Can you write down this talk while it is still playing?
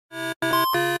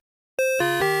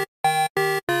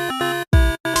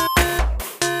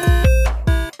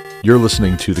You're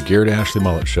listening to the Garrett Ashley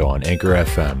Mullet Show on Anchor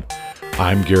FM.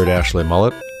 I'm Garrett Ashley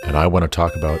Mullet, and I want to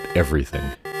talk about everything.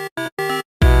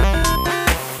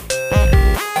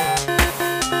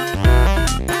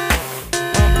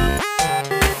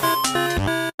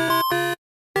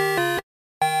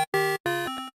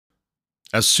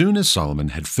 As soon as Solomon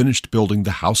had finished building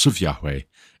the house of Yahweh,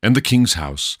 and the king's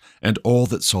house, and all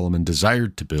that Solomon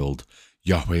desired to build,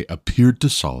 Yahweh appeared to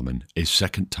Solomon a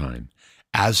second time,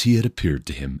 as he had appeared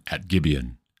to him at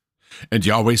Gibeon. And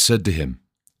Yahweh said to him,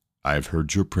 I have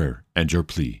heard your prayer and your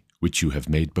plea, which you have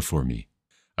made before me.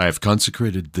 I have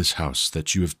consecrated this house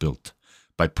that you have built,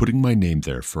 by putting my name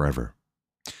there forever.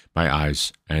 My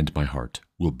eyes and my heart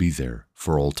will be there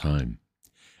for all time.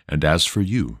 And as for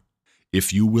you,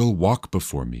 if you will walk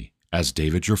before me, as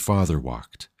David your father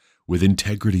walked, with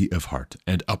integrity of heart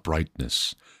and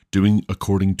uprightness, doing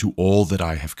according to all that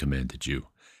I have commanded you,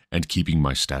 and keeping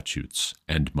my statutes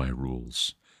and my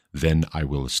rules, then I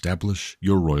will establish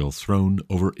your royal throne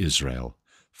over Israel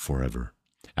forever,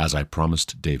 as I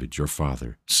promised David your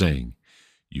father, saying,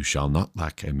 You shall not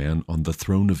lack a man on the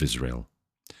throne of Israel.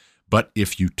 But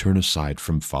if you turn aside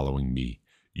from following me,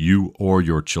 you or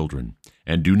your children,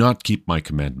 and do not keep my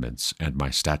commandments and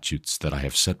my statutes that I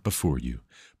have set before you,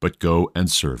 but go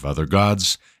and serve other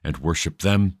gods and worship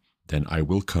them, then I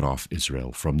will cut off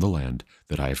Israel from the land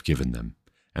that I have given them,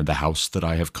 and the house that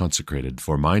I have consecrated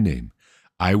for my name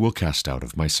I will cast out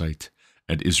of my sight,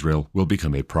 and Israel will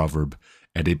become a proverb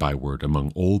and a byword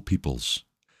among all peoples.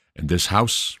 And this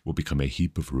house will become a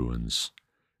heap of ruins.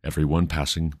 Every one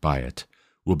passing by it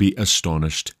will be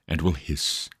astonished and will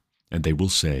hiss, and they will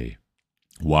say,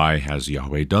 Why has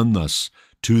Yahweh done thus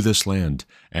to this land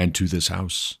and to this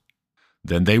house?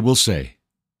 Then they will say,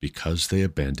 Because they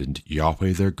abandoned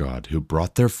Yahweh their God, who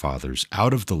brought their fathers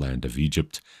out of the land of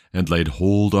Egypt, and laid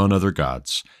hold on other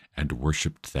gods, and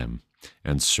worshipped them,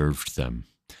 and served them.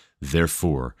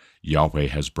 Therefore Yahweh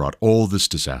has brought all this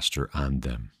disaster on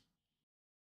them.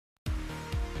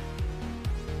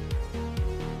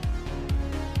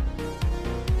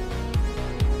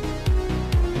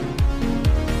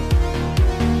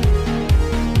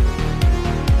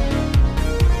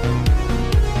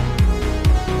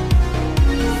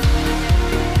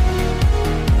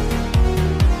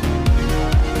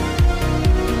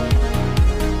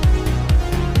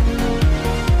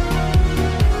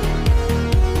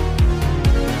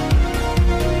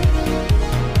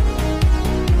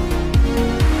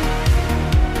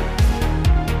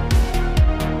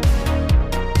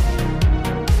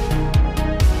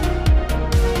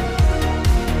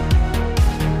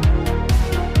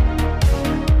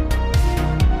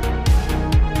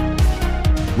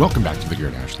 Welcome back to the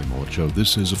Garrett Ashley Mullet Show.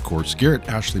 This is, of course, Garrett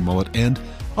Ashley Mullet, and,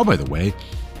 oh, by the way,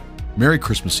 Merry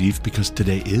Christmas Eve, because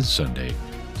today is Sunday,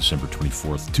 December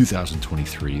 24th,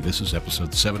 2023. This is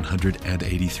episode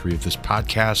 783 of this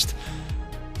podcast.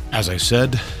 As I've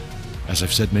said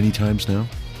many times now,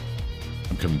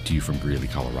 I'm coming to you from Greeley,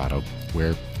 Colorado,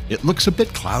 where it looks a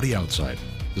bit cloudy outside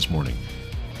this morning.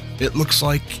 It looks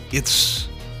like it's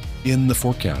in the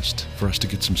forecast for us to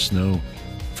get some snow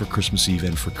for Christmas Eve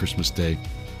and for Christmas Day,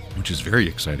 which is very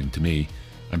exciting to me.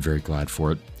 I'm very glad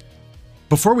for it.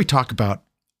 Before we talk about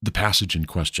the passage in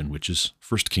question, which is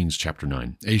 1 Kings chapter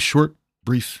 9, a short,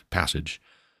 brief passage,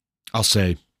 I'll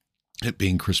say, it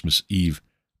being Christmas Eve,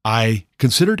 I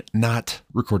considered not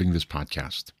recording this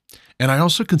podcast. And I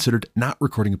also considered not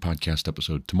recording a podcast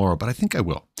episode tomorrow, but I think I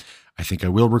will. I think I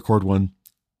will record one.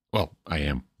 Well, I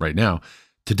am right now,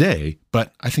 today,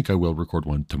 but I think I will record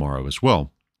one tomorrow as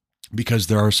well, because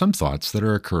there are some thoughts that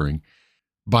are occurring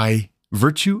by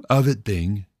virtue of it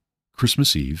being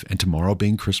Christmas Eve and tomorrow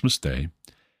being Christmas Day.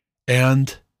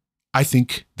 And I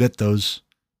think that those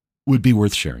would be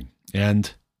worth sharing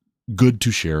and good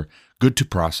to share, good to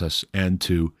process and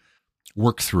to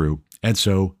work through. And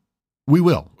so we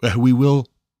will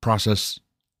process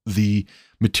the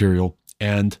material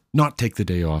and not take the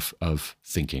day off of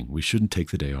thinking. We shouldn't take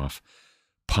the day off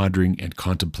pondering and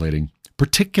contemplating,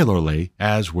 particularly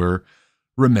as we're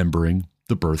remembering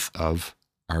the birth of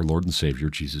our Lord and Savior,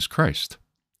 Jesus Christ,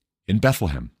 in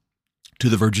Bethlehem, to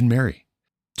the Virgin Mary.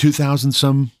 2,000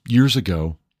 some years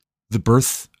ago, the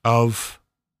birth of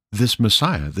this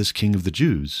Messiah, this King of the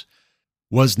Jews,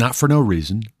 was not for no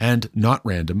reason, and not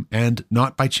random, and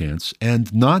not by chance,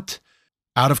 and not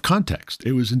out of context.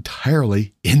 It was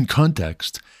entirely in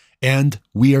context, and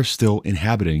we are still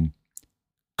inhabiting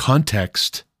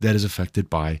context that is affected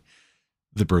by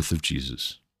the birth of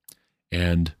Jesus.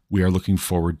 And we are looking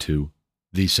forward to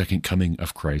the second coming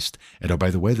of Christ. And oh, by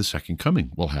the way, the second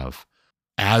coming will have,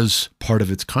 as part of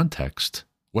its context,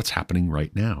 what's happening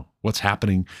right now, what's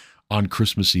happening on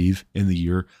Christmas Eve in the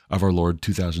year of our Lord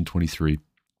 2023?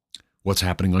 What's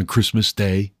happening on Christmas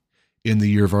Day in the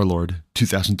year of our Lord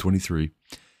 2023?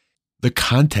 The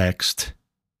context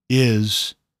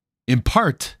is, in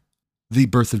part, the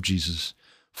birth of Jesus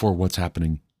for what's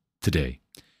happening today.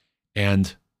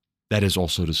 And that is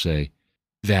also to say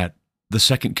that the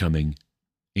second coming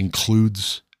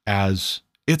includes as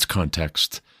its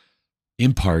context,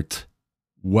 in part,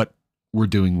 what we're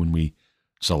doing when we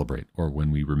celebrate or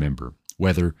when we remember,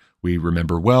 whether we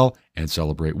remember well and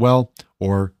celebrate well,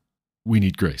 or we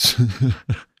need grace.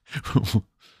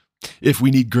 If we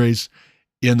need grace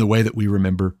in the way that we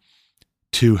remember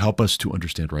to help us to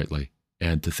understand rightly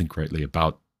and to think rightly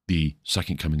about the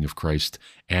second coming of Christ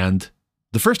and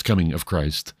the first coming of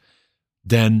Christ,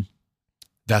 then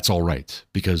that's all right,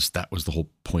 because that was the whole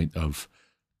point of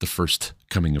the first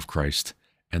coming of Christ.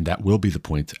 And that will be the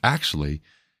point, actually,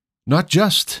 not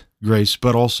just grace,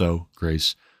 but also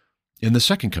grace in the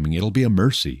second coming. It'll be a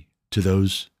mercy to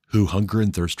those who hunger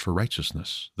and thirst for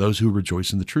righteousness, those who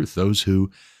rejoice in the truth, those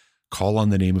who call on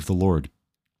the name of the Lord,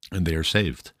 and they are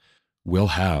saved, will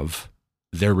have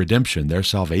their redemption, their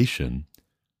salvation,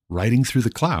 riding through the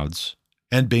clouds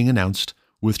and being announced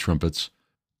with trumpets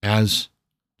as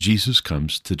Jesus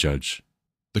comes to judge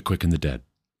the quick and the dead.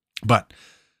 But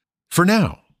for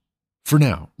now,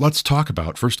 let's talk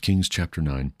about 1 Kings chapter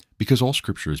 9, because all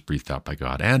scripture is breathed out by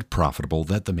God and profitable,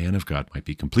 that the man of God might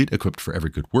be complete, equipped for every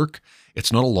good work.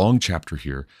 It's not a long chapter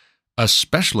here,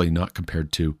 especially not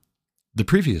compared to the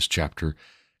previous chapter.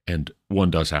 And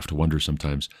one does have to wonder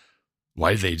sometimes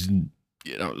why they didn't,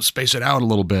 space it out a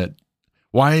little bit.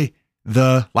 Why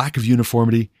the lack of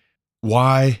uniformity?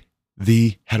 Why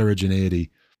the heterogeneity?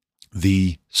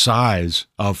 The size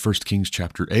of 1 Kings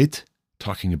chapter 8,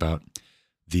 talking about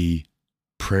the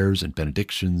prayers and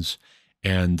benedictions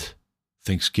and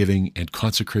thanksgiving and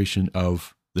consecration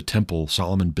of the temple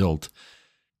Solomon built.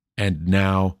 And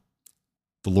now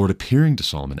the Lord appearing to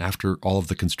Solomon after all of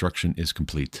the construction is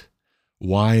complete.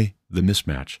 Why the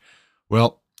mismatch?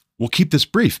 Well, we'll keep this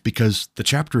brief because the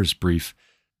chapter is brief.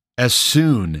 As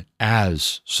soon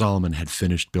as Solomon had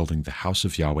finished building the house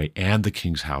of Yahweh and the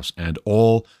king's house and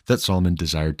all that Solomon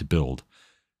desired to build,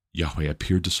 Yahweh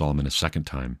appeared to Solomon a second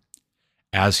time,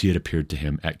 as he had appeared to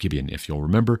him at Gibeon. If you'll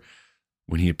remember,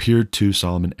 when he appeared to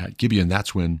Solomon at Gibeon,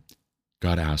 that's when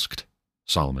God asked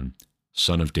Solomon,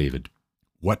 son of David,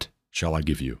 what shall I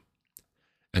give you?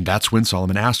 And that's when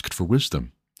Solomon asked for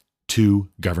wisdom to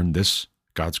govern this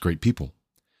God's great people,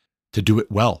 to do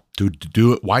it well, to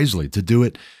do it wisely, to do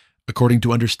it according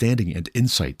to understanding and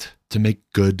insight, to make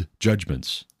good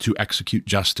judgments, to execute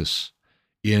justice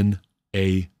in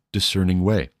a discerning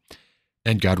way.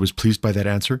 And God was pleased by that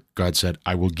answer. God said,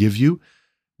 I will give you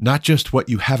not just what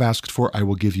you have asked for, I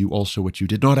will give you also what you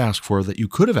did not ask for, that you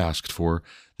could have asked for,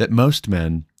 that most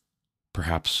men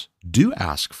perhaps do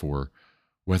ask for,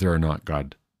 whether or not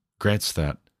God grants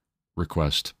that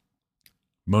request.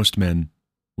 Most men,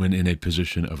 when in a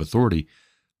position of authority,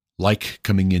 like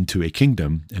coming into a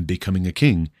kingdom and becoming a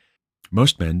king,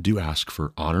 most men do ask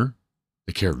for honor.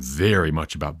 They care very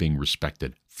much about being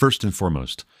respected. First and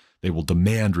foremost, they will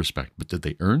demand respect, but did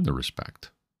they earn the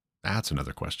respect? That's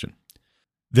another question.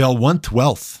 They'll want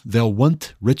wealth. They'll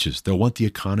want riches. They'll want the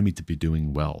economy to be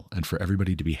doing well and for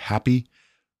everybody to be happy,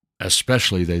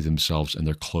 especially they themselves and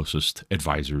their closest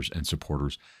advisors and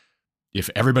supporters. If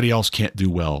everybody else can't do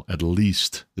well, at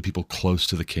least the people close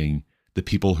to the king, the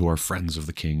people who are friends of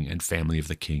the king and family of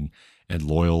the king and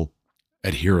loyal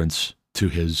adherents to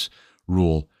his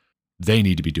rule, they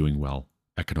need to be doing well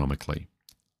economically.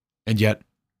 And yet,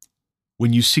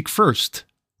 when you seek first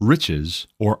riches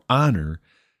or honor,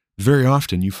 very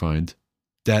often you find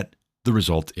that the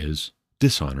result is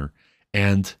dishonor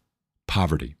and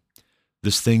poverty.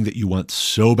 This thing that you want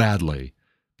so badly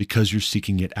because you're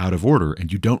seeking it out of order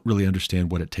and you don't really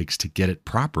understand what it takes to get it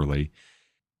properly,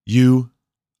 you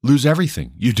lose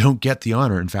everything. You don't get the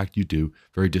honor. In fact, you do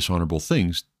very dishonorable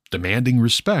things, demanding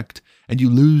respect, and you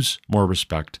lose more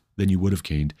respect than you would have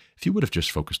gained if you would have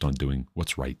just focused on doing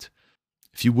what's right.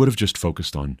 If you would have just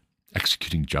focused on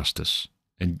executing justice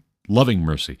and loving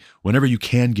mercy, whenever you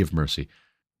can give mercy,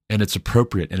 and it's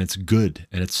appropriate and it's good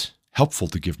and it's helpful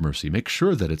to give mercy, make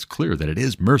sure that it's clear that it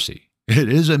is mercy. It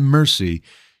is a mercy.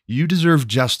 You deserve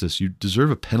justice. You deserve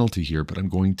a penalty here, but I'm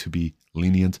going to be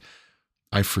lenient.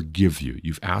 I forgive you.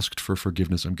 You've asked for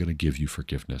forgiveness. I'm going to give you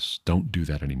forgiveness. Don't do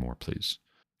that anymore, please.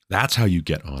 That's how you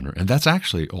get honor. And that's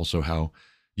actually also how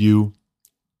you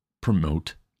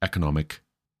promote economic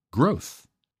growth.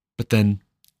 But then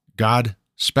God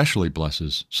specially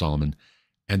blesses Solomon,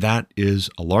 and that is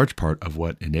a large part of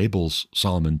what enables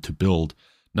Solomon to build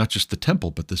not just the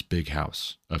temple, but this big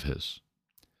house of his.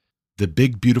 The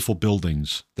big, beautiful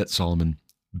buildings that Solomon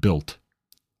built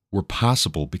were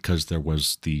possible because there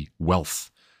was the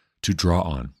wealth to draw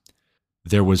on.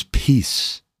 There was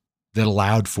peace that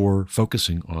allowed for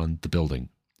focusing on the building.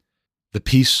 The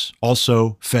peace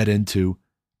also fed into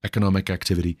economic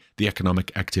activity. The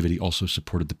economic activity also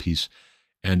supported the peace.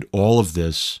 And all of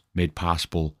this made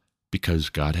possible because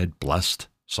God had blessed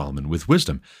Solomon with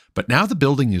wisdom. But now the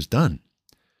building is done.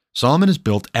 Solomon has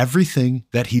built everything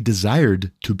that he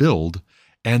desired to build.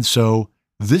 And so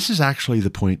this is actually the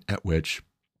point at which,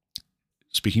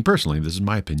 speaking personally, this is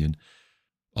my opinion,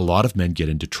 a lot of men get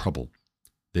into trouble.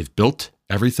 They've built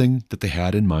everything that they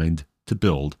had in mind to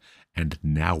build, and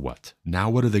now what? Now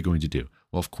what are they going to do?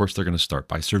 Well, of course, they're going to start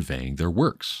by surveying their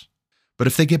works. But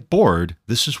if they get bored,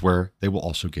 this is where they will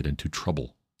also get into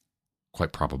trouble,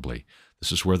 quite probably.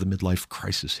 This is where the midlife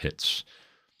crisis hits.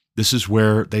 This is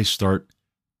where they start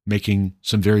making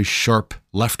some very sharp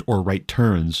left or right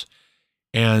turns,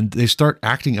 and they start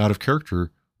acting out of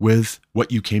character with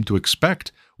what you came to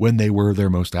expect when they were their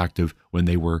most active, when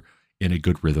they were in a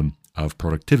good rhythm of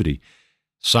productivity.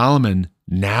 Solomon,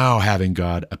 now having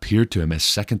God appear to him a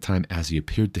second time as he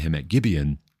appeared to him at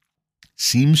Gibeon,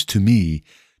 seems to me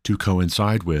to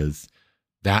coincide with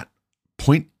that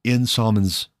point in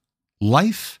Solomon's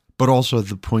life, but also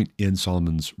the point in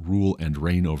Solomon's rule and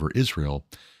reign over Israel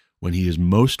when he is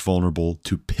most vulnerable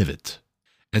to pivot.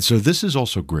 And so this is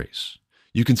also grace.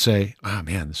 You can say,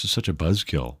 man, this is such a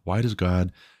buzzkill. Why does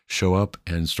God show up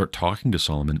and start talking to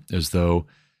Solomon as though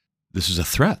this is a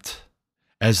threat?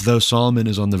 As though Solomon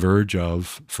is on the verge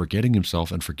of forgetting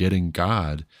himself and forgetting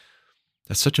God?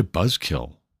 That's such a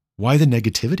buzzkill. Why the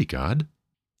negativity, God?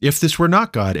 If this were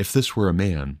not God, if this were a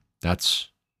man, that's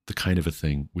the kind of a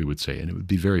thing we would say. And it would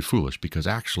be very foolish because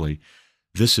actually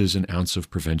this is an ounce of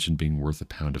prevention being worth a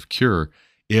pound of cure.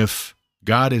 If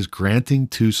God is granting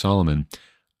to Solomon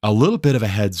a little bit of a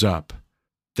heads up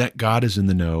that God is in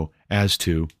the know as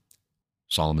to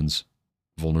Solomon's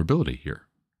vulnerability here.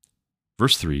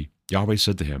 Verse 3, Yahweh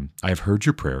said to him, I have heard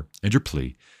your prayer and your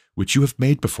plea, which you have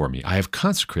made before me. I have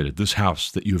consecrated this house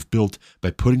that you have built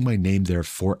by putting my name there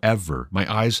forever. My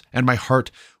eyes and my heart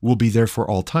will be there for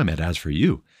all time. And as for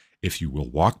you, if you will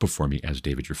walk before me as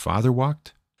David your father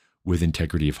walked, with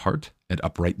integrity of heart and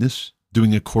uprightness,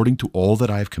 doing according to all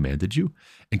that I have commanded you,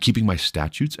 and keeping my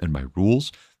statutes and my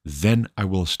rules, then I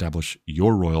will establish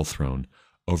your royal throne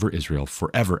over Israel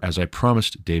forever, as I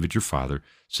promised David your father,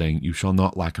 saying, you shall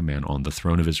not lack a man on the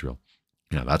throne of Israel.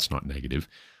 Now, that's not negative.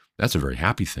 That's a very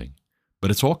happy thing, but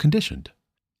it's all conditioned.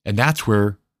 And that's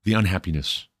where the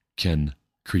unhappiness can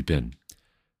creep in.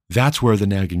 That's where the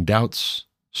nagging doubts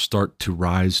start to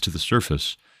rise to the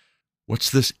surface. What's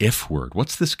this if word?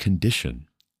 What's this condition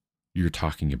you're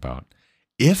talking about?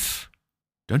 If?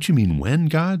 Don't you mean when,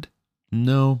 God?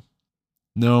 No.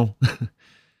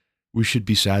 We should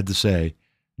be sad to say,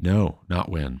 no, not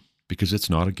when, because it's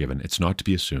not a given. It's not to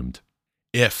be assumed.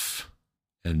 If,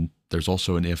 and there's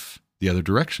also an if the other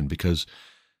direction, because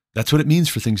that's what it means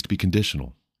for things to be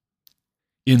conditional.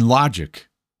 In logic,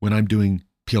 when I'm doing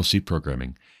PLC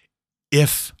programming,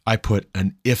 if I put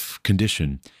an if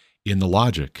condition in the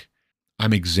logic,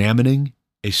 I'm examining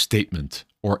a statement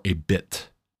or a bit,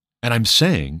 and I'm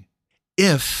saying,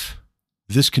 if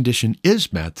this condition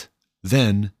is met,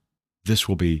 then this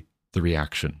will be the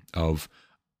reaction of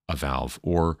a valve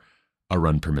or a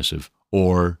run permissive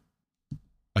or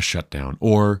a shutdown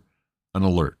or an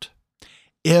alert.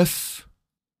 If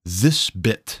this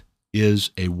bit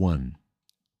is a 1,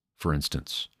 for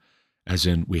instance, as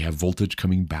in we have voltage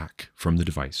coming back from the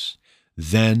device,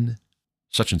 then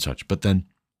such and such. But then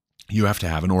you have to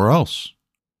have an or else.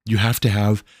 You have to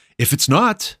have, if it's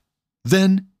not,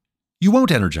 then you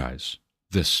won't energize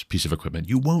this piece of equipment.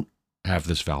 You won't have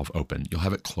this valve open. You'll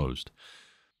have it closed.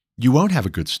 You won't have a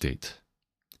good state.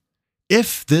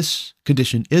 If this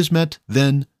condition is met,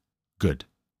 then good.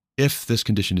 If this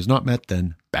condition is not met,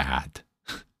 then bad.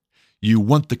 You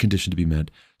want the condition to be met,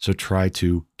 so try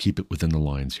to keep it within the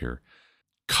lines here.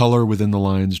 Color within the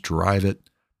lines, drive it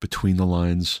between the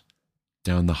lines,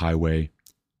 down the highway.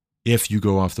 If you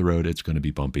go off the road, it's going to be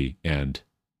bumpy, and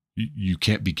you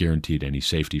can't be guaranteed any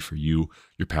safety for you,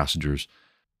 your passengers,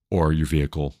 or your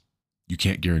vehicle. You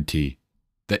can't guarantee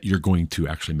that you're going to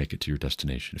actually make it to your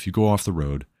destination. If you go off the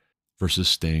road versus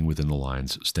staying within the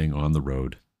lines, staying on the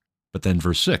road. But then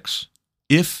verse 6,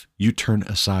 if you turn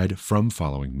aside from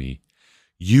following me,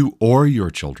 you or your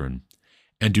children,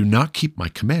 and do not keep my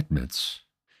commandments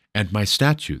and my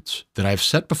statutes that I have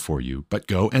set before you, but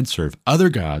go and serve other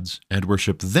gods and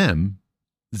worship them,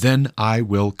 then I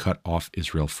will cut off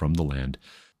Israel from the land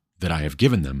that I have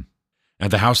given them,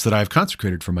 And the house that I have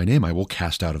consecrated for my name I will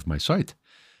cast out of my sight.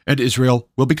 And Israel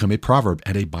will become a proverb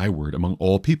and a byword among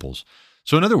all peoples.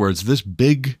 So in other words, this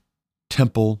big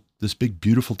temple, this big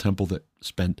beautiful temple that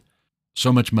spent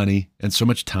so much money and so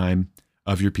much time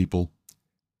of your people,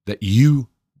 that you,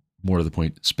 more to the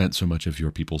point, spent so much of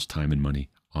your people's time and money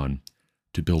on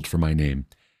to build for my name,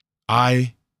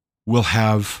 I will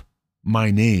have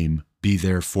my name be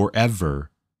there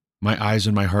forever. My eyes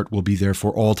and my heart will be there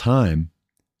for all time.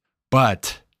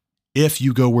 But if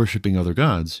you go worshiping other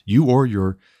gods, you or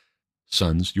your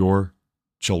sons, your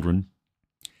children,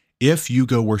 if you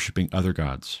go worshiping other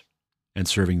gods and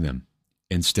serving them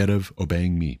instead of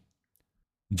obeying me,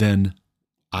 then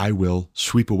I will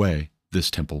sweep away this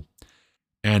temple.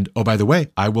 And, oh, by the way,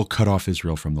 I will cut off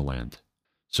Israel from the land.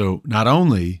 So not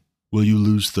only will you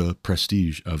lose the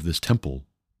prestige of this temple,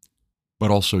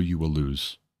 but also you will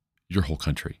lose your whole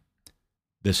country.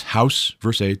 This house,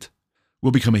 verse 8,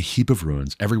 will become a heap of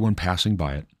ruins. Everyone passing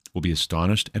by it will be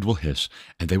astonished and will hiss,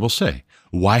 and they will say,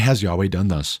 why has Yahweh done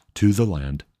thus to the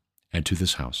land and to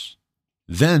this house?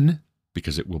 Then,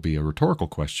 because it will be a rhetorical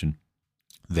question,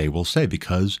 they will say,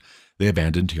 because they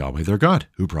abandoned Yahweh their God,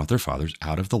 who brought their fathers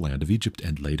out of the land of Egypt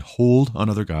and laid hold on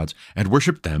other gods and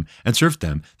worshipped them and served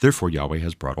them. Therefore Yahweh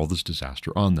has brought all this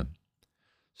disaster on them.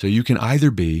 So you can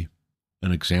either be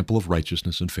an example of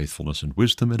righteousness and faithfulness and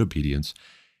wisdom and obedience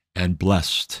and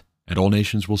blessed, and all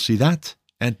nations will see that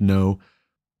and know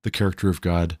the character of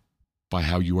God by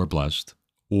how you are blessed,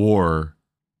 or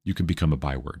you can become a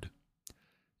byword.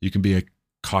 You can be a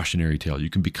cautionary tale. You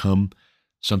can become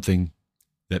something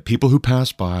that people who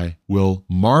pass by will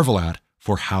marvel at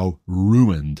for how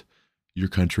ruined your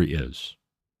country is.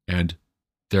 And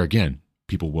there again,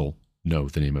 people will know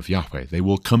the name of Yahweh. They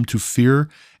will come to fear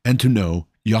and to know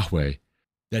Yahweh,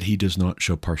 that he does not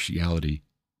show partiality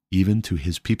even to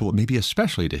his people, maybe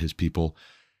especially to his people,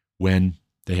 when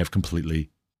they have completely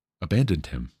abandoned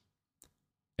him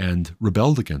and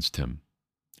rebelled against him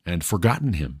and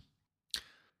forgotten him.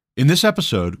 In this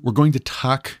episode, we're going to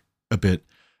talk a bit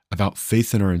about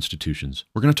faith in our institutions.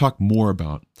 We're going to talk more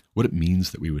about what it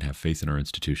means that we would have faith in our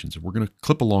institutions. And we're going to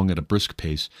clip along at a brisk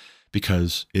pace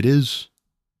because it is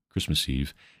Christmas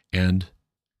Eve and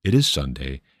it is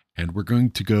Sunday. And we're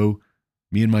going to go,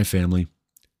 me and my family,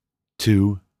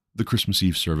 to the Christmas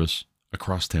Eve service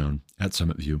across town at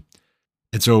Summit View.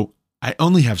 And so I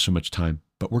only have so much time,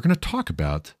 but we're going to talk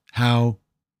about how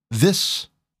this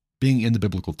being in the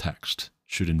biblical text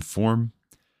should inform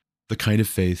the kind of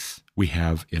faith we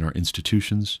have in our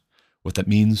institutions, what that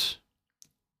means,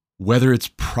 whether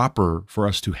it's proper for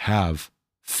us to have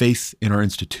faith in our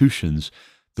institutions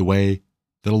the way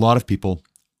that a lot of people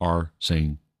are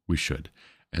saying we should,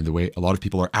 and the way a lot of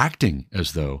people are acting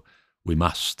as though we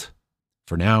must.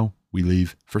 For now, we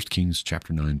leave 1 Kings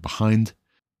chapter 9 behind,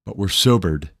 but we're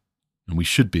sobered, and we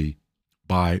should be,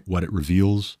 by what it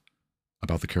reveals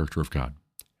about the character of God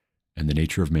and the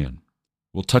nature of man.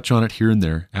 We'll touch on it here and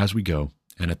there as we go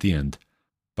and at the end.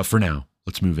 But for now,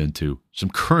 let's move into some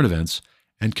current events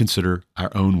and consider our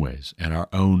own ways and our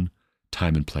own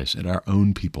time and place and our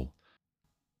own people.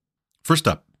 First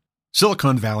up,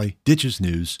 Silicon Valley ditches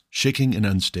news, shaking an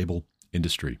unstable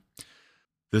industry.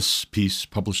 This piece,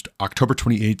 published October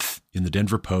 28th in the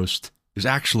Denver Post, is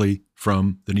actually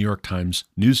from the New York Times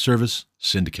news service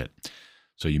Syndicate.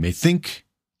 So you may think,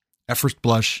 at first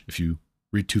blush, if you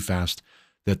read too fast,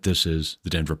 that this is the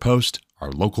Denver Post,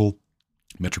 our local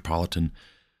metropolitan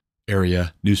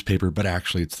area newspaper, but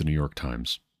actually it's the New York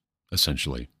Times,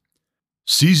 essentially.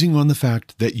 Seizing on the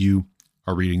fact that you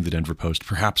are reading the Denver Post,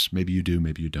 perhaps, maybe you do,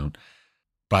 maybe you don't,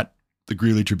 but the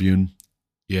Greeley Tribune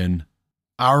in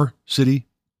our city,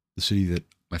 the city that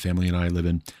my family and I live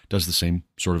in, does the same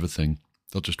sort of a thing.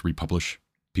 They'll just republish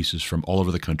pieces from all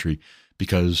over the country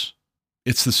because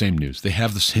it's the same news. They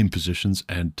have the same positions,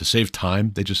 and to save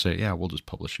time, they just say, yeah, we'll just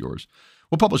publish yours.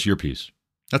 We'll publish your piece.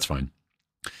 That's fine.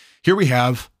 Here we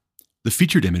have the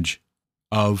featured image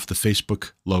of the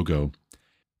Facebook logo,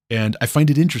 and I find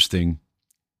it interesting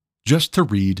just to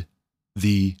read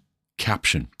the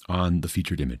caption on the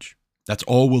featured image. That's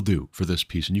all we'll do for this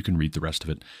piece, and you can read the rest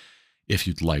of it if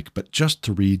you'd like, but just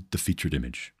to read the featured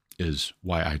image is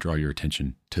why I draw your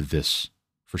attention to this,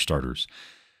 for starters.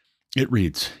 It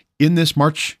reads, in this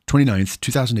March 29th,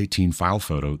 2018 file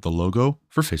photo, the logo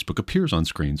for Facebook appears on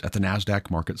screens at the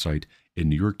NASDAQ market site in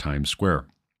New York Times Square.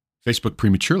 Facebook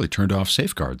prematurely turned off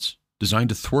safeguards designed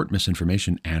to thwart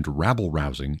misinformation and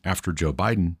rabble-rousing after Joe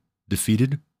Biden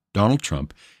defeated Donald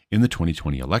Trump in the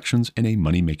 2020 elections in a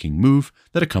money-making move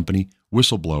that a company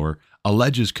whistleblower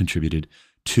alleges contributed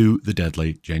to the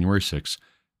deadly January 6,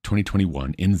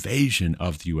 2021 invasion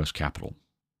of the U.S. Capitol.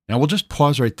 Now we'll just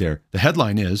pause right there. The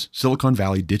headline is Silicon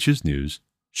Valley ditches news,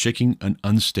 shaking an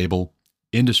unstable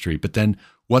industry. But then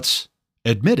what's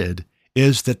admitted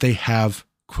is that they have,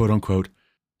 quote unquote,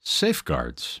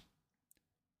 safeguards.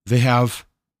 They have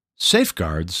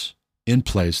safeguards in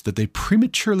place that they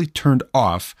prematurely turned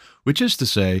off, which is to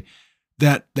say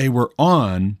that they were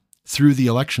on through the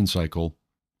election cycle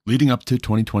leading up to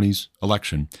 2020's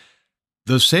election.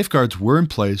 Those safeguards were in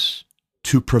place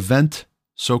to prevent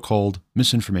so-called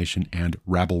misinformation and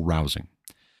rabble-rousing.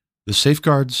 The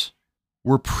safeguards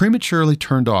were prematurely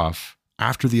turned off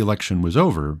after the election was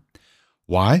over.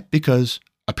 Why? Because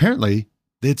apparently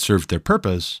they had served their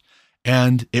purpose,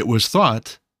 and it was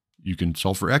thought, you can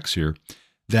solve for X here,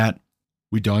 that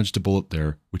we dodged a bullet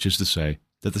there, which is to say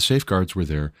that the safeguards were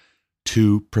there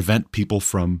to prevent people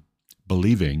from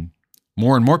believing,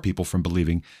 more and more people from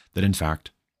believing that in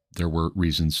fact there were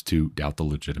reasons to doubt the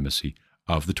legitimacy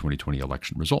of the 2020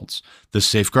 election results. The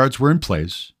safeguards were in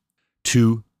place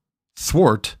to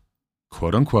thwart,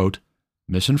 quote unquote,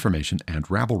 misinformation and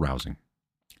rabble-rousing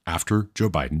after Joe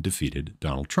Biden defeated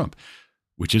Donald Trump,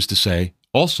 which is to say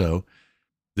also,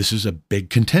 this is a big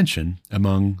contention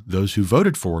among those who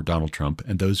voted for Donald Trump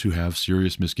and those who have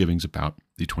serious misgivings about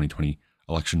the 2020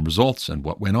 election results and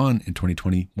what went on in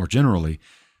 2020 more generally,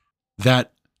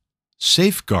 that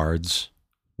safeguards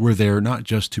were there not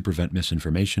just to prevent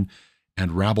misinformation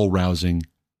and rabble-rousing,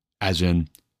 as in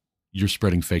you're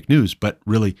spreading fake news, but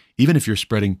really, even if you're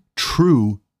spreading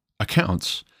true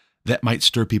accounts that might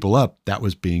stir people up, that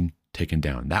was being taken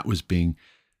down. That was being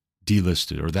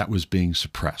delisted, or that was being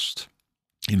suppressed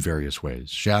in various ways.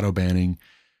 Shadow banning,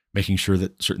 making sure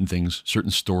that certain things,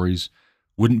 certain stories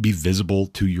wouldn't be visible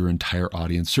to your entire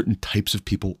audience, certain types of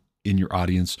people in your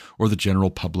audience or the general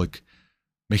public,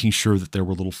 making sure that there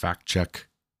were little fact check,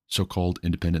 so-called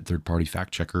independent third-party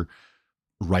fact checker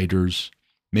writers,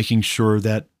 making sure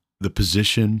that the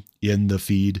position in the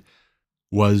feed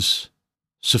was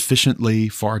sufficiently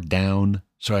far down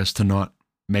so as to not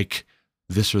make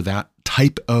this or that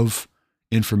type of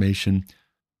information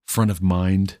front of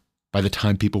mind. By the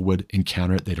time people would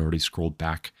encounter it, they'd already scrolled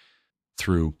back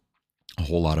through a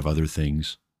whole lot of other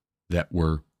things that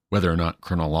were, whether or not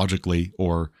chronologically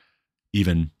or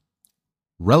even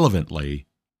relevantly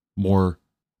more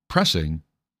pressing,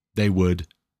 they would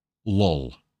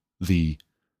lull the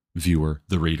viewer,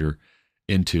 the reader,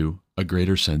 into a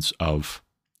greater sense of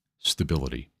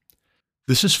stability.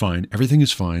 This is fine. Everything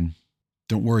is fine.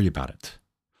 Don't worry about it.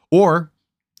 Or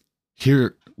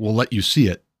here, we'll let you see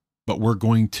it, but we're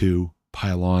going to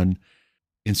pile on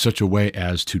in such a way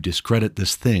as to discredit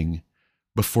this thing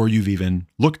before you've even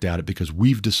looked at it, because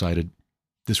we've decided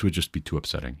this would just be too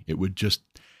upsetting. It would just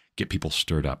get people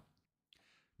stirred up.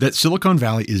 That Silicon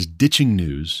Valley is ditching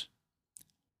news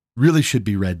really should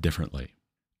be read differently.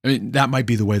 I mean, that might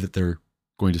be the way that they're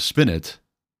going to spin it.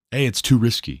 Hey, it's too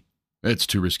risky. It's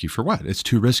too risky for what? It's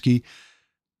too risky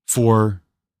for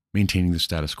maintaining the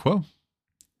status quo.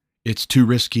 It's too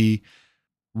risky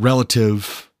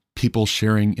relative people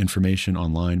sharing information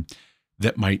online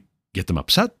that might get them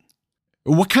upset.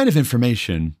 What kind of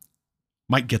information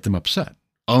might get them upset?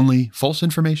 Only false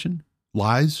information,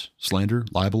 lies, slander,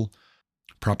 libel,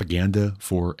 propaganda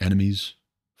for enemies,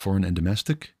 foreign and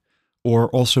domestic, or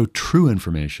also true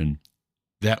information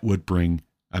that would bring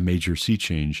a major sea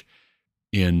change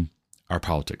in our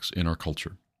politics, in our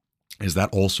culture? Is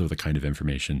that also the kind of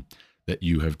information that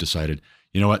you have decided,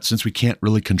 you know what, since we can't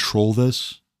really control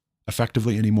this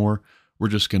effectively anymore, we're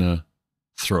just going to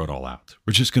throw it all out.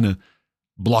 We're just going to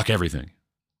block everything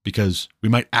because we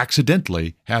might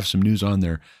accidentally have some news on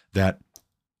there that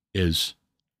is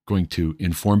going to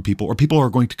inform people, or people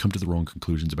are going to come to the wrong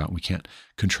conclusions about, and we can't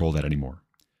control that anymore.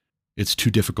 It's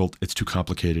too difficult. It's too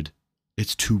complicated.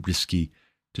 It's too risky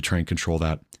to try and control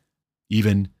that.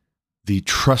 Even the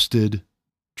trusted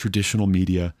traditional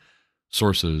media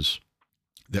sources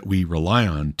that we rely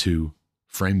on to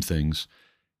frame things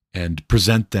and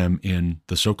present them in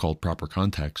the so-called proper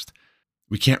context,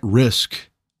 we can't risk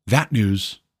that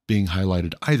news being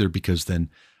highlighted either, because then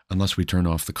unless we turn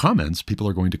off the comments, people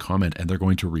are going to comment and they're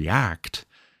going to react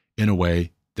in a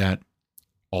way that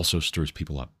also stirs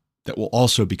people up, that will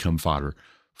also become fodder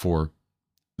for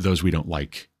those we don't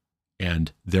like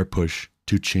and their push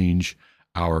to change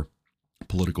our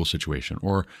political situation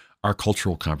or our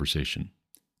cultural conversation.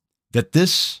 That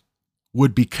this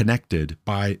would be connected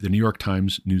by the New York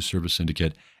Times News Service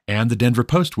Syndicate, and the Denver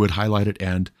Post would highlight it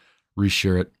and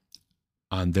reshare it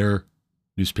on their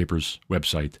newspaper's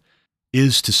website,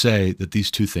 is to say that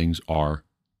these two things are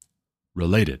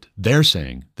related. They're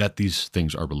saying that these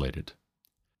things are related.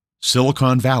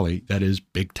 Silicon Valley, that is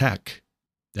big tech,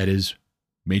 that is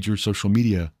major social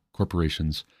media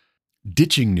corporations.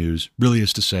 Ditching news really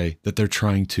is to say that they're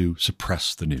trying to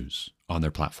suppress the news on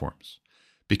their platforms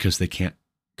because they can't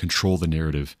control the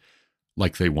narrative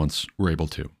like they once were able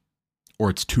to,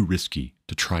 or it's too risky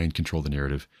to try and control the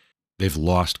narrative. They've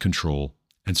lost control,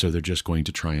 and so they're just going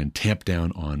to try and tamp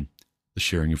down on the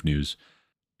sharing of news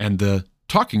and the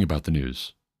talking about the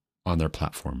news on their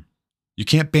platform. You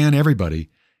can't ban everybody,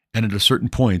 and at a certain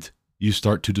point, you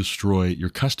start to destroy your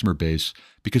customer base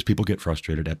because people get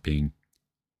frustrated at being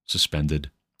suspended,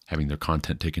 having their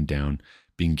content taken down,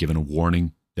 being given a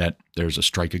warning that there's a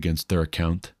strike against their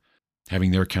account, having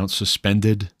their account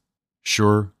suspended,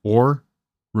 sure, or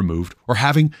removed, or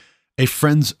having a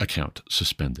friend's account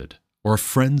suspended, or a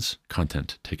friend's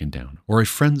content taken down, or a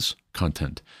friend's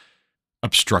content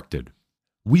obstructed.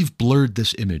 We've blurred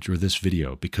this image or this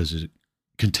video because it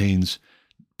contains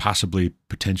possibly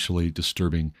potentially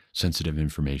disturbing sensitive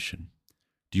information.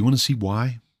 Do you want to see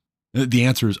why? The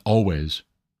answer is always,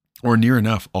 or near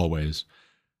enough always,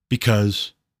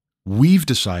 because we've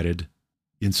decided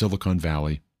in Silicon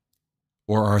Valley,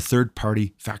 or our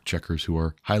third-party fact checkers who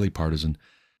are highly partisan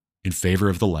in favor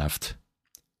of the left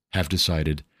have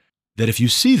decided that if you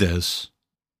see this,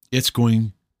 it's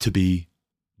going to be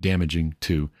damaging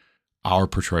to our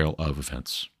portrayal of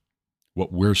events.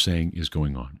 What we're saying is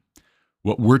going on.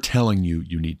 What we're telling you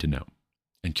you need to know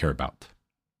and care about.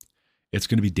 It's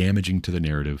going to be damaging to the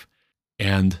narrative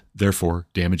and therefore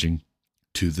damaging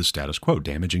to the status quo,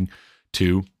 damaging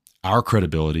to our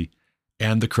credibility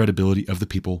and the credibility of the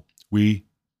people we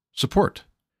support.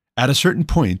 At a certain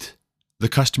point, the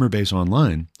customer base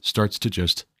online starts to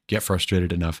just get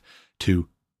frustrated enough to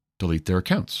delete their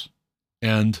accounts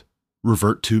and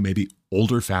revert to maybe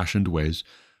older fashioned ways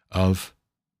of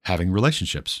having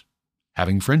relationships,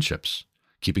 having friendships,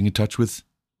 keeping in touch with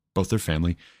both their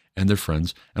family and their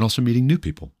friends, and also meeting new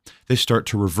people. They start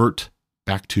to revert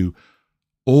back to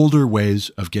older ways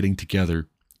of getting together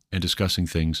and discussing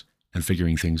things and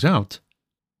figuring things out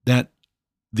that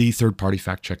the third-party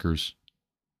fact checkers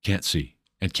can't see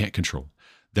and can't control,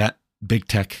 that big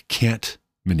tech can't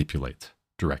manipulate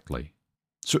directly.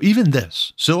 So even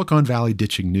this, Silicon Valley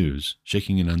ditching news,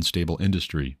 shaking an unstable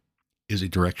industry, is a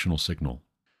directional signal.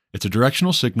 It's a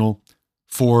directional signal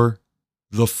for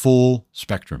the full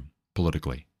spectrum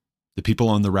politically. The people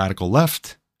on the radical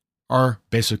left are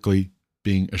basically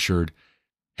being assured,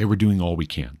 hey, we're doing all we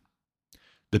can.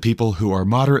 The people who are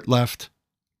moderate left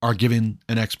are given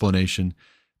an explanation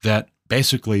that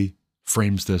basically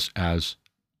frames this as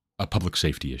a public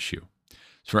safety issue.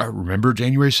 So remember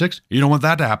January 6th? You don't want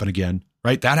that to happen again,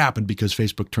 right? That happened because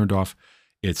Facebook turned off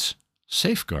its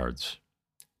safeguards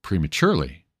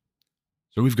prematurely.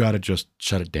 So we've got to just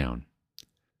shut it down.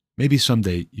 Maybe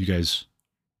someday you guys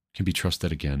can be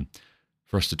trusted again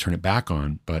for us to turn it back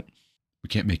on, but we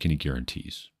can't make any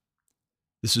guarantees.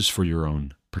 This is for your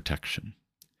own protection.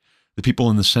 The people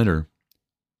in the center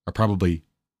are probably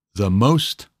the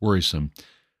most worrisome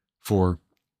for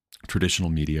traditional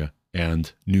media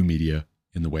and new media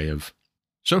in the way of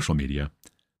social media.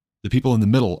 The people in the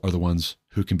middle are the ones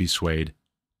who can be swayed,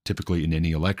 typically in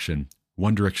any election,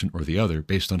 one direction or the other,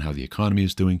 based on how the economy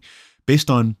is doing, based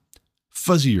on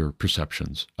fuzzier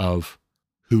perceptions of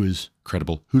who is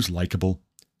credible, who's likable,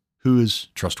 who is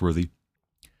trustworthy.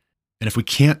 And if we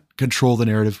can't control the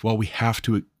narrative, well, we have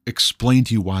to explain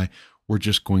to you why we're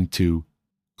just going to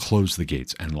close the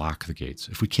gates and lock the gates.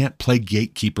 If we can't play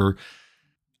gatekeeper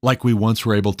like we once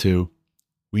were able to,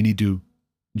 we need to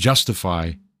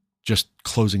justify just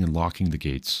closing and locking the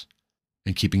gates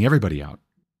and keeping everybody out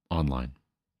online.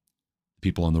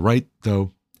 People on the right,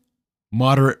 though,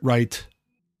 moderate right,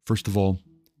 first of all,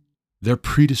 they're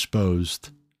predisposed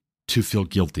to feel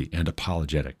guilty and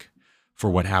apologetic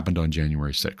for what happened on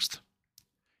January 6th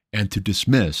and to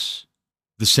dismiss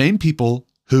the same people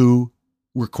who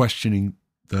were questioning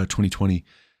the 2020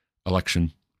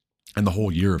 election and the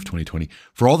whole year of 2020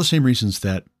 for all the same reasons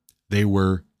that they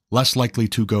were less likely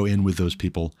to go in with those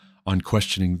people on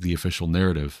questioning the official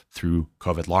narrative through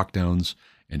COVID lockdowns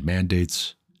and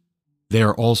mandates. They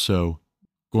are also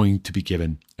going to be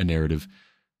given a narrative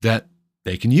that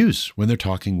they can use when they're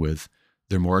talking with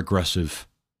their more aggressive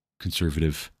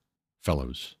conservative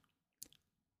fellows,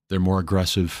 their more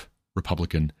aggressive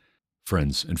Republican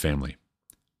friends and family.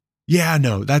 Yeah,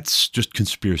 no, that's just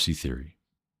conspiracy theory.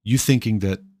 You thinking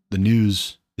that the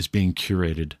news is being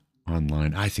curated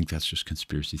online, I think that's just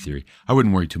conspiracy theory. I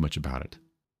wouldn't worry too much about it.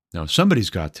 Now, somebody's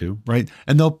got to, right?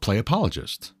 And they'll play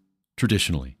apologist,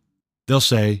 traditionally. They'll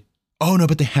say, oh, no,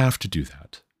 but they have to do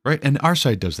that, right? And our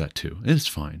side does that too. It's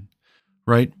fine,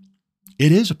 right?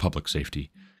 It is a public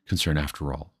safety concern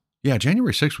after all. Yeah,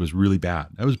 January 6th was really bad.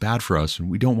 That was bad for us, and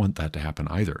we don't want that to happen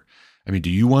either. I mean, do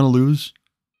you want to lose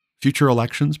future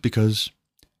elections because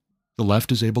the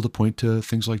left is able to point to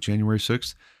things like January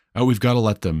 6th? We've got to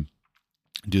let them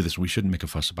do this. We shouldn't make a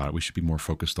fuss about it. We should be more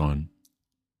focused on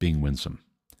being winsome.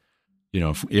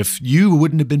 If you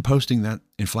wouldn't have been posting that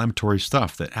inflammatory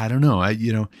stuff that, I don't know,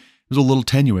 it was a little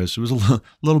tenuous. It was a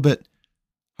little bit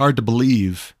hard to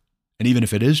believe. And even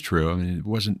if it is true, I mean, it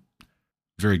wasn't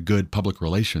very good public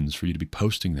relations for you to be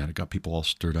posting that. It got people all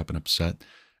stirred up and upset.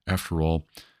 After all,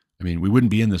 I mean, we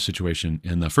wouldn't be in this situation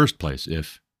in the first place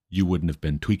if you wouldn't have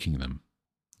been tweaking them.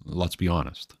 Let's be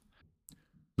honest.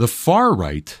 The far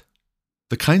right,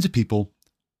 the kinds of people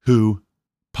who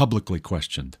publicly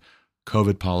questioned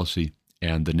COVID policy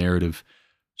and the narrative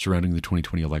surrounding the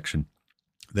 2020 election,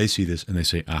 they see this and they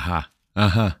say,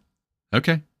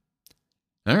 okay,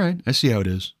 all right, I see how it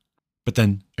is. But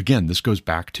then again, this goes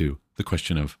back to the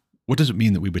question of, what does it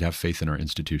mean that we would have faith in our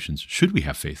institutions? Should we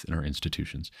have faith in our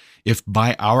institutions? If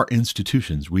by our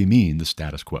institutions we mean the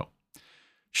status quo,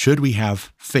 should we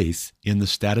have faith in the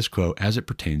status quo as it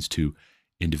pertains to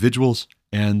individuals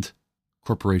and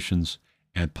corporations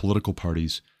and political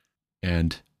parties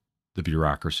and the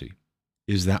bureaucracy?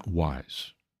 Is that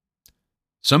wise?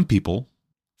 Some people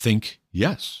think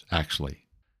yes, actually.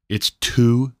 It's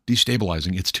too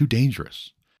destabilizing. It's too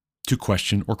dangerous to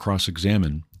question or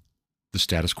cross-examine the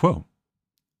status quo.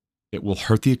 It will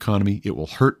hurt the economy. It will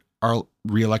hurt our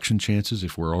re-election chances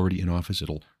if we're already in office.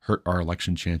 It'll hurt our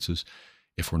election chances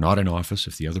if we're not in office,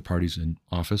 if the other party's in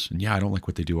office. And yeah, I don't like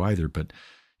what they do either, but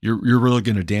you're really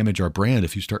going to damage our brand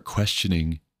if you start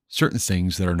questioning certain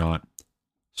things that are not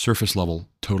surface level,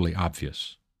 totally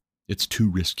obvious. It's too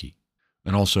risky.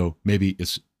 And also maybe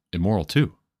it's immoral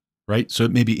too, right? So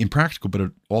it may be impractical, but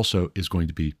it also is going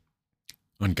to be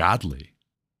ungodly.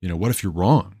 What if you're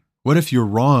wrong? What if you're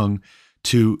wrong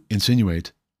to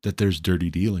insinuate that there's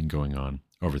dirty dealing going on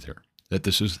over there, that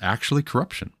this is actually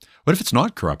corruption? What if it's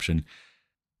not corruption?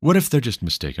 What if they're just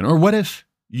mistaken? Or what if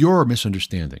you're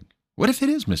misunderstanding? What if it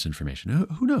is misinformation?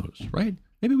 Who knows, right?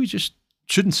 Maybe we just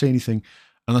shouldn't say anything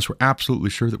unless we're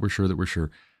absolutely sure that we're sure that we're sure.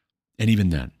 And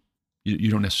even then, you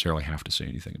don't necessarily have to say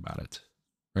anything about it,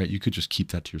 right? You could just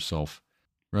keep that to yourself,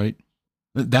 right?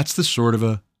 That's the sort of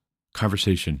a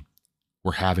conversation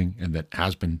we're having and that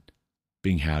has been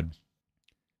being had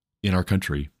in our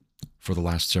country for the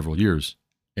last several years.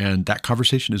 And that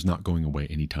conversation is not going away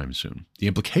anytime soon. The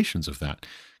implications of that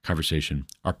conversation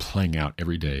are playing out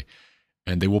every day,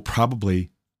 and they will probably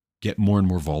get more and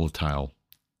more volatile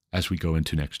as we go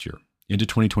into next year. Into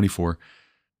 2024,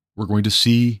 we're going to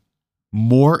see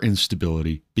more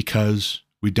instability because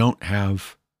we don't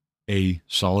have a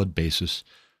solid basis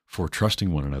for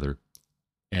trusting one another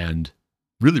and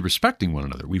really respecting one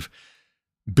another. We've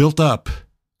built up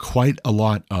quite a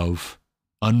lot of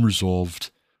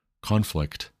unresolved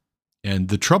conflict. And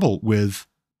the trouble with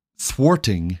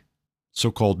thwarting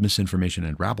so-called misinformation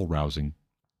and rabble-rousing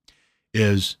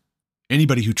is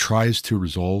anybody who tries to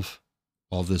resolve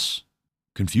all this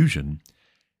confusion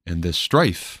and this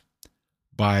strife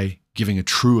by giving a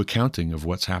true accounting of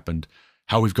what's happened,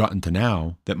 how we've gotten to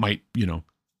now, that might,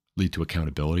 lead to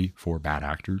accountability for bad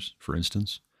actors, for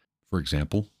instance. For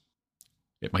example,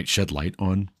 it might shed light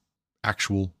on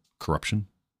actual corruption.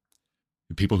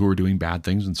 People who are doing bad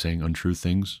things and saying untrue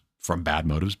things from bad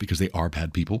motives because they are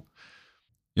bad people.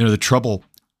 The trouble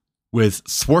with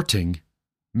thwarting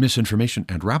misinformation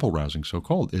and rabble-rousing,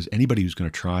 so-called, is anybody who's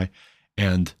going to try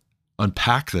and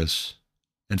unpack this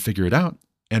and figure it out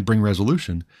and bring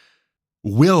resolution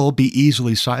will be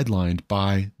easily sidelined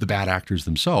by the bad actors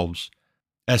themselves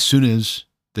as soon as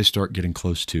they start getting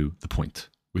close to the point,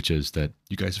 which is that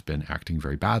you guys have been acting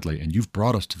very badly and you've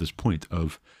brought us to this point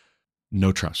of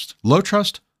no trust. Low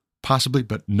trust, possibly,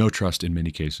 but no trust in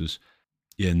many cases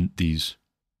in these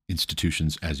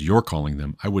institutions, as you're calling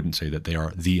them. I wouldn't say that they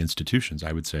are the institutions.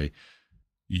 I would say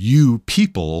you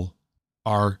people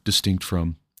are distinct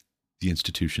from the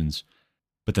institutions.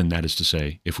 But then that is to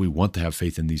say, if we want to have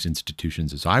faith in these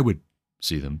institutions as I would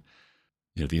see them,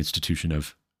 the institution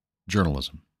of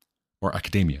journalism or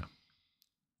academia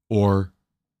or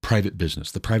private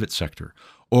business, the private sector,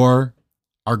 or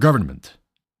our government,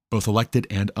 both elected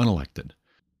and unelected.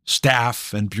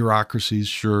 Staff and bureaucracies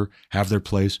sure have their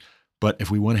place, but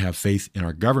if we want to have faith in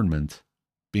our government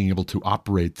being able to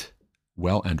operate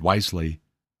well and wisely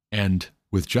and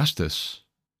with justice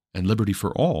and liberty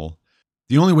for all,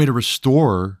 the only way to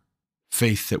restore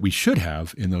faith that we should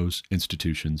have in those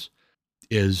institutions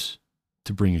is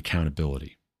to bring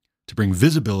accountability, to bring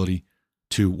visibility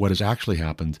to what has actually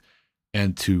happened,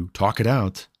 and to talk it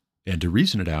out and to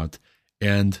reason it out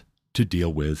and to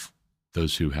deal with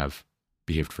those who have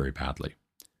behaved very badly.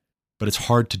 But it's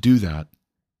hard to do that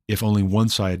if only one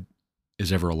side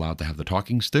is ever allowed to have the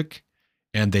talking stick,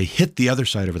 and they hit the other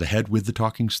side over the head with the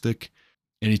talking stick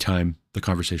anytime the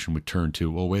conversation would turn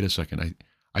to, well, wait a second,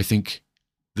 I think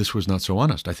this was not so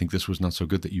honest. I think this was not so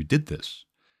good that you did this.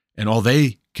 And all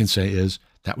they can say is,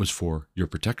 that was for your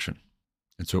protection.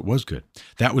 And so it was good.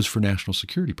 That was for national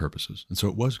security purposes. And so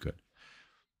it was good.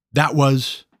 That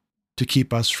was to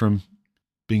keep us from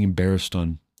being embarrassed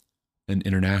on an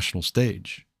international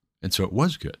stage. And so it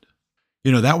was good.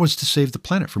 That was to save the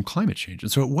planet from climate change.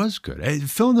 And so it was good.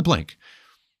 Fill in the blank.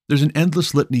 There's an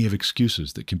endless litany of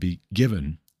excuses that can be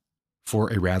given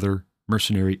for a rather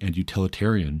mercenary and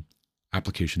utilitarian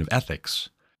application of ethics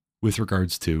with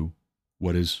regards to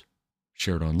what is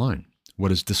shared online,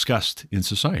 what is discussed in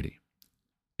society.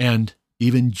 And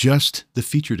even just the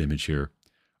featured image here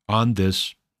on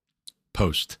this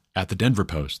post at the Denver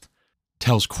Post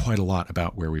tells quite a lot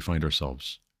about where we find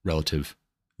ourselves relative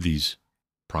these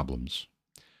problems,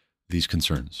 these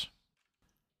concerns.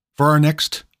 For our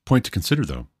next point to consider,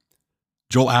 though,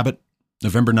 Joel Abbott,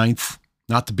 November 9th,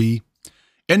 not to be.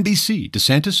 NBC,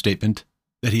 DeSantis' statement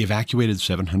that he evacuated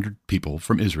 700 people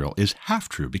from Israel is half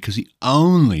true because he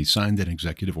only signed an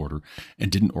executive order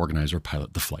and didn't organize or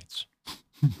pilot the flights.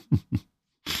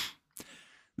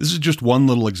 This is just one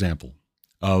little example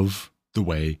of the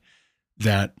way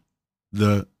that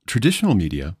the traditional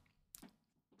media,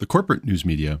 the corporate news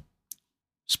media,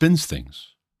 spins things.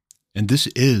 And this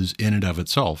is, in and of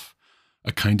itself,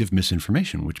 a kind of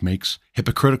misinformation, which makes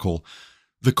hypocritical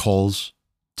the calls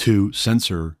to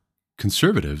censor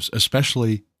conservatives,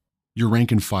 especially your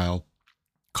rank and file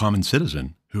common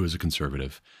citizen who is a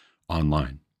conservative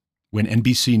online. When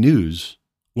NBC News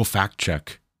will fact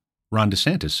check Ron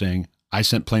DeSantis saying, I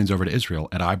sent planes over to Israel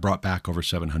and I brought back over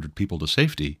 700 people to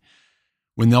safety,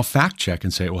 when they'll fact check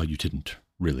and say, well, you didn't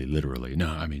really literally. No,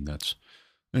 I mean, that's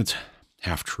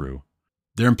half true.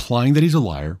 They're implying that he's a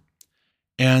liar,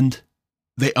 and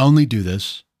they only do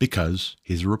this because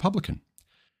he's a Republican.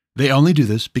 They only do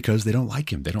this because they don't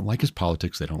like him. They don't like his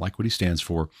politics. They don't like what he stands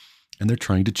for, and they're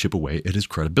trying to chip away at his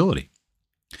credibility.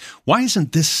 Why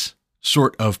isn't this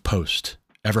sort of post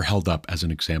ever held up as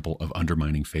an example of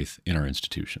undermining faith in our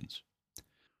institutions?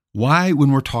 Why,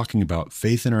 when we're talking about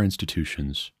faith in our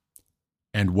institutions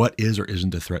and what is or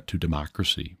isn't a threat to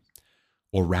democracy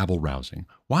or rabble-rousing,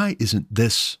 why isn't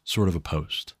this sort of a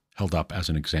post held up as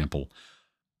an example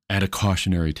and a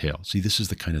cautionary tale? See, this is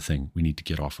the kind of thing we need to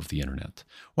get off of the internet.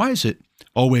 Why is it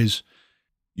always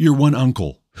your one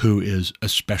uncle who is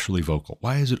especially vocal?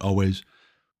 Why is it always,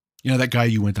 that guy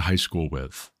you went to high school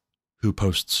with who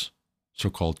posts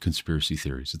so-called conspiracy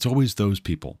theories? It's always those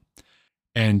people.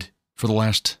 And for the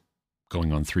last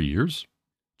going on 3 years,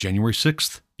 January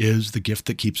 6th is the gift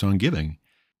that keeps on giving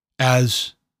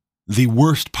as the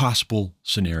worst possible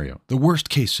scenario, the worst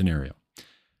case scenario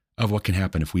of what can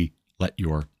happen if we let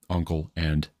your uncle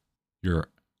and your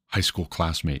high school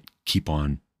classmate keep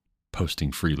on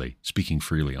posting freely, speaking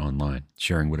freely online,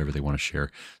 sharing whatever they want to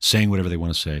share, saying whatever they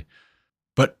want to say.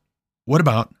 But what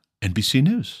about NBC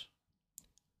News?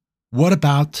 What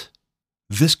about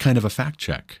this kind of a fact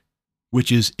check,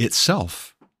 which is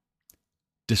itself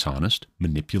dishonest,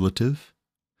 manipulative,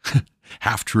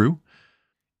 half true?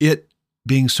 It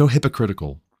being so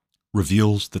hypocritical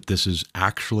reveals that this is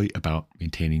actually about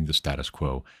maintaining the status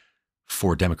quo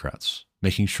for Democrats,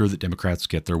 making sure that Democrats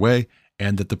get their way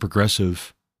and that the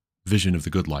progressive vision of the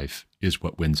good life is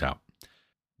what wins out.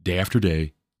 Day after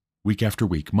day, week after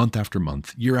week, month after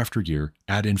month, year after year,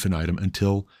 ad infinitum,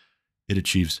 until it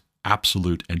achieves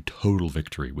absolute and total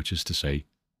victory, which is to say,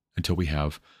 until we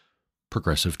have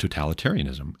progressive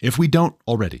totalitarianism, if we don't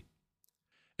already.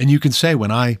 And you can say,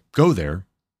 when I go there,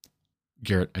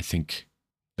 Garrett, I think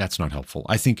that's not helpful.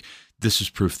 I think this is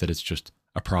proof that it's just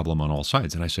a problem on all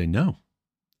sides. And I say, no.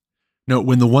 No,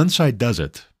 when the one side does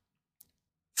it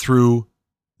through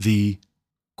the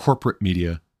corporate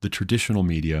media, the traditional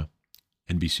media,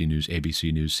 NBC News,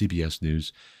 ABC News, CBS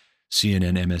News,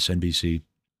 CNN, MSNBC,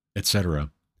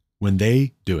 etc., when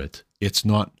they do it, it's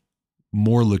not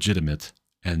more legitimate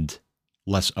and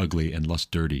less ugly and less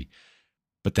dirty.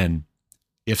 But then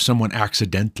if someone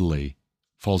accidentally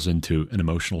falls into an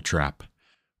emotional trap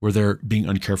where they're being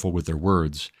uncareful with their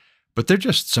words, but they're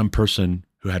just some person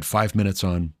who had 5 minutes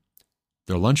on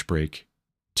their lunch break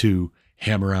to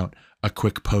hammer out a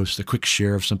quick post, a quick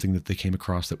share of something that they came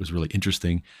across that was really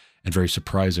interesting and very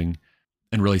surprising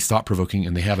and really thought-provoking,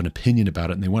 and they have an opinion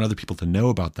about it and they want other people to know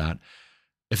about that.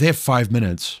 If they have 5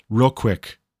 minutes real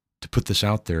quick to put this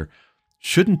out there,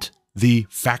 shouldn't the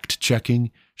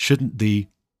fact-checking, shouldn't the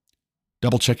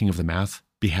double-checking of the math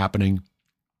be happening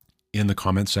in the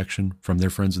comment section from their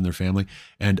friends and their family.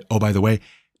 And oh, by the way,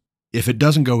 if it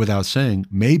doesn't go without saying,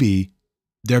 maybe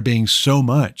they're being so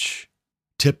much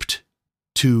tipped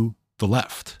to the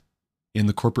left in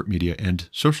the corporate media and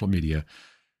social media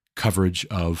coverage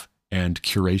of and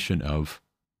curation of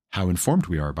how informed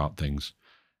we are about things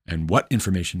and what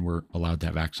information we're allowed to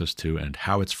have access to and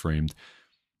how it's framed.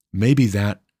 Maybe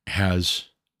that has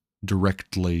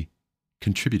directly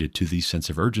contributed to the sense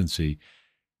of urgency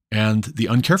and the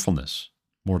uncarefulness,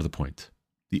 more to the point,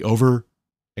 the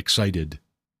overexcited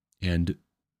and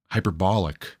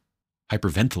hyperbolic,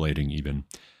 hyperventilating even,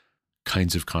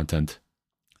 kinds of content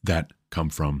that come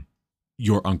from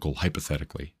your uncle,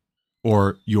 hypothetically,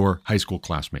 or your high school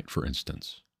classmate, for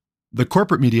instance. The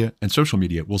corporate media and social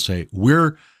media will say,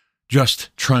 we're just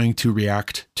trying to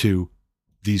react to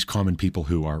these common people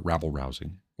who are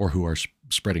rabble-rousing or who are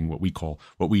spreading what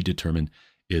we determine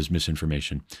is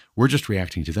misinformation. We're just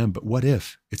reacting to them. But what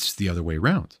if it's the other way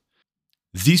around?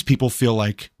 These people feel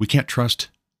like we can't trust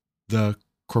the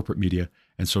corporate media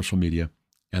and social media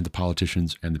and the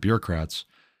politicians and the bureaucrats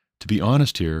to be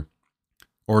honest here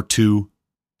or to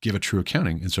give a true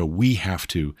accounting. And so we have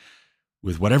to,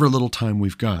 with whatever little time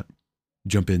we've got,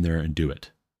 jump in there and do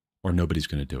it, or nobody's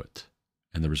going to do it.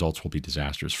 And the results will be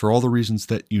disastrous for all the reasons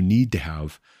that you need to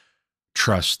have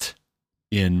trust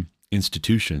in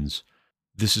institutions.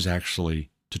 This is actually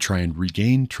to try and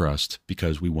regain trust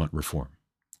because we want reform,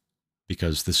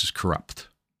 because this is corrupt.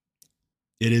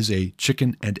 It is a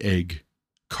chicken and egg,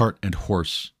 cart and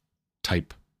horse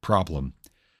type problem.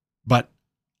 But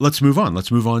let's move on.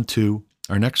 Let's move on to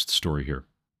our next story here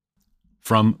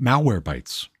from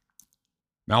Malwarebytes.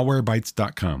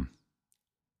 Malwarebytes.com.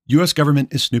 U.S.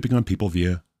 government is snooping on people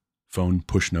via phone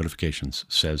push notifications,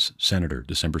 says Senator,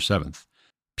 December 7th.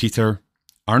 Peter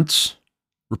Arntz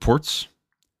reports,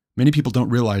 many people don't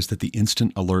realize that the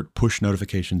instant alert push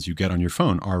notifications you get on your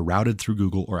phone are routed through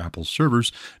Google or Apple's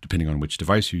servers, depending on which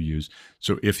device you use.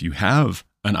 So if you have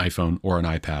an iPhone or an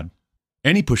iPad,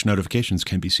 any push notifications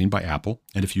can be seen by Apple,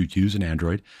 and if you use an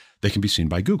Android, they can be seen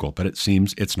by Google. But it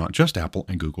seems it's not just Apple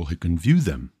and Google who can view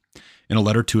them. In a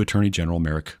letter to Attorney General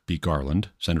Merrick B. Garland,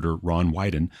 Senator Ron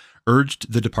Wyden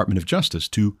urged the Department of Justice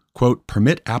to, quote,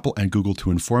 permit Apple and Google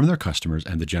to inform their customers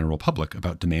and the general public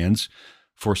about demands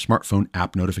for smartphone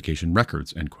app notification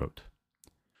records, end quote.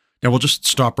 Now, we'll just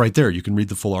stop right there. You can read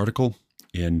the full article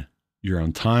in your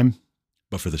own time,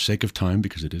 but for the sake of time,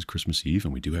 because it is Christmas Eve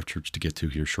and we do have church to get to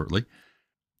here shortly,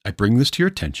 I bring this to your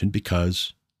attention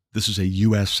because this is a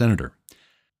U.S. senator.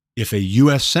 If a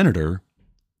U.S. senator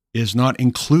is not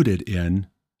included in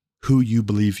who you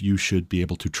believe you should be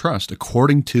able to trust,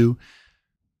 according to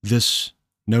this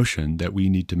notion that we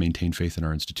need to maintain faith in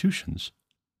our institutions,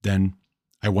 then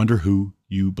I wonder who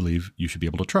you believe you should be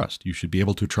able to trust. You should be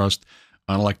able to trust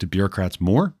unelected bureaucrats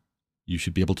more. You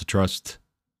should be able to trust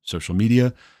social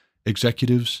media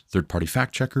executives, third-party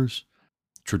fact checkers,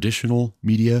 traditional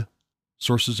media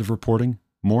sources of reporting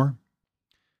more.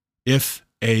 If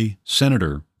a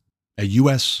senator, a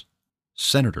U.S.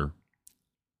 senator,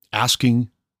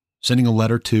 sending a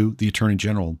letter to the Attorney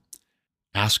General,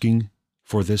 asking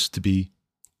for this to be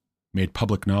made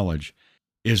public knowledge,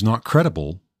 is not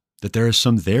credible, that there is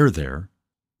some there,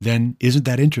 then isn't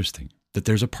that interesting that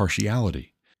there's a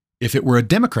partiality? If it were a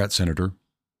Democrat senator,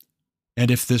 and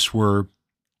if this were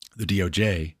the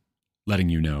DOJ letting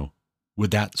you know,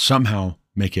 would that somehow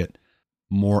make it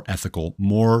more ethical,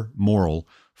 more moral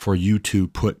for you to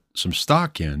put some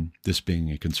stock in this being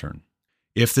a concern?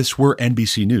 If this were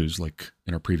NBC News, like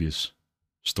in our previous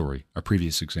story, our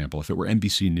previous example, if it were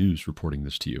NBC News reporting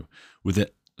this to you, would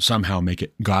it somehow make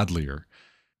it godlier,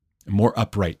 more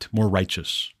upright, more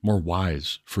righteous, more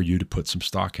wise for you to put some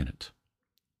stock in it?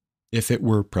 If it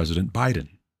were President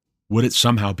Biden, would it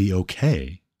somehow be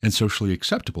okay and socially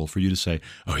acceptable for you to say,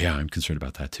 oh yeah, I'm concerned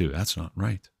about that too. That's not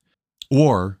right.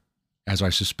 Or, as I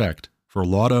suspect, for a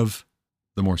lot of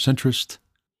the more centrist,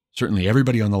 certainly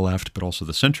everybody on the left, but also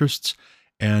the centrists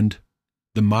and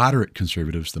the moderate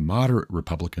conservatives, the moderate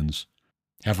Republicans,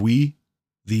 have we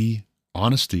the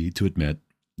honesty to admit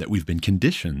that we've been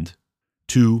conditioned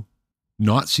to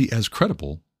not see as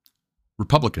credible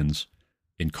Republicans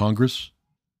in Congress,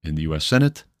 in the U.S.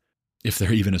 Senate, if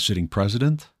they're even a sitting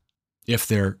president, if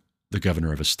they're the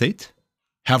governor of a state?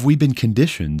 Have we been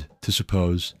conditioned to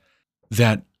suppose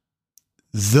that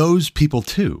those people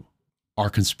too are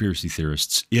conspiracy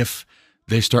theorists if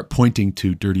they start pointing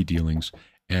to dirty dealings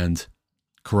and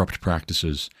corrupt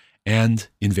practices and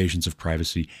invasions of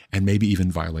privacy and maybe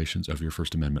even violations of your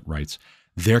First Amendment rights?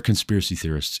 They're conspiracy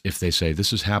theorists if they say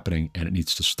this is happening and it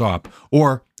needs to stop,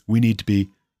 or we need to be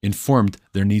informed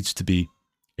there needs to be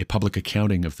a public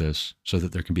accounting of this so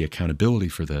that there can be accountability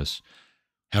for this?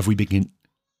 Have we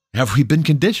been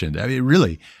conditioned? I mean,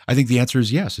 really, I think the answer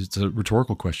is yes. It's a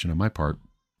rhetorical question on my part.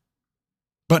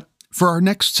 But for our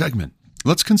next segment,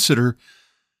 let's consider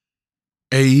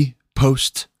a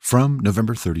post from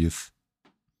November 30th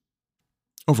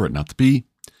over at Not the Bee.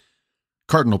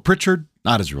 Cardinal Pritchard,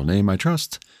 not his real name, I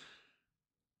trust,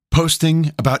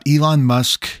 posting about Elon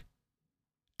Musk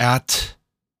at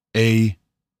a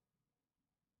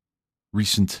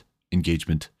recent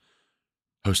engagement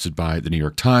hosted by the New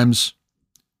York Times,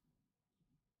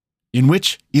 in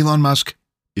which Elon Musk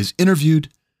is interviewed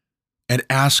and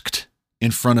asked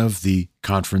in front of the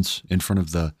conference, in front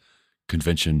of the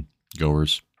convention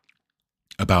goers,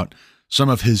 about some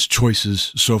of his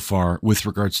choices so far with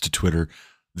regards to Twitter,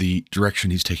 the direction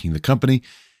he's taking the company,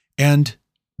 and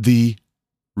the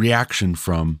reaction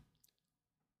from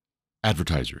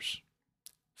advertisers,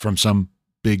 from some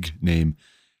big name,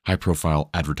 high profile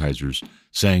advertisers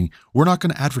saying, we're not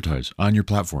going to advertise on your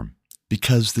platform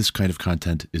because this kind of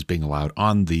content is being allowed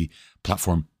on the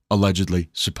platform, allegedly,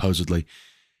 supposedly.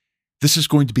 This is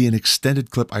going to be an extended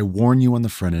clip. I warn you on the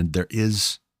front end, there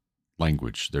is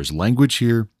language. There's language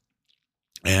here.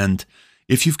 And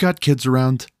if you've got kids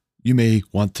around, you may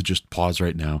want to just pause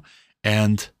right now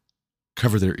and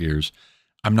cover their ears.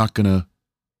 I'm not going to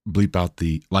bleep out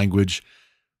the language.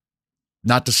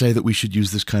 Not to say that we should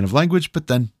use this kind of language, but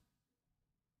then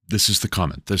this is the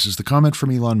comment. This is the comment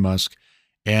from Elon Musk,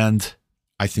 and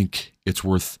I think it's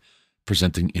worth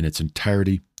presenting in its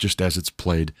entirety, just as it's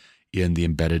played in the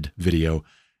embedded video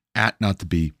at Not the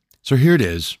Bee. So here it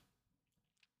is.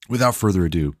 Without further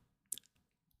ado,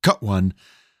 cut one,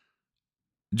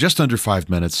 just under 5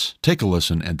 minutes. Take a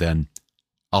listen, and then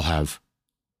I'll have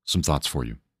some thoughts for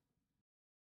you.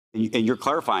 And you're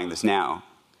clarifying this now.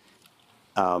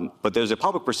 But there's a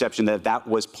public perception that that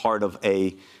was part of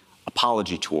a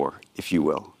apology tour, if you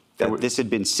will. That this had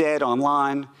been said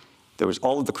online. There was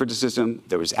all of the criticism.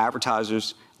 There was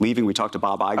advertisers leaving. We talked to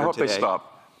Bob Iger today. I hope they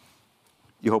stop.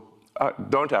 You hope?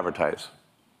 Don't advertise.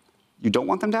 You don't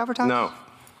want them to advertise? No.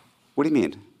 What do you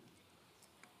mean?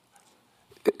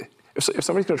 If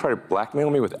somebody's going to try to blackmail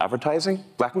me with advertising,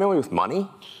 blackmail me with money,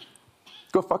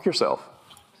 go fuck yourself.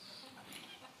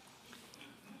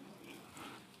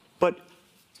 But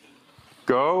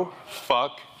go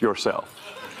fuck yourself.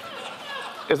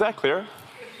 Is that clear?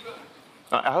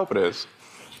 I hope it is.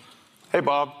 Hey,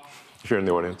 Bob, if you're in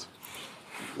the audience.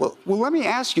 well, let me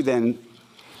ask you then.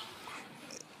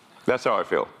 That's how I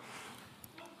feel.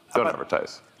 Don't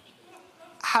advertise.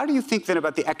 How do you think then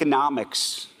about the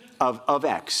economics of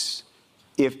X?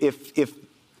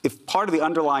 If part of the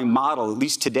underlying model, at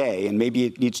least today, and maybe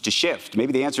it needs to shift,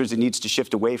 maybe the answer is it needs to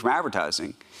shift away from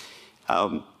advertising.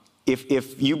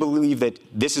 If you believe that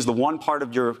this is the one part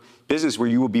of your business where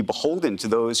you will be beholden to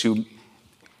those who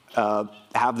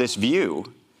have this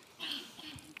view,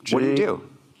 what do you do?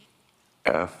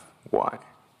 F-Y.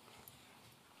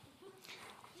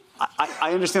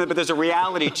 I understand that, but there's a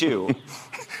reality too,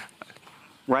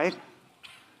 right?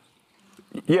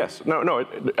 Yes. No.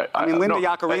 I mean, Linda no,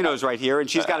 Yaccarino's right here, and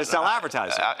she's got to sell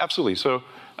advertising. Absolutely. So,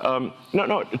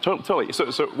 no, totally.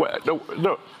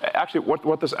 No. Actually,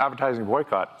 what this advertising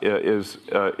boycott is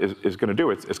going to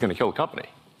do, it's going to kill the company.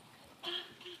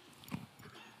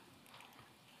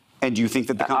 And do you think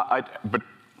that the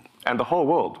and the whole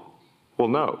world will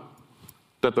know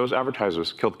that those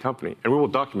advertisers killed the company, and we will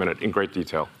document it in great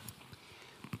detail.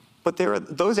 But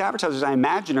those advertisers, I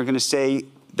imagine, are going to say,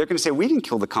 we didn't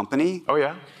kill the company. Oh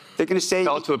yeah. They're going to say,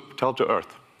 tell it to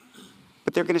Earth.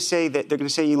 But they're going to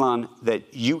say, Elon,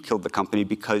 that you killed the company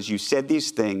because you said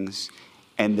these things,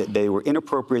 and that they were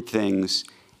inappropriate things,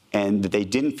 and that they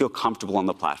didn't feel comfortable on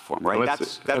the platform, right?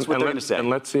 That's what they're going to say. And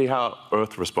let's see how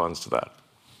Earth responds to that.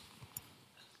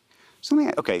 So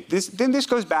this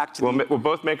goes back to we'll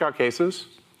both make our cases,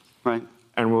 right?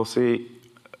 And we'll see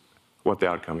what the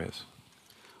outcome is.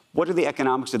 What are the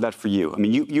economics of that for you? I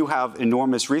mean, you have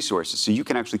enormous resources, so you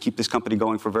can actually keep this company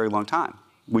going for a very long time.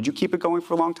 Would you keep it going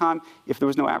for a long time if there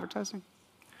was no advertising?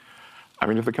 I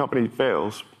mean, if the company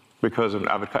fails because of an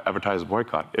advertiser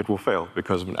boycott, it will fail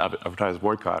because of an advertiser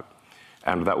boycott.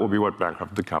 And that will be what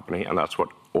bankrupted the company, and that's what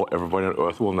everybody on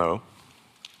Earth will know.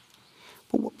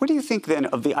 But what do you think then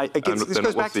of the, this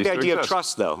goes back to the idea of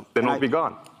trust, though. Then it'll be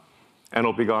gone. And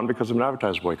it'll be gone because of an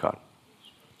advertiser boycott.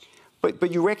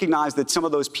 But you recognize that some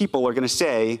of those people are going to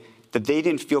say that they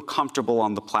didn't feel comfortable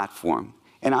on the platform.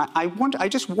 And I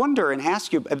just wonder and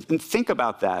ask you and think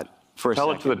about that for a second.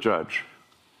 Tell it to the judge.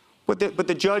 But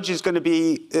the judge is going to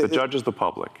be... The judge is the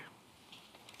public.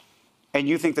 And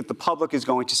you think that the public is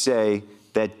going to say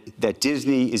that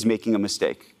Disney is making a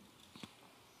mistake?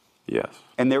 Yes.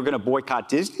 And they're going to boycott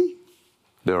Disney?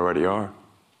 They already are.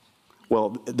 Well,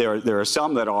 there are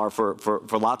some that are for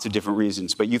lots of different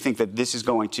reasons, but you think that this is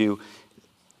going to,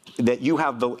 that you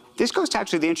have the, this goes to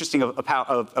actually the interesting of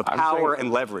power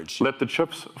and leverage. Let the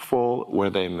chips fall where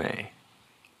they may.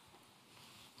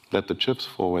 Let the chips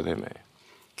fall where they may.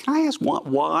 Can I ask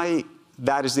why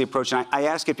that is the approach? And I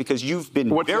ask it because you've been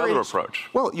What's the other approach?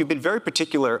 Well, you've been very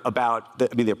particular about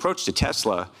the approach to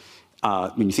Tesla.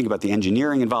 When you think about the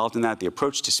engineering involved in that, the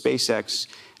approach to SpaceX,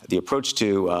 the approach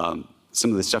to some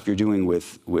of the stuff you're doing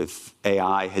with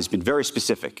AI has been very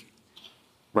specific,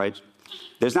 right?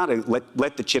 There's not a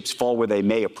let the chips fall where they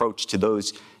may approach to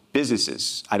those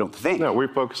businesses, I don't think. No, we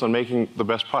focus on making the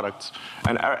best products.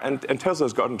 And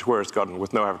Tesla's gotten to where it's gotten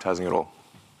with no advertising at all.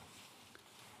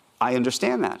 I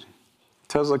understand that.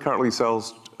 Tesla currently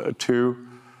sells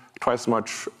twice as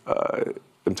much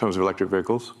in terms of electric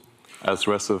vehicles as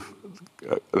the rest of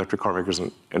electric car makers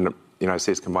in the United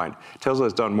States combined. Tesla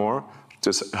has done more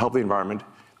to help the environment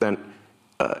than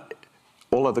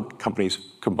all other companies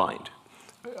combined.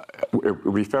 It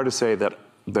would be fair to say that,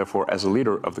 therefore, as a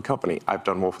leader of the company, I've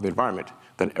done more for the environment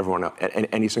than everyone else,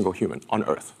 any single human on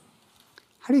Earth.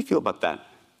 How do you feel about that?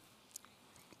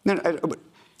 No, how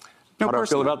do I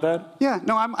feel about that? Yeah,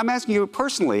 no, I'm asking you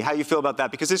personally how you feel about that,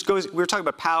 because this goes, we're talking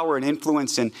about power and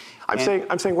influence and... I'm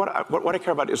saying what I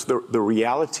care about is the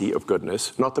reality of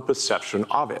goodness, not the perception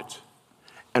of it.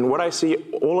 And what I see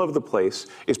all over the place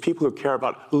is people who care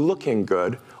about looking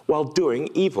good while doing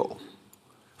evil.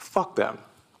 Fuck them.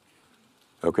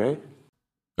 Okay?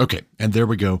 Okay, and there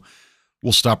we go.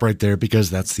 We'll stop right there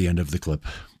because that's the end of the clip.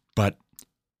 But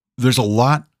there's a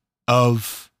lot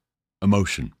of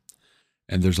emotion,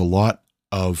 and there's a lot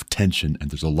of tension,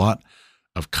 and there's a lot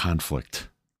of conflict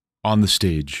on the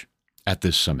stage at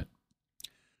this summit.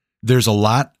 There's a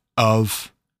lot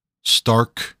of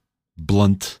stark,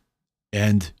 blunt,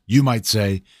 and you might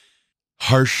say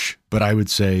harsh, but I would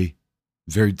say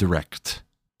very direct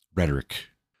rhetoric.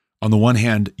 On the one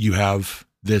hand, you have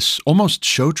this almost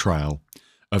show trial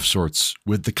of sorts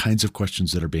with the kinds of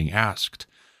questions that are being asked.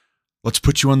 Let's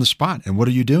put you on the spot. And what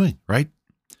are you doing, right?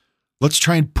 Let's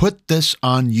try and put this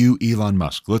on you, Elon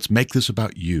Musk. Let's make this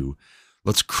about you.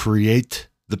 Let's create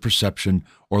the perception,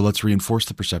 or let's reinforce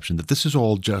the perception that this is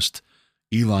all just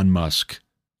Elon Musk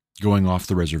going off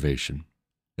the reservation.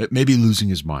 Maybe losing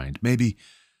his mind, maybe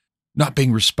not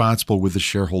being responsible with the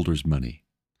shareholders' money.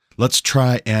 Let's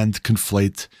try and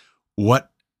conflate what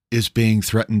is being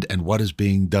threatened and what is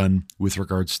being done with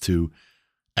regards to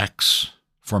X,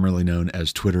 formerly known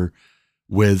as Twitter,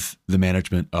 with the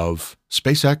management of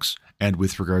SpaceX and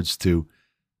with regards to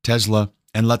Tesla.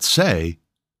 And let's say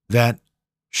that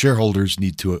shareholders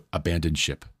need to abandon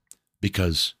ship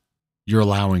because you're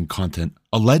allowing content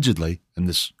allegedly, and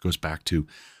this goes back to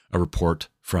a report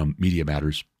from Media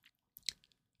Matters,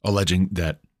 alleging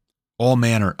that all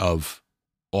manner of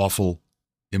awful,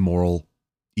 immoral,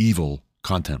 evil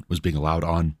content was being allowed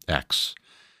on X.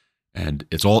 And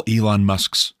it's all Elon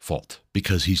Musk's fault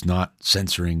because he's not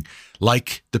censoring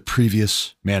like the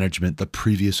previous management, the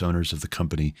previous owners of the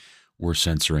company were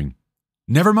censoring.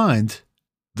 Never mind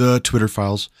the Twitter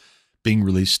files being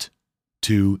released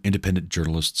to independent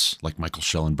journalists like Michael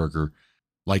Schellenberger,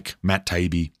 like Matt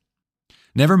Taibbi.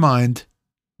 Never mind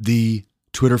the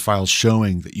Twitter files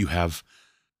showing that you have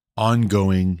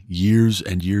ongoing, years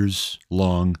and years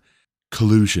long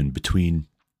collusion between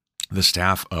the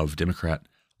staff of Democrat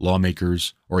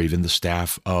lawmakers or even the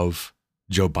staff of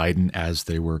Joe Biden as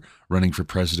they were running for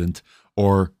president,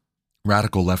 or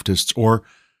radical leftists or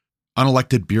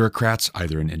unelected bureaucrats,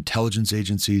 either in intelligence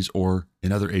agencies or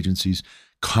in other agencies,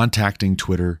 contacting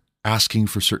Twitter, asking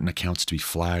for certain accounts to be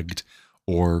flagged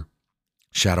or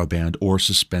shadow banned or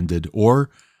suspended or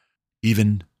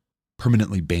even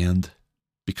permanently banned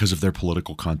because of their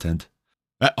political content.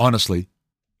 Honestly,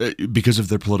 because of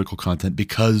their political content,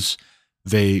 because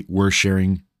they were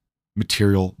sharing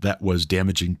material that was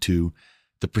damaging to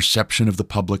the perception of the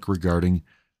public regarding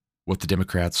what the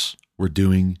Democrats were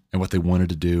doing and what they wanted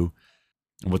to do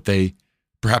and what they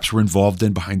perhaps were involved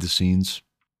in behind the scenes.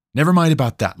 Never mind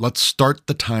about that. Let's start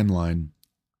the timeline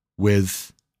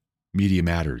with Media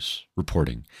Matters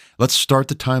reporting. Let's start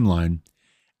the timeline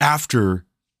after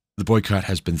the boycott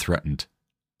has been threatened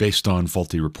based on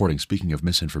faulty reporting, speaking of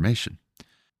misinformation.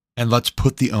 And let's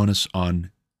put the onus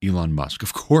on Elon Musk.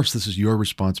 Of course, this is your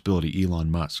responsibility,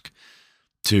 Elon Musk,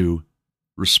 to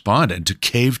respond and to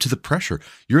cave to the pressure.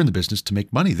 You're in the business to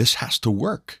make money. This has to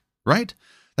work, right?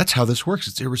 That's how this works.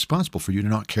 It's irresponsible for you to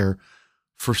not care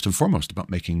first and foremost about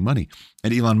making money.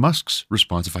 And Elon Musk's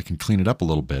response, if I can clean it up a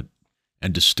little bit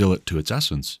and distill it to its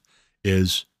essence,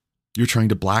 is You're trying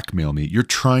to blackmail me. You're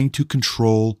trying to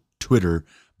control Twitter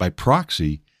by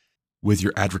proxy with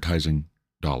your advertising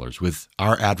dollars, with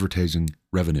our advertising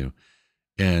revenue.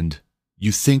 And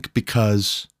you think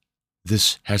because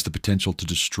this has the potential to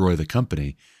destroy the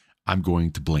company, I'm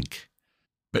going to blink.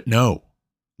 But no,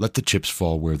 let the chips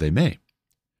fall where they may.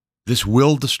 This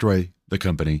will destroy the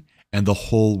company and the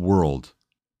whole world.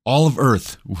 All of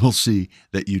Earth will see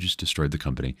that you just destroyed the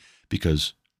company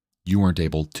because you weren't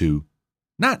able to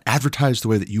not advertise the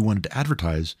way that you wanted to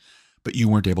advertise, but you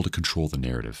weren't able to control the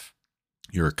narrative.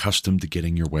 You're accustomed to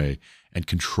getting your way and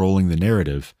controlling the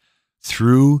narrative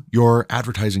through your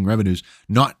advertising revenues,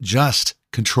 not just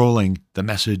controlling the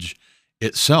message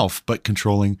itself, but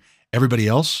controlling everybody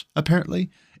else, apparently,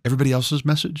 everybody else's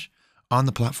message on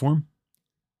the platform.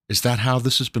 Is that how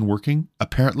this has been working?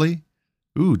 Apparently.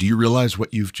 Ooh, do you realize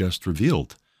what you've just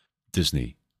revealed,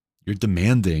 Disney? You're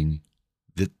demanding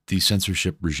that the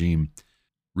censorship regime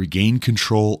regain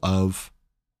control of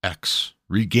X,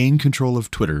 regain control of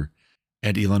Twitter.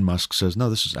 And Elon Musk says, no,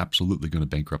 this is absolutely going to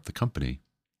bankrupt the company.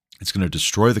 It's going to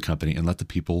destroy the company and let the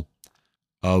people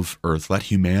of Earth, let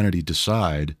humanity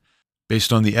decide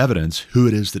based on the evidence who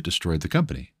it is that destroyed the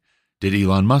company. Did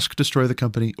Elon Musk destroy the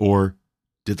company, or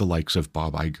did the likes of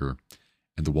Bob Iger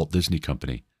and the Walt Disney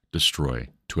Company destroy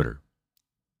Twitter?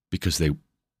 Because they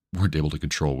weren't able to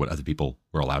control what other people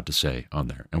were allowed to say on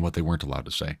there and what they weren't allowed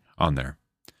to say on there.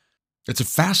 It's a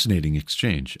fascinating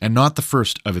exchange, and not the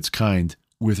first of its kind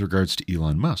with regards to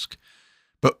Elon Musk.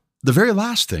 But the very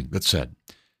last thing that's said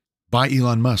by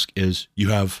Elon Musk is you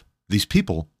have these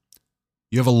people,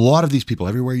 you have a lot of these people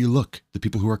everywhere you look, the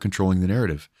people who are controlling the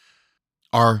narrative,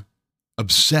 are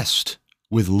obsessed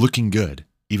with looking good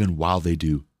even while they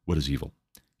do what is evil.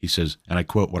 He says, and I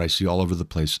quote, what I see all over the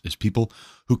place is people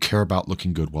who care about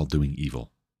looking good while doing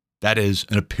evil. That is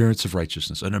an appearance of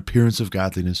righteousness, an appearance of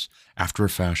godliness after a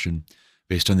fashion,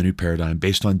 based on the new paradigm,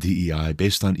 based on DEI,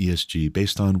 based on ESG,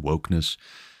 based on wokeness,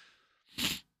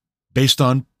 based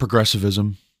on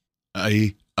progressivism,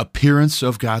 a appearance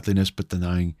of godliness, but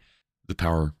denying the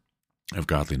power of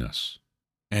godliness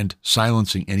and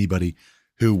silencing anybody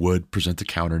who would present a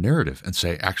counter narrative and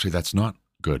say, actually, that's not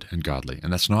good and godly,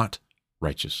 and that's not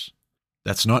righteous.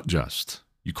 That's not just.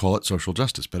 You call it social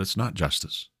justice, but it's not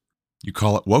justice. You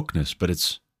call it wokeness, but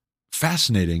it's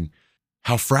fascinating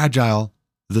how fragile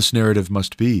this narrative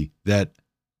must be, that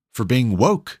for being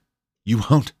woke, you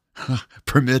won't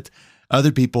permit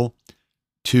other people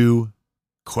to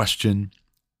question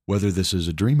whether this is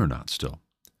a dream or not still.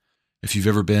 If you've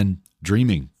ever been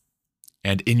dreaming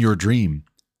and in your dream,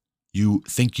 you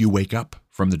think you wake up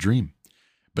from the dream,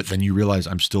 but then you realize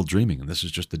I'm still dreaming and this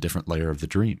is just a different layer of the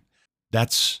dream.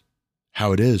 That's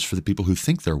how it is for the people who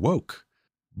think they're woke.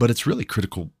 But it's really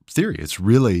critical theory. It's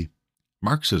really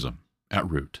Marxism at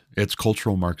root. It's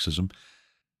cultural Marxism.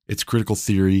 It's critical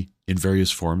theory in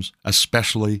various forms,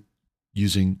 especially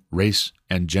using race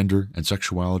and gender and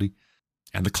sexuality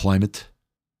and the climate.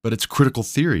 But it's critical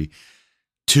theory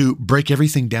to break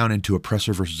everything down into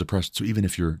oppressor versus oppressed. So even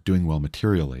if you're doing well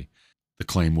materially, the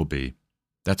claim will be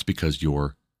that's because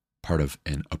you're part of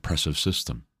an oppressive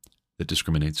system that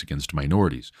discriminates against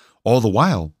minorities. All the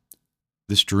while,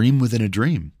 this dream within a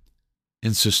dream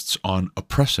insists on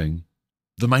oppressing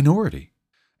the minority.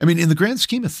 I mean, in the grand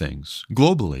scheme of things,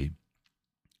 globally,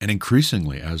 and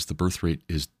increasingly as the birth rate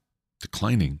is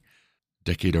declining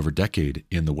decade over decade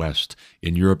in the West,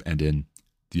 in Europe and in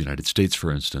the United States,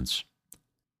 for instance,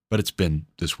 but it's been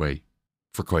this way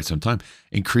for quite some time.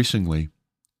 Increasingly,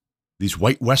 these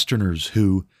white Westerners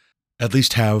who at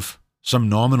least have some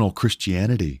nominal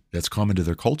Christianity that's common to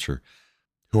their culture,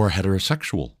 who are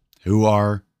heterosexual, who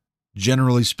are,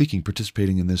 generally speaking,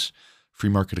 participating in this free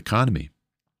market economy.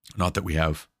 Not that we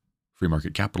have free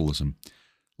market capitalism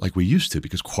like we used to,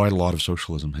 because quite a lot of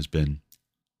socialism has been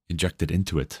injected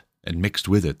into it and mixed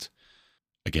with it,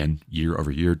 again, year over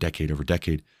year, decade over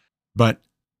decade. But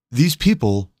these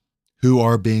people who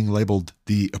are being labeled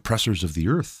the oppressors of the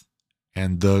earth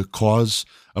and the cause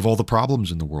of all the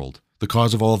problems in the world, the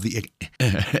cause of all of the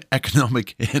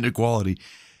economic inequality,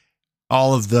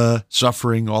 all of the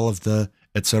suffering, all of the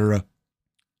etc.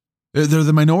 They're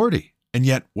the minority. And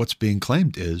yet what's being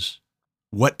claimed is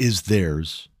what is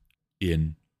theirs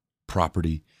in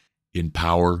property, in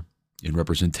power, in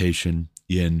representation,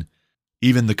 in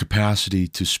even the capacity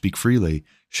to speak freely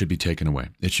should be taken away.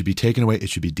 It should be taken away. It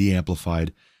should be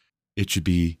de-amplified. It should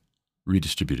be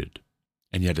redistributed.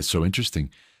 And yet it's so interesting.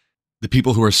 The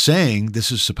people who are saying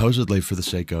this is supposedly for the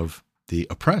sake of the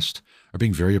oppressed are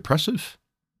being very oppressive,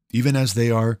 even as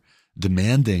they are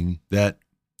demanding that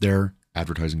their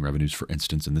advertising revenues, for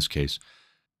instance, in this case,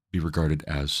 be regarded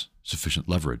as sufficient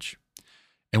leverage.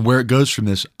 And where it goes from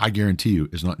this, I guarantee you,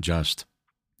 is not just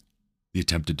the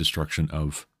attempted destruction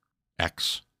of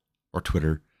X or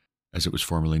Twitter, as it was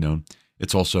formerly known.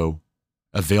 It's also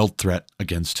a veiled threat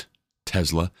against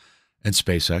Tesla and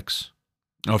SpaceX.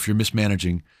 Now, if you're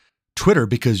mismanaging Twitter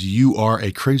because you are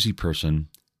a crazy person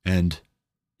and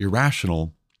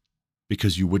irrational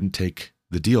because you wouldn't take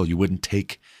the deal, you wouldn't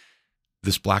take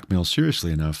this blackmail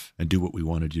seriously enough and do what we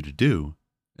wanted you to do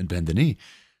and bend the knee.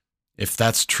 If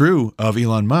that's true of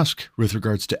Elon Musk with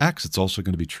regards to X, it's also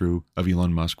going to be true of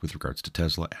Elon Musk with regards to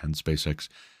Tesla and SpaceX.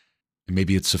 And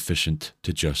maybe it's sufficient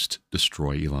to just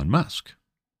destroy Elon Musk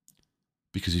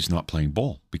because he's not playing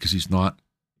ball, because he's not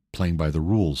playing by the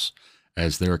rules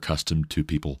as they're accustomed to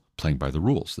people playing by the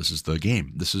rules. This is the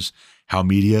game. This is how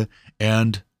media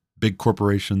and big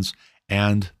corporations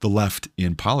and the left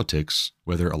in politics,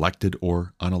 whether elected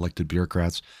or unelected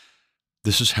bureaucrats,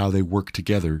 this is how they work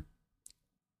together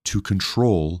to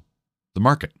control the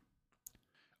market.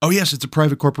 Oh, yes, it's a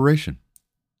private corporation.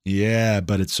 Yeah,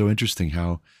 but it's so interesting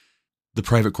how the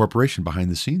private corporation behind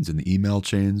the scenes in the email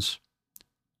chains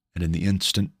and in the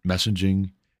instant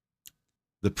messaging,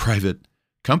 the private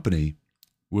company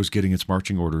was getting its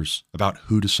marching orders about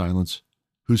who to silence,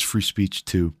 whose free speech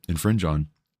to infringe on.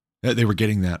 They were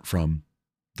getting that from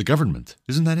the government.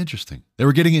 Isn't that interesting? They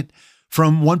were getting it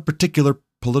from one particular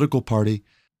political party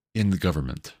in the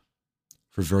government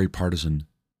for very partisan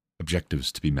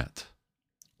objectives to be met,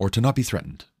 or to not be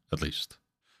threatened, at least.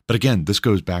 But again, this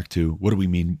goes back to what do we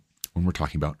mean when we're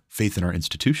talking about faith in our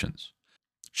institutions?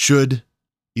 Should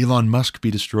Elon Musk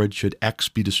be destroyed? Should X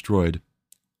be destroyed?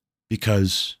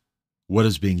 Because what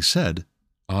is being said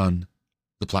on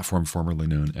the platform formerly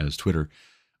known as Twitter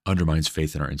undermines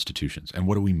faith in our institutions. And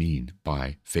what do we mean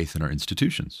by faith in our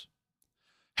institutions?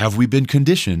 Have we been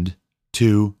conditioned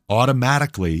to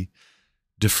automatically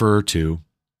defer to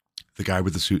the guy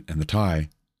with the suit and the tie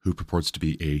who purports to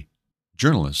be a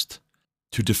journalist,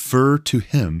 to defer to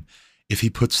him if he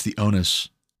puts the onus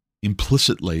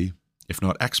implicitly, if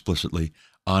not explicitly,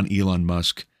 on Elon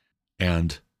Musk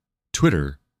and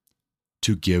Twitter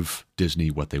to give Disney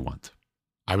what they want?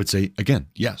 I would say, again,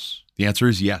 yes. The answer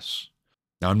is yes.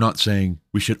 Now, I'm not saying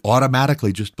we should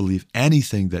automatically just believe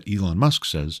anything that Elon Musk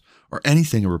says, or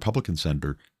anything a Republican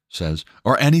senator says,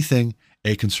 or anything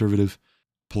a conservative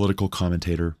political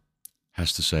commentator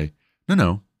has to say.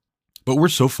 No. But we're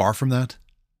so far from that.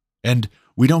 And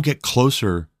we don't get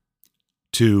closer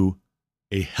to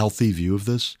a healthy view of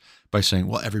this by saying,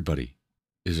 well, everybody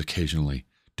is occasionally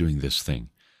doing this thing.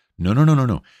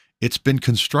 No. It's been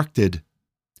constructed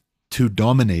to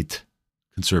dominate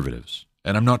conservatives.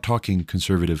 And I'm not talking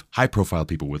conservative, high-profile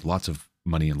people with lots of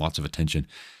money and lots of attention.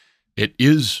 It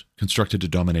is constructed to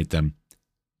dominate them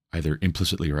either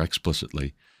implicitly or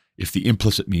explicitly. If the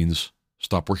implicit means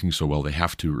stop working so well, they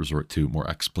have to resort to more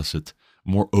explicit,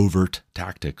 more overt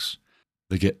tactics.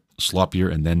 They get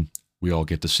sloppier, and then we all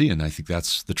get to see. And I think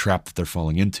that's the trap that they're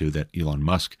falling into, that Elon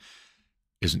Musk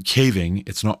isn't caving.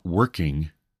 It's not working.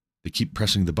 They keep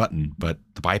pressing the button, but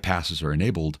the bypasses are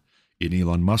enabled in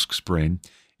Elon Musk's brain,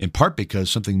 in part because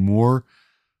something more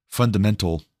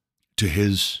fundamental to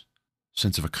his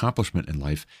sense of accomplishment in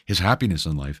life, his happiness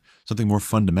in life, something more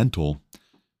fundamental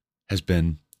has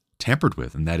been tampered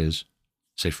with. And that is,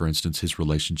 say, for instance, his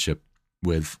relationship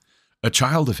with a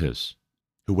child of his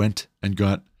who went and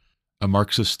got a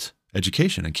Marxist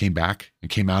education and came back and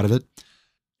came out of it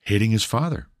hating his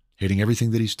father, hating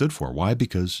everything that he stood for. Why?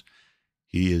 Because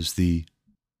he is the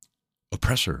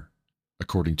oppressor,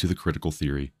 according to the critical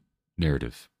theory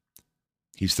narrative.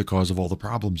 He's the cause of all the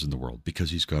problems in the world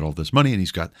because he's got all this money and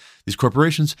he's got these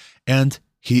corporations, and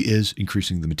he is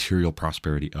increasing the material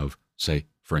prosperity of, say,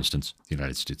 for instance, the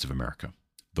United States of America,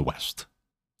 the West,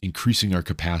 increasing our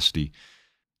capacity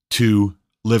to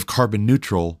live carbon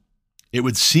neutral. It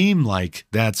would seem like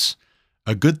that's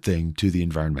a good thing to the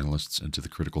environmentalists and to the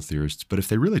critical theorists, but if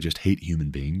they really just hate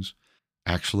human beings,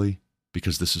 actually,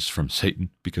 because this is from Satan,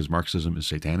 because Marxism is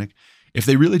satanic, if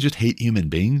they really just hate human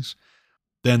beings,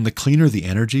 then the cleaner the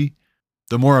energy,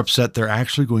 the more upset they're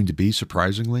actually going to be,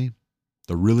 surprisingly,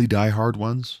 the really diehard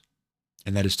ones.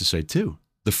 And that is to say, too,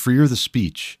 the freer the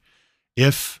speech,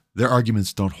 if their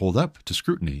arguments don't hold up to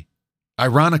scrutiny,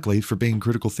 ironically, for being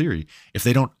critical theory, if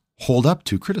they don't hold up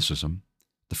to criticism,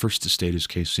 the first to state his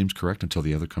case seems correct until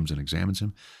the other comes and examines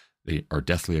him. They are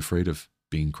deathly afraid of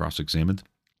being cross-examined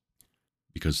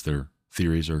because their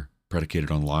theories are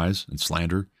predicated on lies and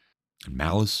slander and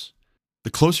malice. The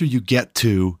closer you get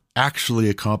to actually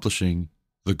accomplishing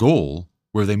the goal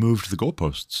where they moved the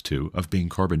goalposts to of being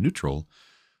carbon neutral,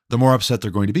 the more upset they're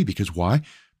going to be. Because why?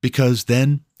 Because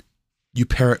then you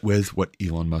pair it with what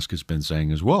Elon Musk has been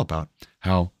saying as well about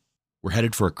how We're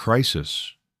headed for a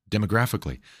crisis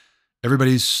demographically.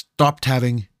 Everybody's stopped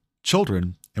having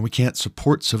children, and we can't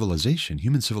support civilization.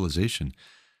 Human civilization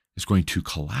is going to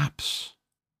collapse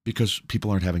because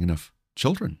people aren't having enough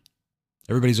children.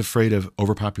 Everybody's afraid of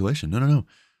overpopulation. No.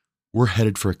 We're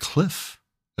headed for a cliff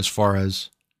as far as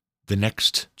the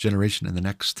next generation and the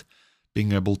next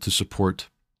being able to support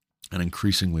an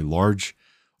increasingly large,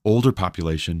 older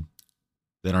population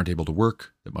that aren't able to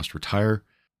work, that must retire.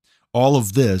 All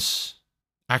of this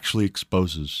actually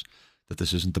exposes that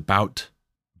this isn't about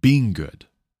being good.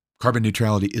 Carbon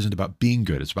neutrality isn't about being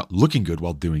good. It's about looking good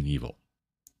while doing evil.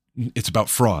 It's about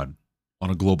fraud on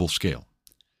a global scale.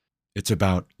 It's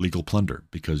about legal plunder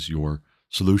because your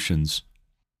solutions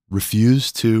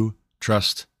refuse to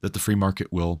trust that the free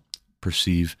market will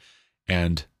perceive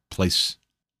and place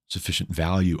sufficient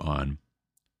value on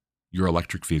your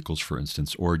electric vehicles, for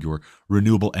instance, or your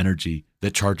renewable energy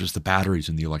that charges the batteries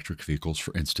in the electric vehicles,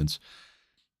 for instance.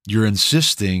 You're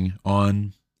insisting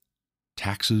on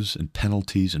taxes and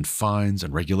penalties and fines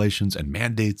and regulations and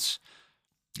mandates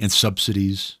and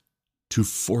subsidies to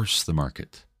force the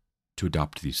market to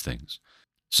adopt these things.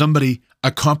 Somebody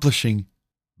accomplishing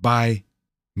by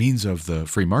means of the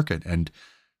free market and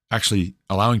actually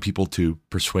allowing people to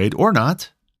persuade or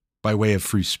not by way of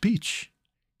free speech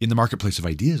in the marketplace of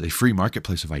ideas, a free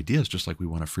marketplace of ideas, just like we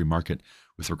want a free market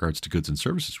with regards to goods and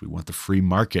services. We want the free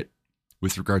market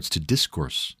with regards to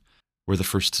discourse, where the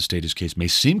first to state his case may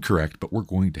seem correct, but we're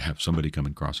going to have somebody come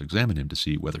and cross-examine him to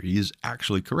see whether he is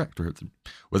actually correct or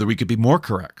whether we could be more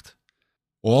correct.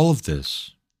 All of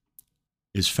this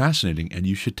is fascinating, and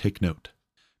you should take note,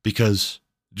 because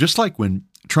just like when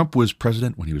Trump was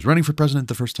president, when he was running for president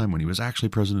the first time, when he was actually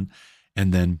president,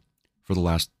 and then for the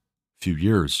last few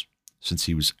years since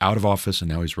he was out of office and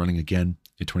now he's running again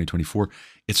in 2024,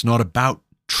 it's not about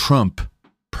Trump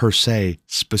per se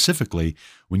specifically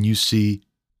when you see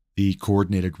the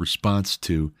coordinated response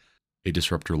to a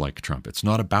disruptor like Trump. It's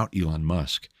not about Elon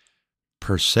Musk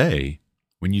per se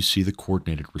when you see the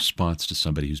coordinated response to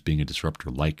somebody who's being a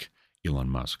disruptor like Elon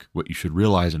Musk. What you should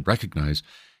realize and recognize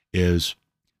is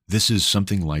this is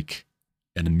something like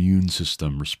an immune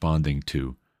system responding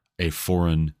to a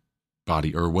foreign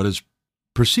body, or what is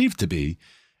perceived to be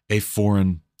a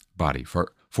foreign body,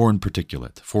 foreign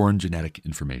particulate, foreign genetic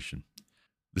information.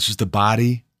 This is the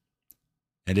body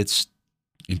and its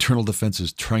internal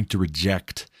defenses trying to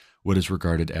reject what is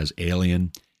regarded as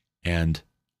alien and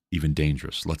even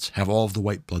dangerous. Let's have all of the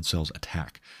white blood cells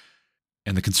attack.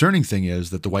 And the concerning thing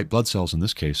is that the white blood cells in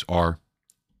this case are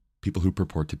people who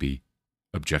purport to be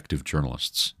objective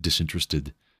journalists,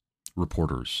 disinterested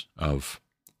reporters of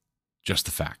just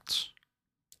the facts.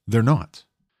 They're not.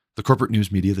 The corporate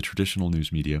news media, the traditional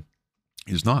news media,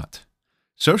 is not.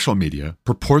 Social media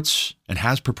purports and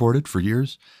has purported for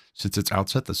years since its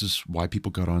outset. This is why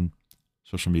people got on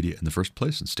social media in the first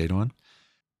place and stayed on.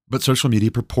 But social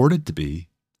media purported to be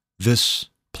this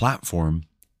platform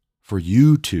for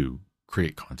you to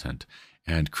create content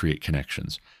and create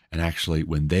connections. And actually,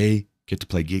 when they get to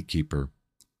play gatekeeper,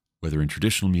 whether in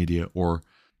traditional media or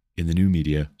in the new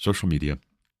media, social media,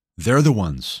 they're the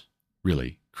ones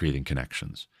really creating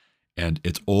connections. And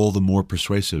it's all the more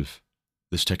persuasive,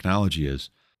 this technology is,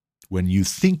 when you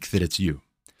think that it's you.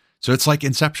 So it's like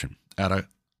Inception at a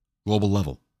global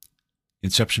level.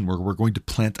 Inception, where we're going to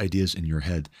plant ideas in your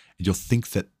head and you'll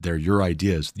think that they're your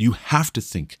ideas. You have to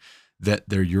think that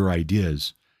they're your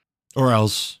ideas, or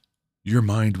else your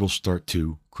mind will start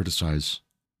to criticize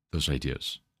those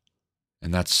ideas.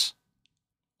 And that's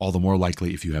all the more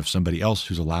likely if you have somebody else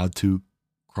who's allowed to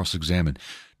cross-examine.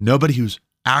 Nobody who's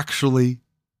actually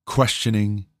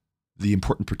questioning the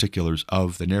important particulars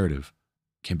of the narrative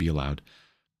can be allowed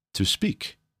to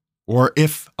speak. Or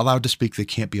if allowed to speak, they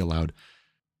can't be allowed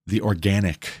the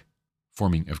organic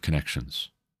forming of connections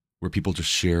where people just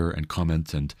share and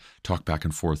comment and talk back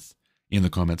and forth in the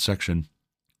comment section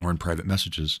or in private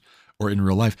messages or in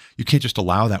real life. You can't just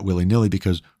allow that willy-nilly,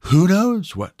 because who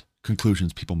knows what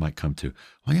conclusions people might come to.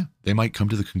 Well, yeah, they might come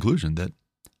to the conclusion that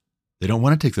they don't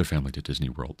want to take their family to Disney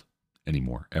World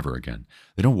anymore, ever again.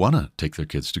 They don't want to take their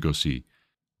kids to go see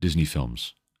Disney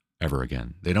films ever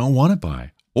again. They don't want to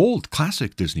buy old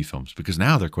classic Disney films because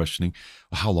now they're questioning,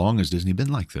 well, how long has Disney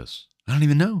been like this? I don't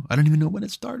even know. I don't even know when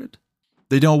it started.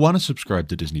 They don't want to subscribe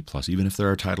to Disney Plus, even if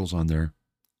there are titles on there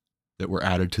that were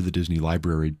added to the Disney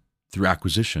library through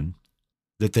acquisition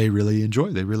that they really enjoy,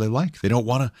 they really like. They don't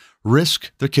want to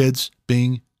risk their kids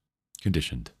being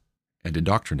conditioned and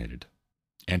indoctrinated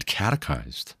and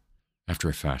catechized after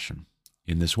a fashion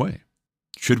in this way.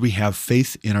 Should we have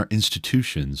faith in our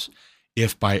institutions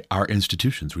if by our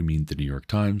institutions we mean the New York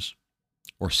Times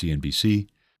or CNBC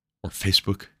or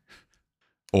Facebook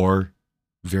or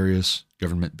various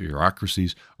government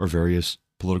bureaucracies, or various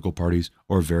political parties,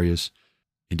 or various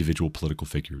individual political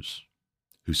figures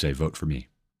who say, vote for me,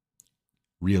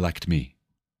 re-elect me,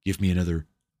 give me another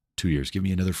 2 years, give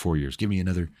me another 4 years, give me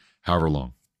another however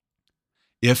long.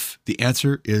 If the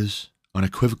answer is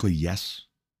unequivocally yes,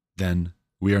 then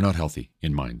we are not healthy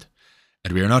in mind,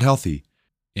 and we are not healthy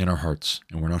in our hearts,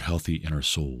 and we're not healthy in our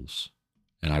souls.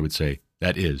 And I would say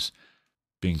that is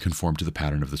being conformed to the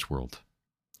pattern of this world.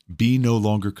 Be no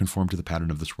longer conformed to the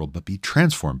pattern of this world, but be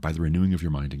transformed by the renewing of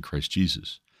your mind in Christ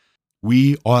Jesus.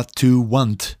 We ought to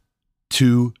want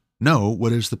to know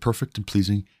what is the perfect and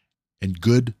pleasing and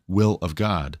good will of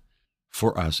God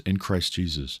for us in Christ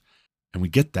Jesus. And we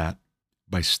get that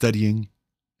by studying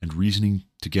and reasoning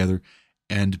together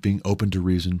and being open to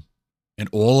reason. And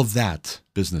all of that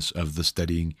business of the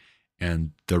studying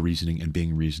and the reasoning and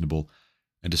being reasonable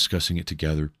and discussing it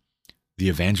together, the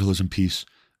evangelism piece,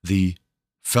 the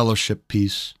fellowship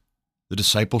piece, the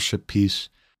discipleship piece,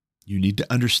 you need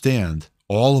to understand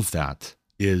all of that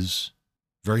is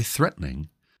very threatening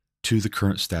to the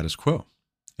current status quo.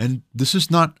 And this is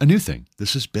not a new thing.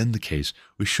 This has been the case.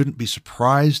 We shouldn't be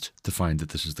surprised to find that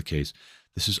this is the case.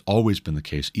 This has always been the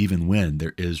case, even when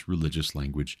there is religious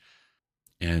language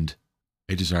and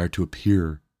a desire to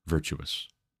appear virtuous.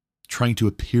 Trying to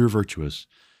appear virtuous,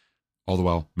 all the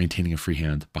while maintaining a free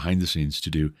hand behind the scenes to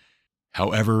do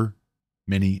however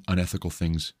many unethical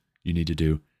things you need to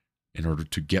do in order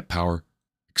to get power,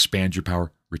 expand your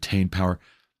power, retain power.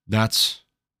 That's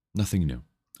nothing new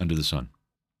under the sun.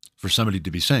 For somebody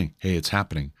to be saying, hey, it's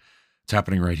happening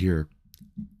right here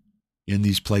in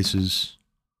these places,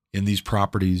 in these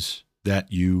properties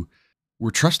that you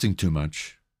were trusting too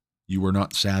much, you were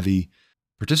not savvy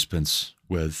participants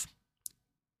with.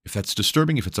 If that's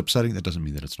disturbing, if it's upsetting, that doesn't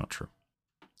mean that it's not true.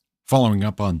 Following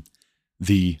up on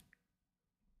the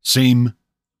same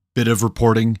bit of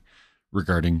reporting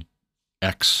regarding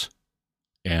X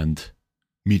and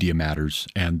Media Matters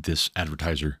and this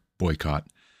advertiser boycott,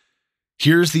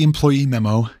 here's the employee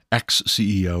memo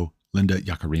ex-CEO Linda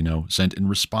Yaccarino sent in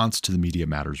response to the Media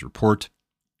Matters report.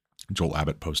 Joel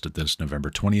Abbott posted this November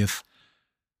 20th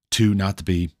to Not to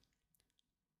Be.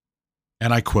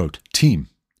 And I quote, "Team,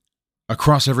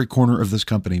 across every corner of this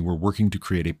company, we're working to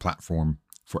create a platform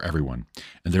for everyone.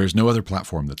 And there is no other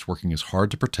platform that's working as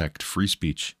hard to protect free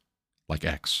speech like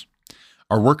X.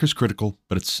 Our work is critical,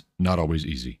 but it's not always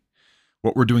easy.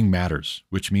 What we're doing matters,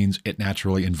 which means it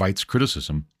naturally invites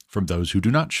criticism from those who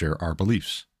do not share our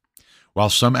beliefs. While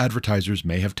some advertisers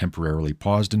may have temporarily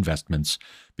paused investments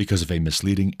because of a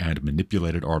misleading and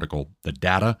manipulated article, the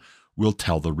data will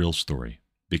tell the real story.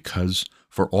 Because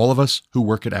for all of us who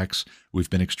work at X, we've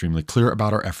been extremely clear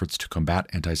about our efforts to combat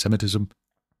anti-Semitism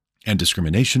and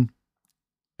discrimination.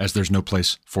 As there's no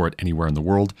place for it anywhere in the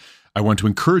world, I want to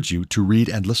encourage you to read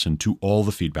and listen to all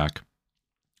the feedback.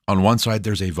 On one side,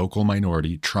 there's a vocal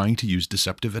minority trying to use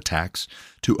deceptive attacks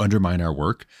to undermine our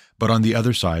work, but on the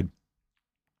other side,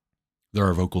 there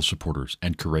are vocal supporters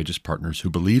and courageous partners who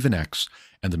believe in X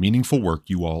and the meaningful work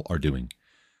you all are doing.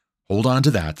 Hold on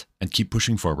to that and keep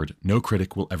pushing forward. No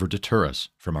critic will ever deter us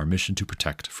from our mission to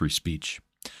protect free speech.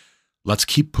 Let's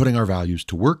keep putting our values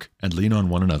to work and lean on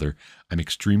one another. I'm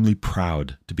extremely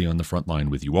proud to be on the front line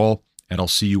with you all, and I'll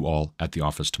see you all at the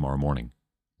office tomorrow morning.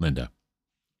 Linda."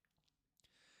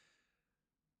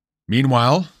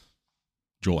 Meanwhile,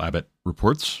 Joel Abbott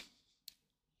reports,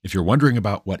 if you're wondering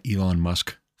about what Elon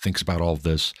Musk thinks about all of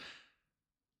this,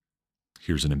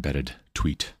 here's an embedded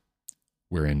tweet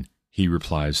wherein he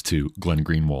replies to Glenn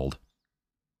Greenwald.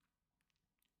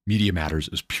 "Media Matters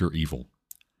is pure evil."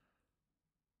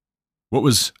 What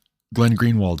was Glenn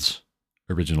Greenwald's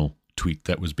original tweet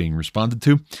that was being responded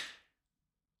to?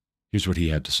 Here's what he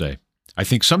had to say. "I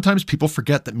think sometimes people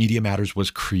forget that Media Matters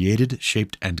was created,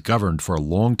 shaped, and governed for a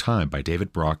long time by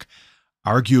David Brock,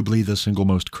 arguably the single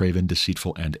most craven,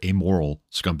 deceitful, and amoral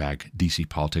scumbag DC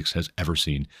politics has ever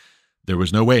seen. There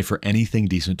was no way for anything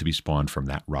decent to be spawned from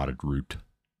that rotted root."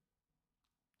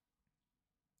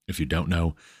 If you don't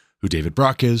know who David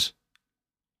Brock is,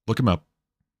 look him up.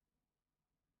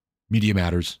 Media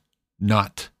Matters,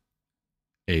 not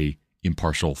a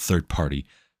impartial third party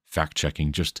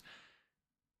fact-checking, just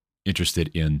interested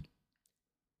in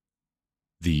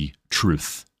the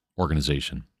truth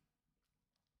organization.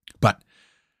 But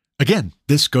again,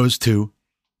 this goes to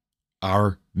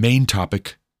our main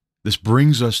topic. This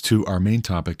brings us to our main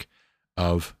topic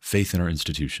of faith in our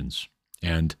institutions,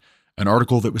 and an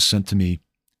article that was sent to me,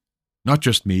 not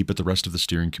just me, but the rest of the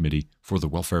steering committee for the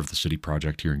Welfare of the City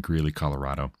project here in Greeley,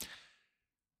 Colorado,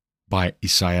 by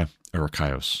Isaiah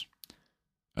Arakaios.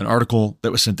 An article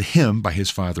that was sent to him by his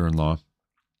father-in-law,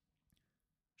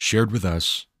 shared with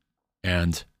us,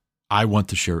 and I want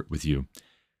to share it with you.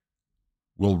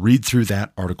 We'll read through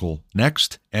that article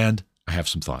next, and I have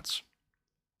some thoughts.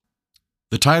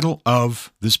 The title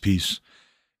of this piece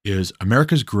is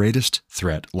America's Greatest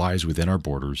Threat Lies Within Our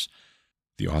Borders.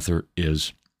 The author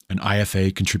is an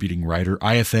IFA contributing writer.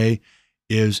 IFA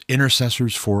is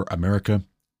Intercessors for America.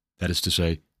 That is to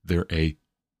say, they're a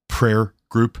prayer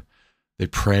group. They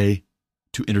pray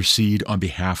to intercede on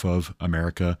behalf of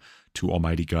America to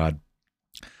Almighty God.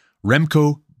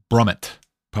 Remco Brummet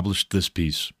published this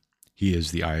piece. He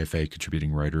is the IFA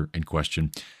contributing writer in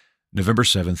question. November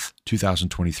 7th,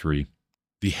 2023.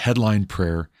 The headline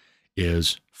prayer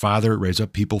is, Father, raise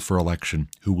up people for election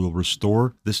who will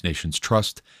restore this nation's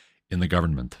trust in the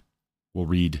government. We'll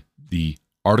read the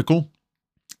article,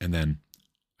 and then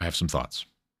I have some thoughts.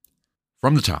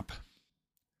 From the top.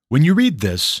 When you read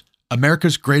this,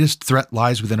 America's greatest threat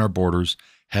lies within our borders,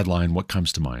 headline, what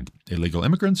comes to mind? Illegal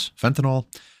immigrants, fentanyl,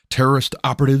 terrorist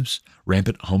operatives,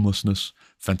 rampant homelessness,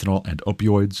 fentanyl and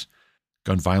opioids,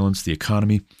 gun violence, the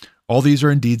economy. All these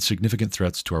are indeed significant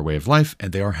threats to our way of life,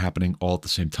 and they are happening all at the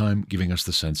same time, giving us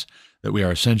the sense that we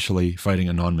are essentially fighting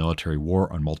a non-military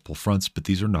war on multiple fronts, but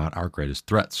these are not our greatest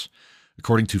threats.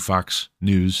 According to Fox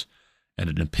News and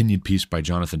an opinion piece by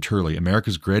Jonathan Turley,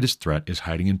 America's greatest threat is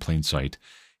hiding in plain sight.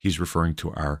 He's referring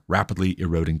to our rapidly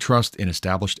eroding trust in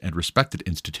established and respected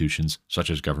institutions such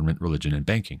as government, religion, and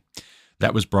banking.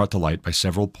 That was brought to light by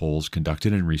several polls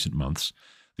conducted in recent months.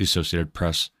 The Associated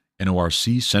Press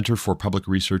NORC Center for Public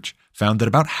Research found that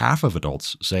about half of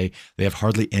adults say they have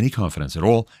hardly any confidence at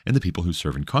all in the people who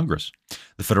serve in Congress.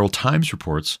 The Federal Times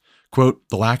reports, quote,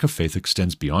 the lack of faith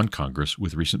extends beyond Congress,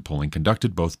 with recent polling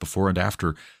conducted both before and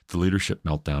after the leadership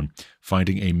meltdown,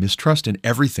 finding a mistrust in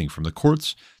everything from the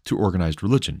courts to organized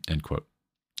religion, end quote.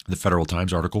 The Federal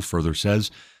Times article further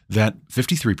says that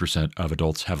 53% of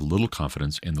adults have little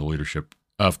confidence in the leadership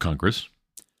of Congress.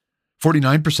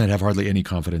 49% have hardly any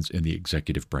confidence in the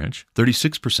executive branch.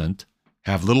 36%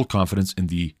 have little confidence in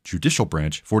the judicial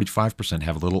branch. 45%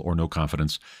 have little or no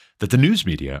confidence that the news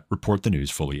media report the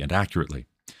news fully and accurately.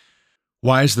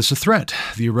 Why is this a threat?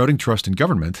 The eroding trust in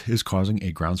government is causing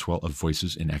a groundswell of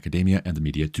voices in academia and the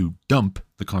media to dump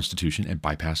the Constitution and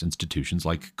bypass institutions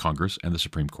like Congress and the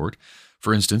Supreme Court.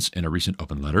 For instance, in a recent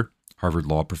open letter, Harvard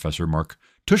Law professor Mark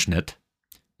Tushnet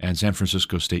and San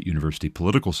Francisco State University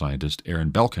political scientist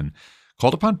Aaron Belkin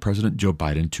called upon President Joe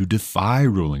Biden to defy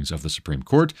rulings of the Supreme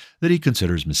Court that he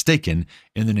considers mistaken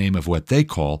in the name of what they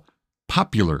call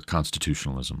popular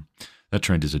constitutionalism. That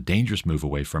trend is a dangerous move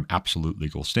away from absolute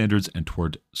legal standards and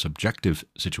toward subjective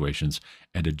situations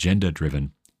and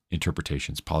agenda-driven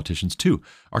interpretations. Politicians, too,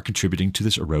 are contributing to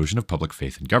this erosion of public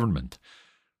faith in government.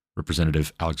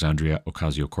 Representative Alexandria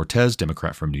Ocasio-Cortez,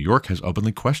 Democrat from New York, has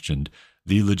openly questioned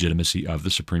the legitimacy of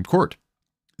the Supreme Court.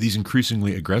 These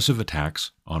increasingly aggressive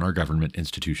attacks on our government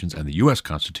institutions and the U.S.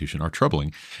 Constitution are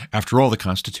troubling. After all, the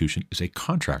Constitution is a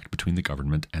contract between the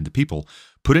government and the people,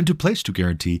 put into place to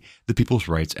guarantee the people's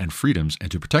rights and freedoms and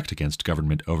to protect against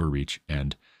government overreach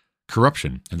and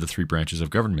corruption. And the three branches of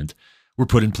government were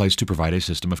put in place to provide a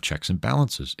system of checks and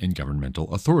balances in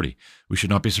governmental authority. We should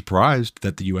not be surprised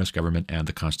that the U.S. government and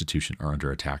the Constitution are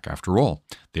under attack. After all,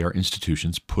 they are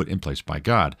institutions put in place by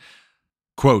God.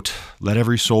 Quote, let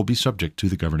every soul be subject to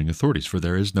the governing authorities, for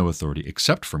there is no authority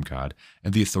except from God,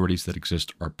 and the authorities that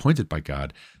exist are appointed by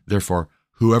God. Therefore,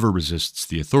 whoever resists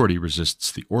the authority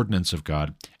resists the ordinance of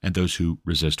God, and those who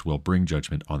resist will bring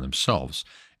judgment on themselves.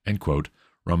 End quote,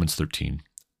 Romans 13,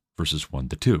 verses 1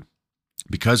 to 2.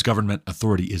 Because government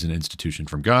authority is an institution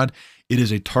from God, it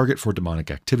is a target for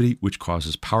demonic activity, which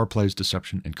causes power plays,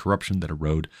 deception, and corruption that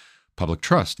erode public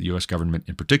trust. The U.S. government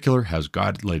in particular has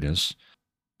godliness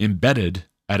embedded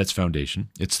at its foundation.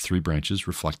 Its three branches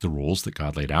reflect the roles that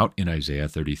God laid out in Isaiah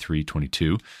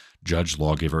 33:22, judge,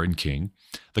 lawgiver, and king.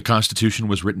 The Constitution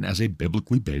was written as a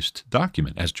biblically based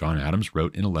document, as John Adams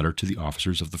wrote in a letter to the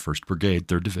officers of the 1st Brigade,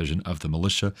 3rd Division of the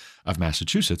Militia of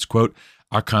Massachusetts, quote,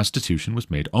 our Constitution was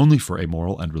made only for a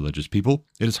moral and religious people.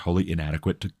 It is wholly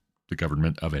inadequate to the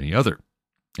government of any other,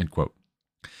 end quote.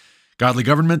 Godly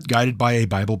government guided by a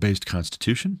Bible-based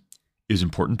Constitution is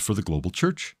important for the global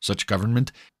church. Such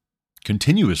government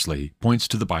continuously points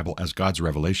to the Bible as God's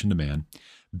revelation to man,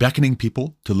 beckoning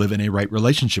people to live in a right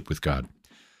relationship with God.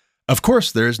 Of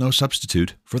course, there is no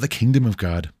substitute for the kingdom of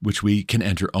God, which we can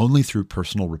enter only through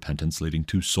personal repentance leading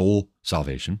to soul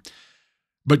salvation.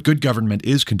 But good government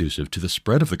is conducive to the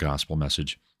spread of the gospel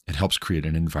message and helps create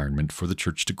an environment for the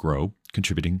church to grow,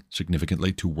 contributing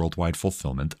significantly to worldwide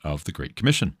fulfillment of the Great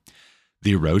Commission.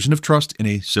 The erosion of trust in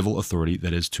a civil authority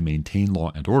that is to maintain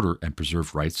law and order and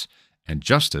preserve rights and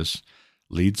justice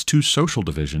leads to social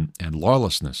division and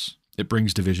lawlessness. It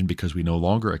brings division because we no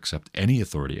longer accept any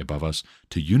authority above us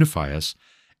to unify us,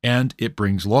 and it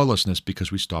brings lawlessness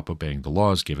because we stop obeying the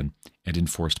laws given and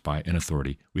enforced by an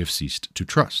authority we have ceased to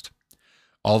trust.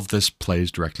 All of this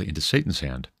plays directly into Satan's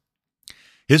hand.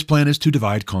 His plan is to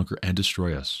divide, conquer, and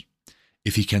destroy us.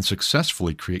 If he can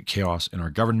successfully create chaos in our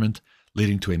government,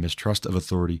 leading to a mistrust of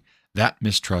authority, that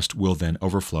mistrust will then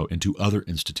overflow into other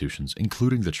institutions,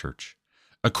 including the church.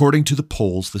 According to the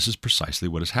polls, this is precisely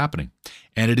what is happening,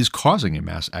 and it is causing a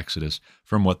mass exodus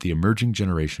from what the emerging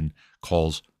generation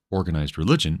calls organized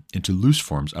religion into loose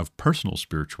forms of personal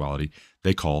spirituality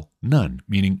they call none,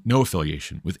 meaning no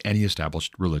affiliation with any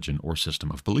established religion or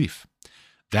system of belief.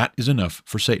 That is enough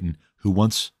for Satan, who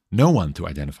wants no one to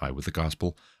identify with the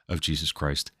gospel of Jesus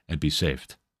Christ and be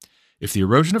saved. If the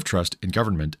erosion of trust in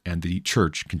government and the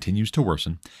church continues to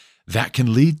worsen, that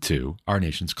can lead to our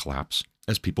nation's collapse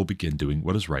as people begin doing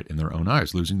what is right in their own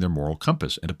eyes, losing their moral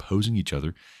compass and opposing each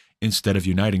other instead of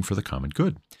uniting for the common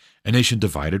good. A nation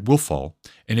divided will fall.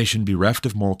 A nation bereft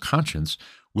of moral conscience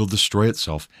will destroy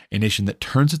itself. A nation that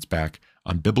turns its back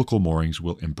on biblical moorings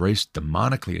will embrace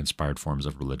demonically inspired forms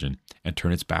of religion and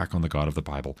turn its back on the God of the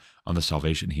Bible, on the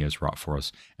salvation he has wrought for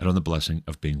us, and on the blessing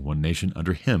of being one nation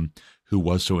under him who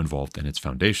was so involved in its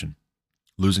foundation.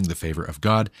 Losing the favor of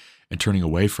God and turning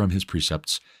away from his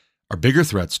precepts are bigger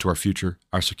threats to our future,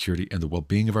 our security, and the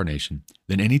well-being of our nation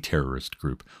than any terrorist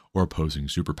group or opposing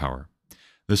superpower.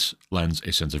 This lends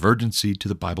a sense of urgency to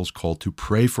the Bible's call to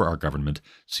pray for our government,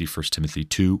 see 1 Timothy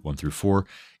 2, 1-4,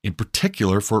 in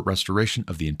particular for restoration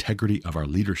of the integrity of our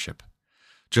leadership.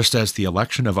 Just as the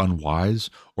election of unwise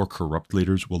or corrupt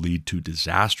leaders will lead to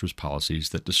disastrous policies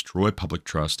that destroy public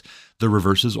trust, the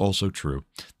reverse is also true.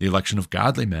 The election of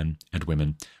godly men and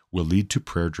women will lead to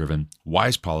prayer-driven,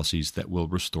 wise policies that will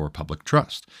restore public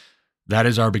trust. That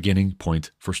is our beginning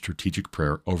point for strategic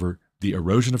prayer over the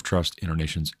erosion of trust in our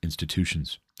nation's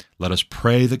institutions. Let us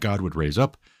pray that God would raise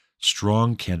up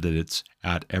strong candidates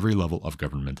at every level of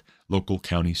government, local,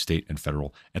 county, state, and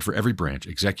federal, and for every branch,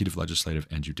 executive, legislative,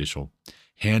 and judicial.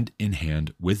 Hand in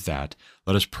hand with that,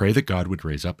 let us pray that God would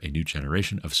raise up a new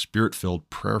generation of spirit-filled,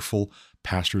 prayerful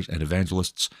pastors and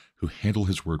evangelists who handle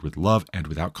his word with love and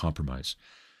without compromise.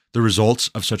 The results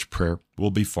of such prayer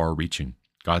will be far-reaching.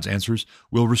 God's answers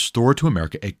will restore to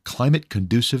America a climate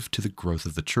conducive to the growth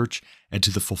of the church and to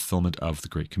the fulfillment of the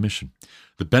Great Commission.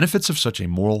 The benefits of such a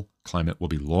moral climate will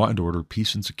be law and order,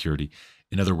 peace and security.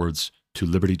 In other words, to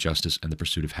liberty, justice, and the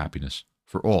pursuit of happiness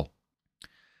for all.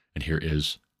 And here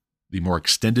is the more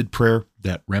extended prayer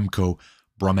that Remco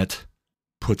Brummet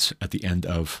puts at the end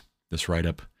of this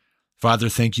write-up. Father,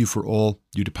 thank you for all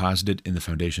you deposited in the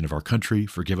foundation of our country.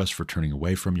 Forgive us for turning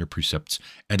away from your precepts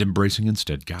and embracing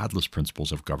instead godless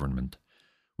principles of government.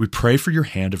 We pray for your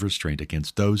hand of restraint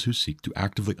against those who seek to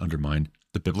actively undermine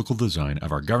the biblical design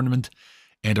of our government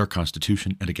and our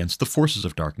Constitution, and against the forces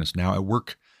of darkness now at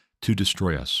work to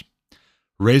destroy us.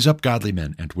 Raise up godly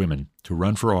men and women to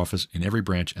run for office in every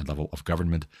branch and level of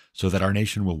government so that our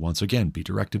nation will once again be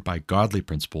directed by godly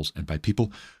principles and by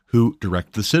people who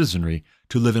direct the citizenry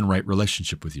to live in right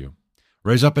relationship with you.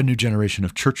 Raise up a new generation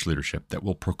of church leadership that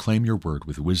will proclaim your word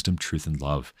with wisdom, truth, and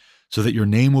love, so that your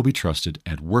name will be trusted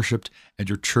and worshiped, and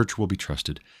your church will be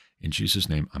trusted. In Jesus'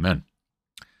 name, amen.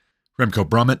 Remco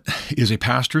Brummet is a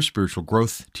pastor, spiritual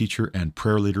growth teacher, and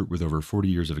prayer leader with over 40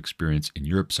 years of experience in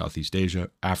Europe, Southeast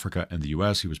Asia, Africa, and the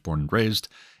U.S. He was born and raised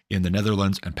in the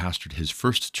Netherlands and pastored his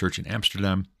first church in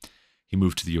Amsterdam. He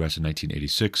moved to the U.S. in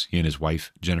 1986. He and his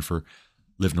wife, Jennifer,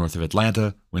 live north of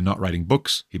Atlanta. When not writing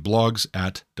books, he blogs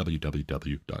at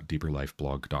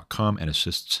www.deeperlifeblog.com and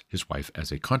assists his wife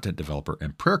as a content developer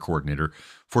and prayer coordinator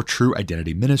for True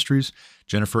Identity Ministries.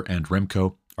 Jennifer and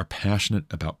Remco are passionate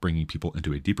about bringing people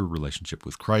into a deeper relationship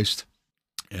with Christ.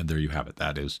 And there you have it.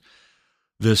 That is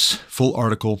this full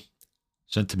article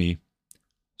sent to me,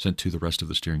 sent to the rest of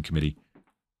the steering committee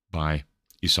by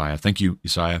Isaiah. Thank you,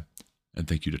 Isaiah, and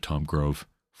thank you to Tom Grove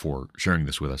for sharing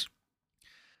this with us.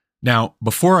 Now,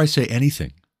 before I say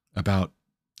anything about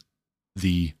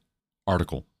the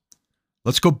article,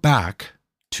 let's go back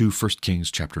to 1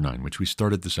 Kings chapter 9, which we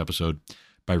started this episode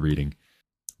by reading.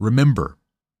 Remember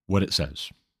what it says,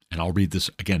 and I'll read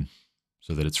this again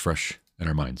so that it's fresh in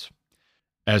our minds.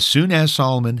 As soon as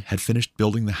Solomon had finished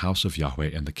building the house of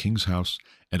Yahweh and the king's house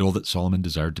and all that Solomon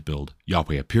desired to build,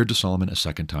 Yahweh appeared to Solomon a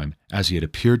second time, as he had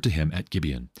appeared to him at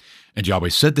Gibeon. And Yahweh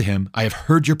said to him, I have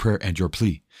heard your prayer and your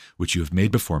plea, which you have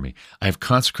made before me. I have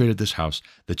consecrated this house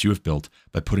that you have built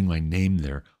by putting my name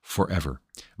there forever.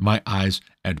 My eyes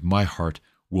and my heart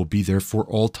will be there for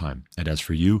all time. And as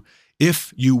for you,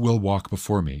 if you will walk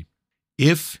before me,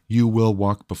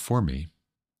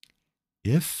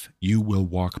 if you will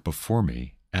walk before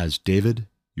me as David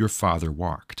your father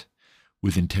walked,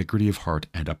 with integrity of heart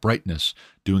and uprightness,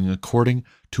 doing according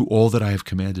to all that I have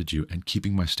commanded you, and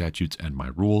keeping my statutes and my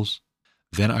rules,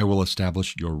 then I will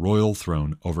establish your royal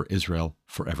throne over Israel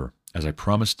forever, as I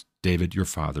promised David your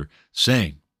father,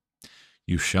 saying,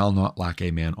 you shall not lack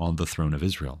a man on the throne of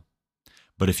Israel.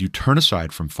 But if you turn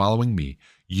aside from following me,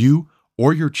 you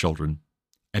or your children,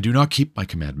 and do not keep my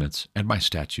commandments and my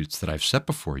statutes that I have set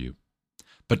before you,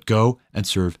 but go and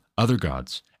serve other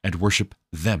gods and worship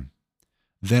them,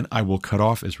 then I will cut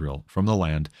off Israel from the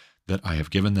land that I have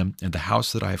given them and the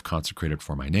house that I have consecrated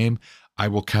for my name. I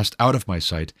will cast out of my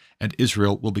sight, and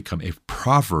Israel will become a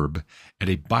proverb and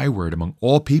a byword among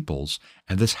all peoples,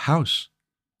 and this house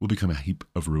will become a heap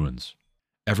of ruins.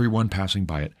 Everyone passing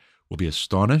by it will be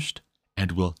astonished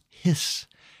and will hiss,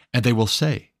 and they will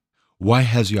say, why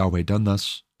has Yahweh done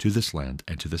thus to this land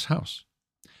and to this house?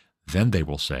 Then they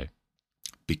will say,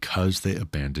 because they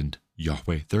abandoned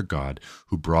Yahweh their God,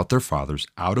 who brought their fathers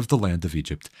out of the land of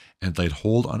Egypt, and laid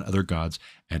hold on other gods,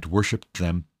 and worshipped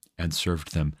them, and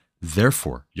served them.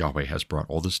 Therefore Yahweh has brought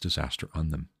all this disaster on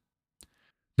them.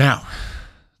 Now,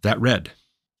 that read,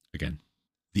 again,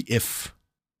 the if,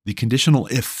 the conditional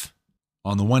if.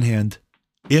 On the one hand,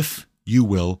 if you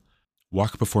will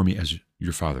walk before me as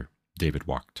your father David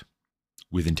walked,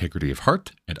 with integrity of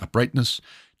heart and uprightness,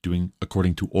 doing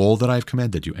according to all that I have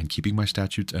commanded you, and keeping my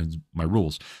statutes and my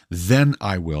rules, then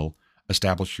I will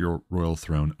establish your royal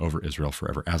throne over Israel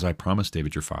forever, as I promised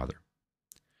David your father.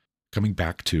 Coming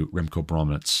back to Remco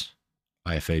Bromnitz's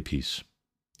IFA piece,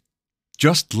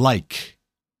 just like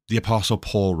the Apostle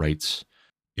Paul writes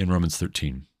in Romans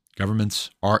 13, governments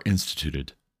are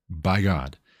instituted by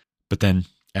God. But then,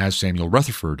 as Samuel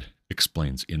Rutherford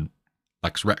explains in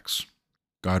Lex Rex,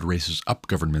 God raises up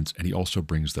governments and he also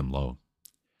brings them low.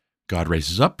 God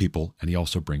raises up people and he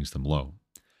also brings them low.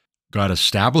 God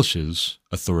establishes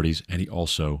authorities and he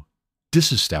also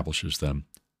disestablishes them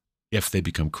if they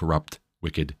become corrupt,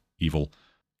 wicked, evil.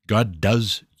 God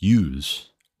does use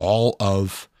all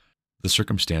of the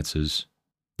circumstances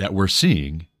that we're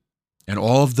seeing and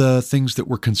all of the things that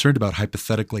we're concerned about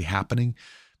hypothetically happening,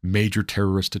 major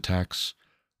terrorist attacks,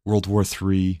 World War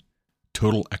III,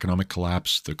 total economic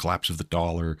collapse, the collapse of the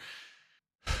dollar,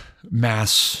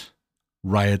 mass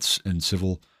riots and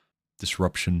civil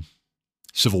disruption,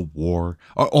 civil war.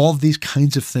 All of these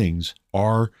kinds of things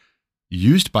are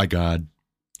used by God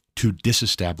to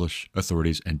disestablish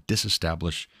authorities and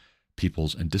disestablish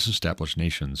peoples and disestablish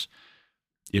nations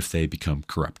if they become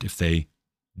corrupt, if they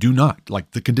do not,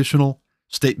 like the conditional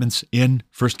statements in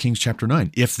 1 Kings chapter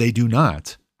 9, if they do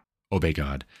not obey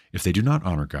God, if they do not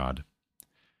honor God.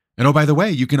 And oh, by the way,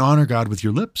 you can honor God with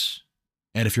your lips,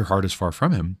 and if your heart is far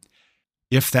from him,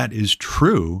 if that is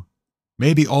true,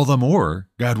 maybe all the more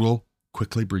God will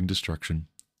quickly bring destruction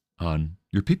on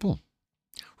your people.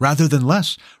 Rather than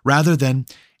less, rather than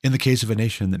in the case of a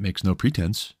nation that makes no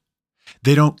pretense,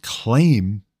 they don't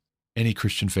claim any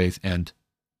Christian faith and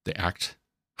they act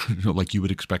like you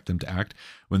would expect them to act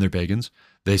when they're pagans.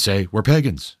 They say, we're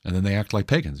pagans, and then they act like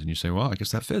pagans. And you say, well, I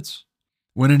guess that fits.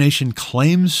 When a nation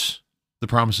claims the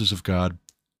promises of God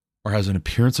or has an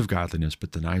appearance of godliness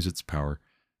but denies its power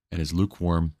and is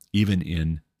lukewarm even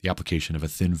in the application of a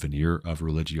thin veneer of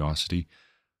religiosity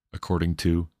according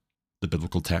to the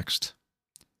biblical text,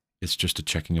 it's just a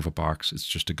checking of a box. It's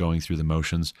just a going through the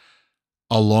motions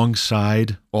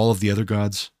alongside all of the other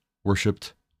gods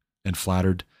worshipped and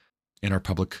flattered in our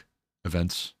public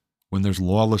events. When there's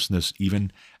lawlessness,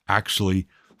 even actually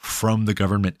from the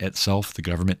government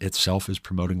itself is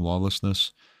promoting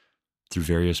lawlessness through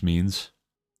various means.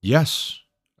 Yes,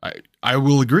 I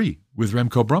will agree with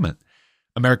Remco Brumment.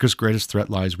 America's greatest threat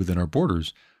lies within our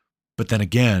borders. But then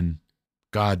again,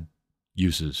 God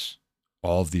uses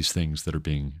all of these things that are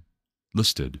being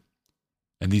listed.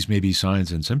 And these may be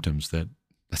signs and symptoms that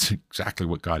that's exactly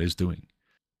what God is doing.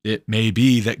 It may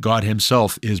be that God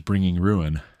himself is bringing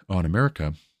ruin on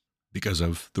America because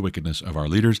of the wickedness of our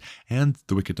leaders and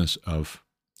the wickedness of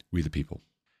we the people.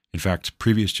 In fact,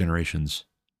 previous generations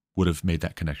would have made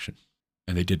that connection,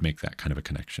 and they did make that kind of a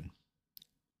connection.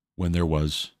 When there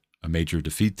was a major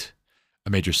defeat, a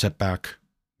major setback,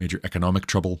 major economic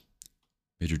trouble,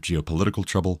 major geopolitical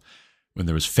trouble, when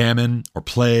there was famine or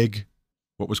plague,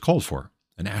 what was called for?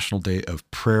 A national day of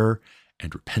prayer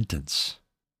and repentance,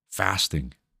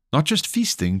 fasting, not just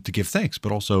feasting to give thanks,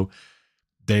 but also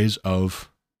days of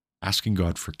asking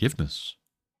God forgiveness,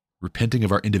 repenting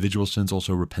of our individual sins,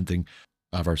 also repenting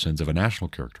of our sins of a national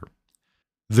character.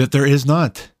 That there is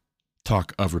not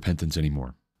talk of repentance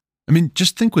anymore. I mean,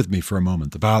 just think with me for a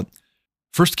moment about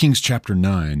 1 Kings chapter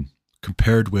 9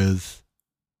 compared with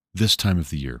this time of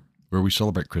the year, where we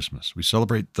celebrate Christmas, we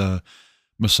celebrate the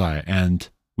Messiah, and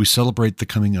we celebrate the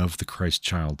coming of the Christ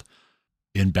child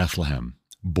in Bethlehem,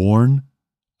 born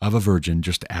of a virgin,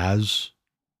 just as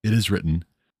it is written,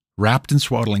 wrapped in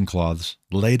swaddling cloths,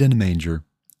 laid in a manger,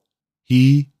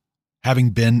 he, having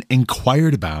been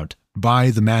inquired about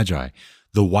by the Magi,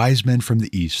 the wise men from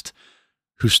the east,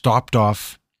 who stopped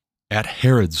off at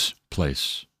Herod's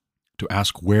place to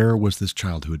ask where was this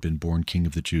child who had been born king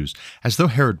of the Jews, as though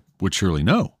Herod would surely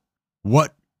know.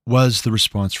 What was the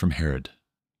response from Herod?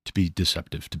 To be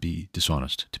deceptive, to be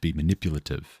dishonest, to be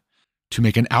manipulative, to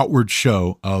make an outward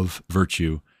show of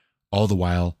virtue, all the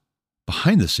while,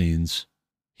 behind the scenes,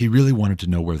 he really wanted to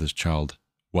know where this child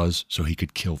was so he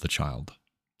could kill the child.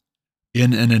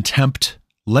 In an attempt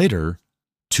later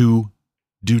to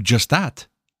do just that,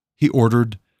 he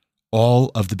ordered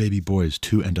all of the baby boys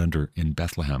 2 and under in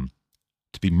Bethlehem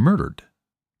to be murdered.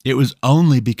 It was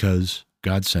only because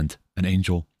God sent an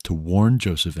angel to warn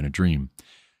Joseph in a dream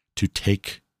to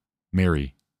take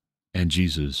Mary and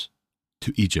Jesus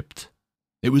to Egypt.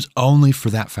 It was only for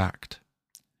that fact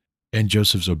and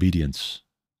Joseph's obedience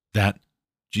that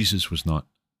Jesus was not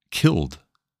killed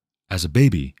as a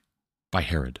baby by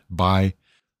Herod, by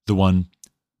the one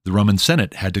the Roman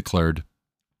Senate had declared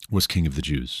was king of the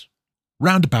Jews.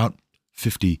 Round about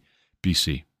 50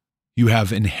 BC, you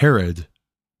have in Herod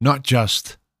not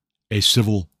just a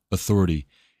civil authority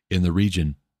in the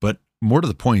region, but more to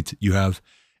the point, you have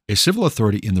a civil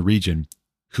authority in the region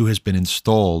who has been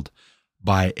installed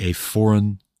by a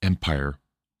foreign empire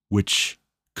which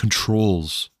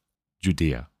controls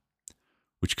Judea,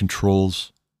 which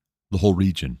controls the whole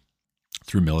region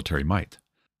through military might.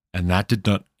 And that did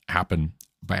not happen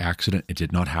by accident. It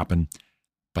did not happen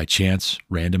by chance,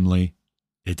 randomly.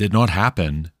 It did not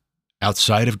happen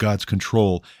outside of God's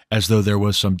control as though there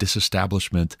was some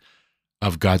disestablishment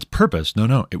of God's purpose.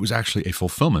 No, it was actually a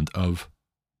fulfillment of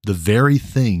the very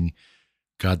thing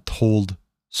God told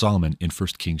Solomon in 1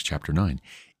 Kings chapter 9.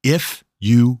 If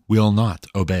you will not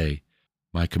obey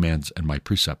my commands and my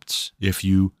precepts, if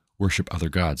you worship other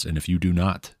gods, and if you do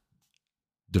not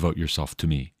devote yourself to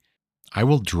me, I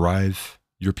will drive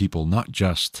your people not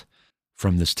just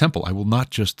from this temple. I will not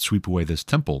just sweep away this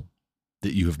temple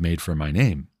that you have made for my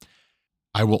name.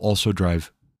 I will also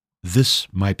drive this,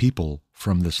 my people,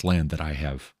 from this land that I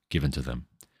have given to them.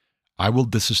 I will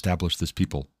disestablish this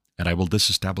people, and I will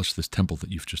disestablish this temple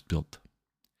that you've just built.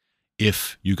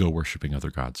 If you go worshiping other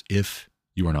gods, if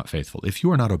you are not faithful, if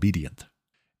you are not obedient.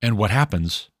 And what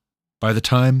happens by the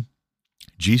time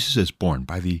Jesus is born,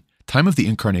 by the time of the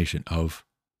incarnation of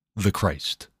the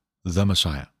Christ, the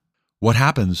Messiah, what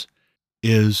happens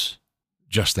is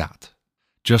just that.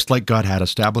 Just like God had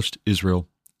established Israel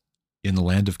in the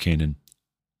land of Canaan,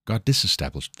 God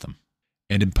disestablished them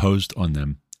and imposed on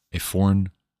them a foreign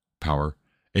power,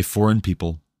 a foreign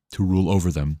people to rule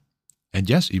over them, and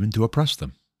yes, even to oppress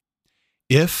them.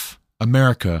 If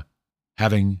America,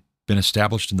 having been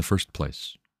established in the first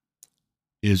place,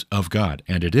 is of God,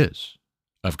 and it is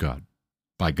of God,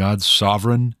 by God's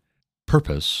sovereign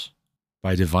purpose,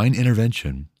 by divine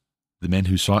intervention, the men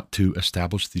who sought to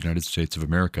establish the United States of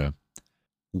America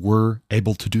were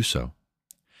able to do so.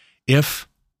 If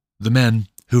the men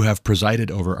who have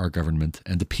presided over our government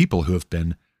and the people who have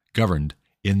been governed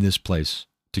in this place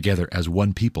together as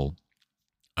one people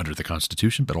under the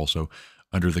Constitution, but also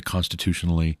under the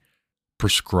constitutionally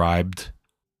prescribed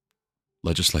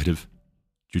legislative,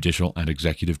 judicial, and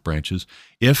executive branches,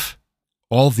 if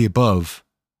all of the above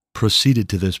proceeded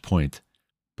to this point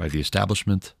by the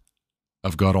establishment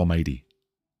of God Almighty,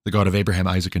 the God of Abraham,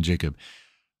 Isaac, and Jacob,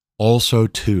 also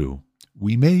too,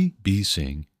 we may be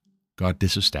seeing God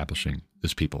disestablishing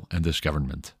this people and this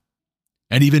government,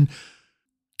 and even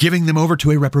giving them over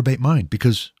to a reprobate mind,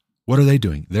 because what are they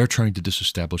doing? They're trying to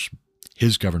disestablish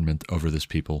his government over this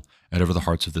people and over the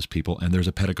hearts of this people, and there's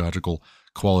a pedagogical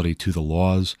quality to the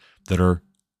laws that are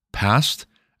passed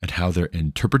and how they're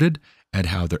interpreted and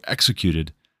how they're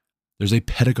executed. There's a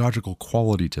pedagogical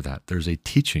quality to that. There's a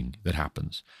teaching that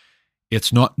happens.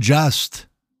 It's not just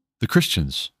the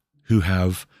Christians who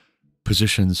have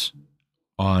positions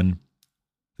on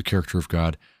the character of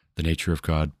God, the nature of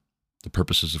God, the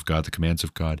purposes of God, the commands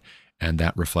of God, and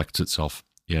that reflects itself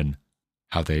in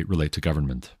how they relate to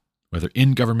government. Whether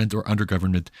in government or under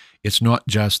government, it's not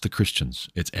just the Christians,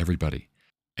 it's everybody.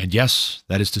 And yes,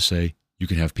 that is to say, you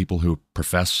can have people who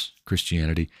profess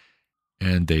Christianity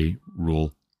and they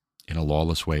rule in a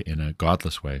lawless way, in a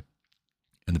godless way.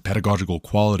 And the pedagogical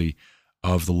quality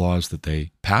of the laws that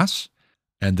they pass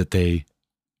and that they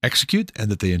execute and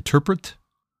that they interpret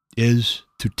is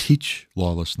to teach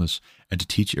lawlessness and to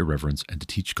teach irreverence and to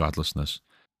teach godlessness.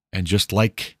 And just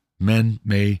like men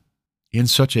may, in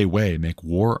such a way, make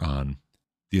war on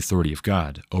the authority of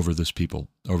God over this people,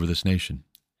 over this nation,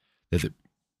 that the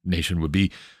nation would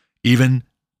be, even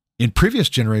in previous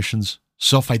generations,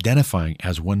 self-identifying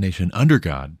as one nation under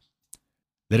God,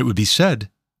 that it would be said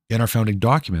in our founding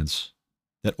documents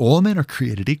that all men are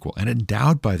created equal and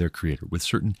endowed by their Creator with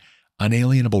certain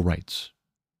unalienable rights,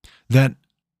 that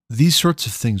these sorts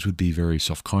of things would be very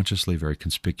self-consciously, very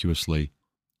conspicuously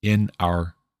in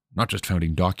our, not just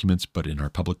founding documents, but in our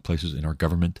public places, in our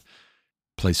government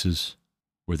places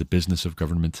where the business of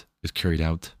government is carried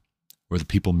out, where the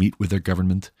people meet with their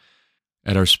government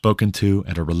and are spoken to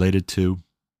and are related to,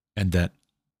 and that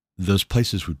those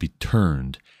places would be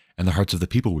turned and the hearts of the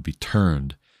people would be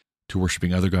turned to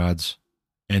worshiping other gods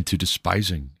and to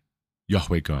despising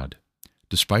Yahweh God,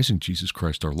 despising Jesus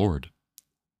Christ our Lord,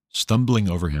 stumbling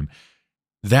over him,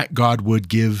 that God would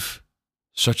give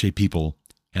such a people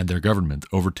and their government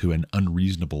over to an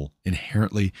unreasonable,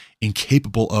 inherently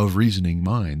incapable of reasoning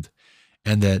mind,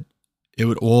 and that it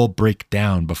would all break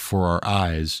down before our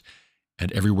eyes,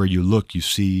 and everywhere you look, you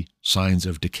see signs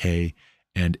of decay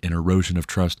and an erosion of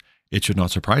trust. It should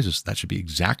not surprise us. That should be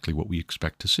exactly what we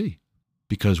expect to see,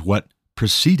 because what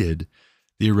preceded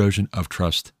the erosion of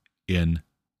trust in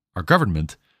our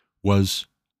government was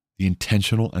the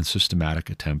intentional and systematic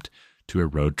attempt to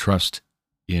erode trust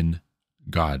in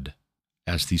God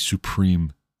as the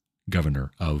supreme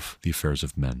governor of the affairs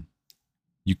of men.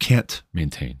 You can't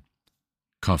maintain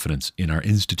confidence in our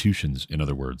institutions, in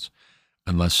other words,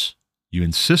 unless you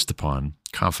insist upon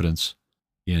confidence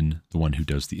in the one who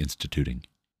does the instituting.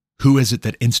 Who is it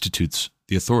that institutes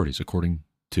the authorities according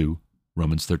to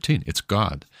Romans 13? It's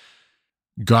God.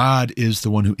 God is the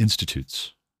one who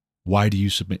institutes. Why do you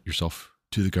submit yourself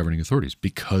to the governing authorities?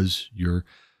 Because you're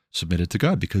submitted to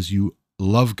God, because you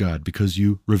love God, because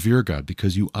you revere God,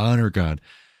 because you honor God,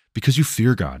 because you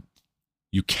fear God.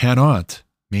 You cannot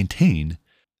maintain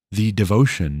the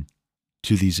devotion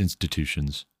to these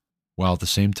institutions while at the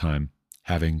same time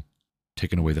having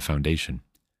taken away the foundation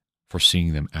for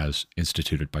seeing them as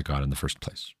instituted by God in the first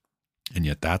place. And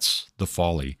yet that's the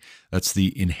folly, that's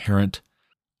the inherent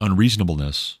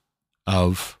unreasonableness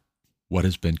of what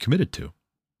has been committed to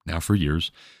now for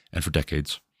years and for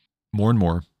decades, more and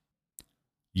more.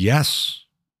 Yes,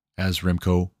 as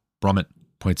Remco Brommet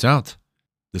points out,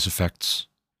 this affects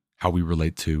how we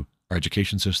relate to our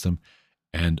education system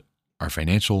and our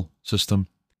financial system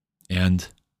and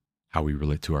how we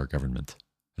relate to our government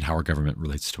and how our government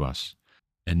relates to us.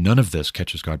 And none of this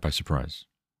catches God by surprise.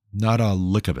 Not a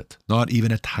lick of it, not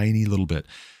even a tiny little bit.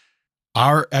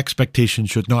 Our expectation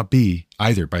should not be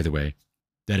either, by the way,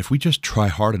 that if we just try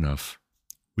hard enough,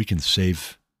 we can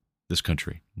save this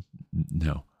country.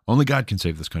 No, only God can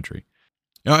save this country.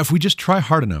 Now, if we just try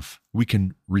hard enough, we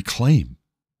can reclaim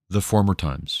the former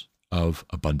times of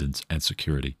abundance and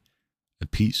security and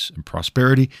peace and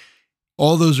prosperity.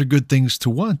 All those are good things to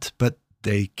want, but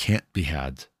they can't be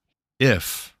had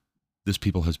if this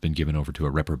people has been given over to a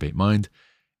reprobate mind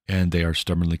and they are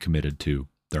stubbornly committed to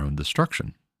their own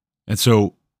destruction. And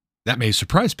so that may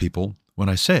surprise people when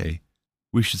I say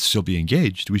we should still be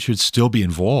engaged. We should still be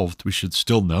involved. We should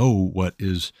still know what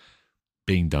is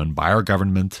being done by our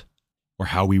government or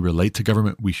how we relate to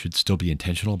government. We should still be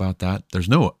intentional about that. There's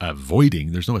no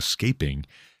avoiding, there's no escaping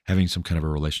having some kind of a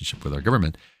relationship with our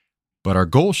government. But our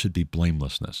goal should be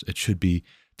blamelessness. It should be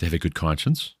to have a good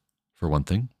conscience, for one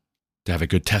thing, to have a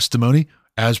good testimony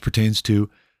as pertains to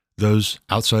those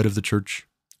outside of the church,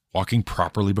 walking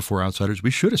properly before outsiders.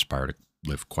 We should aspire to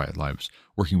live quiet lives,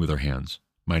 working with our hands,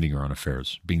 minding our own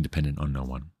affairs, being dependent on no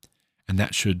one. And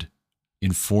that should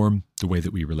inform the way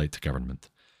that we relate to government.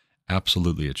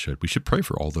 Absolutely it should. We should pray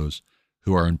for all those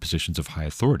who are in positions of high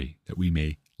authority, that we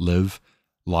may live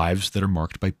lives that are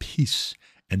marked by peace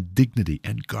and dignity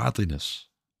and godliness.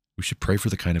 We should pray for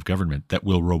the kind of government that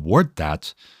will reward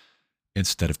that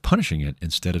instead of punishing it,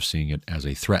 instead of seeing it as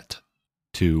a threat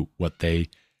to what they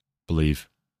believe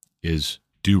is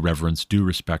due reverence, due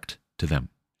respect to them.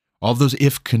 All of those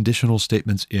if-conditional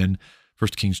statements in 1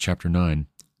 Kings chapter 9,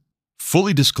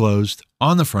 fully disclosed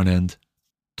on the front end,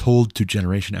 told to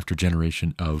generation after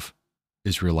generation of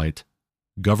Israelite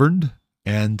governed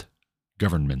and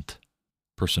government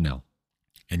personnel.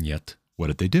 And yet, what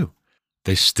did they do?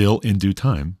 They still, in due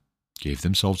time, gave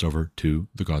themselves over to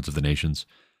the gods of the nations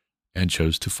and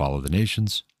chose to follow the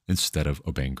nations instead of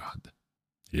obeying God.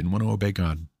 They didn't want to obey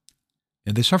God,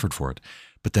 and they suffered for it.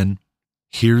 But then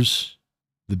here's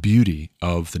the beauty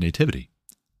of the nativity,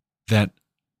 that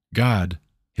God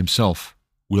himself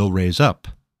will raise up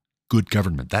good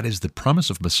government. That is the promise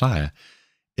of Messiah,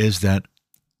 is that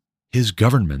his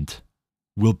government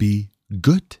will be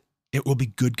good. It will be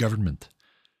good government,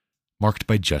 marked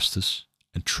by justice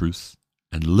and truth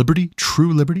and liberty,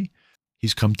 true liberty.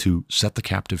 He's come to set the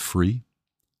captive free.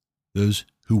 Those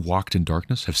who walked in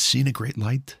darkness have seen a great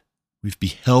light. We've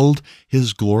beheld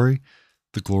his glory,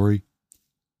 the glory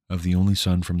of the only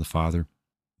Son from the Father.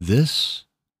 This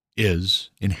is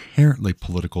inherently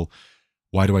political.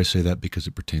 Why do I say that? Because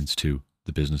it pertains to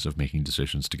the business of making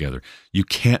decisions together. You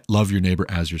can't love your neighbor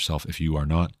as yourself if you are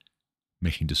not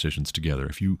making decisions together,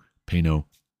 if you pay no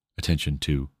attention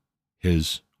to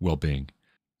his well-being.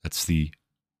 That's the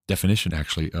definition,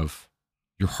 actually, of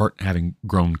your heart having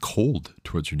grown cold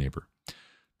towards your neighbor.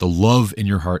 The love in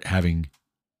your heart having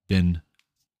been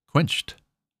quenched,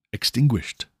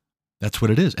 extinguished. That's what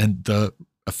it is. And the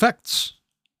effects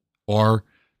are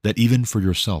that even for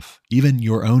yourself, even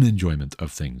your own enjoyment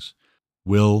of things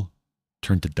will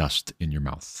turn to dust in your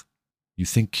mouth. You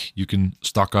think you can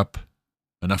stock up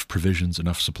enough provisions,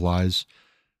 enough supplies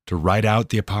to ride out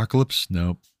the apocalypse?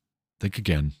 No. Think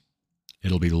again.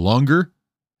 It'll be longer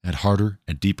and harder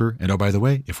and deeper. And oh, by the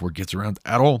way, if word gets around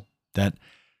at all that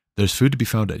there's food to be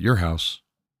found at your house,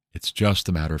 it's just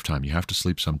a matter of time. You have to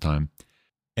sleep sometime.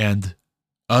 And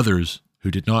others who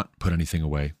did not put anything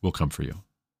away will come for you.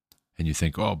 And you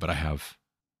think, oh, but I have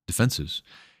defenses.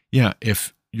 Yeah,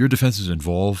 if your defenses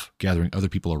involve gathering other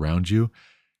people around you,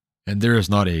 and there is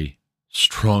not a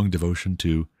strong devotion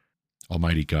to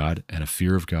Almighty God and a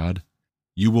fear of God,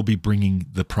 you will be bringing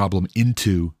the problem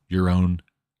into your own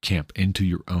camp, into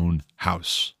your own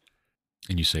house.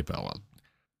 And you say, well,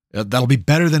 that'll be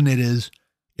better than it is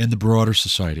in the broader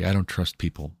society. I don't trust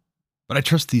people. But I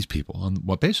trust these people. On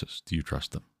what basis do you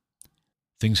trust them?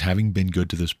 Things having been good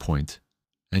to this point,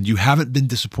 and you haven't been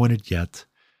disappointed yet.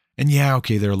 And yeah,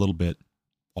 okay, they're a little bit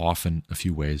off in a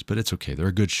few ways, but it's okay. They're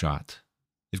a good shot.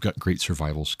 They've got great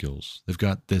survival skills. They've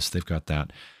got this, they've got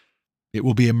that. It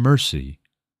will be a mercy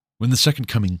when the second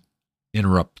coming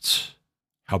interrupts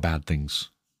how bad things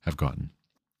have gotten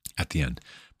at the end.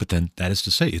 But then that is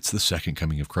to say, it's the second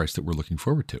coming of Christ that we're looking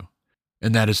forward to.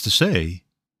 And that is to say,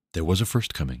 there was a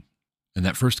first coming. And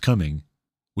that first coming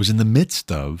was in the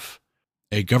midst of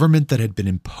a government that had been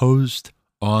imposed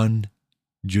on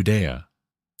Judea,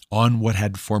 on what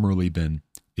had formerly been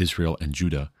Israel and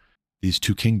Judah, these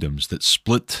two kingdoms that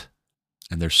split,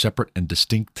 and they're separate and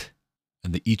distinct,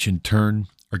 and they each in turn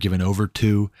are given over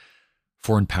to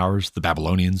foreign powers, the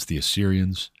Babylonians, the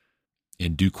Assyrians,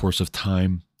 in due course of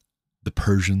time, the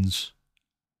Persians,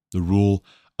 the rule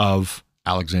of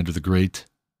Alexander the Great,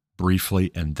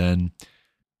 briefly, and then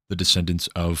the descendants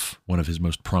of one of his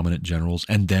most prominent generals,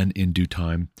 and then in due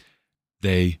time,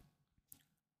 they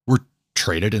were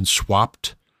traded and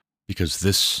swapped because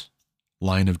this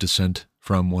line of descent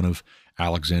from one of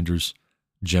Alexander's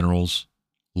generals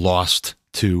lost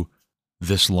to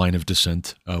this line of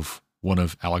descent of one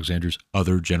of Alexander's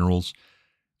other generals,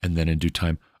 and then in due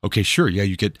time, okay, sure, yeah,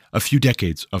 you get a few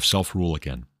decades of self-rule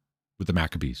again with the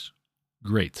Maccabees.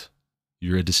 Great.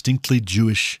 You're a distinctly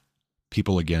Jewish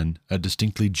people again, a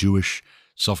distinctly Jewish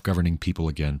self-governing people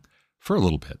again for a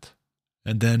little bit.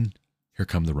 And then here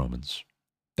come the Romans.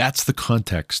 That's the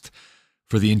context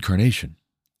for the incarnation,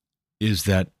 is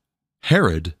that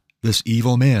Herod, this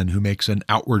evil man who makes an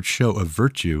outward show of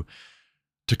virtue,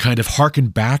 to kind of hearken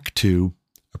back to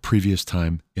a previous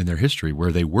time in their history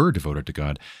where they were devoted to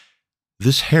God.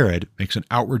 This Herod makes an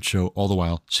outward show all the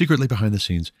while, secretly behind the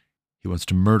scenes. He wants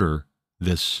to murder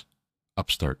this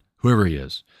upstart, whoever he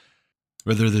is.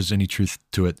 Whether there's any truth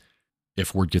to it,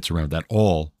 if word gets around at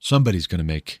all, somebody's going to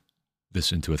make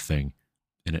this into a thing,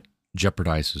 and it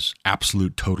jeopardizes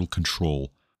absolute total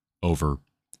control over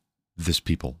this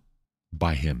people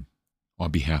by him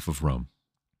on behalf of Rome.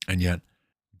 And yet,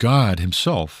 God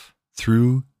himself,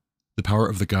 through the power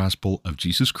of the gospel of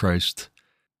Jesus Christ,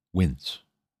 wins.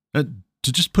 And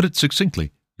to just put it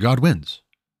succinctly, God wins.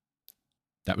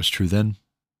 That was true then.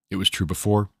 It was true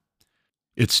before.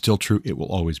 It's still true. It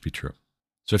will always be true.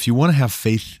 So if you want to have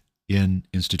faith in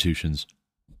institutions,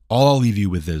 all I'll leave you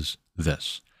with is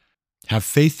this. Have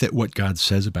faith that what God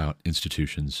says about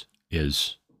institutions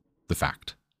is the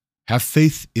fact. Have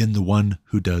faith in the one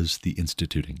who does the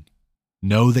instituting.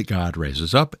 Know that God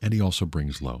raises up and he also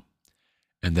brings low,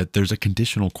 and that there's a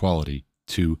conditional quality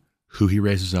to who he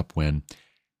raises up when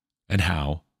and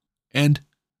how, and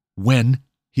when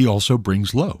he also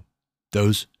brings low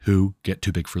those who get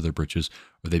too big for their britches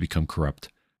or they become corrupt.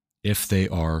 If they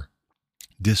are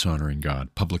dishonoring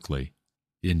God publicly,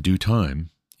 in due time,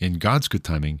 in God's good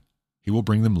timing, he will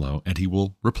bring them low and he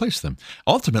will replace them.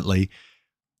 Ultimately,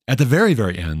 at the very,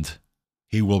 very end,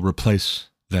 he will replace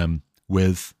them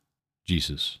with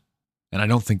Jesus. And I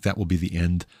don't think that will be the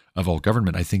end of all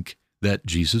government. I think that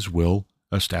Jesus will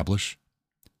establish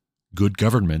good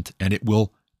government, and it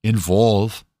will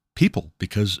involve people,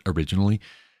 because originally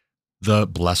the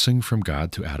blessing from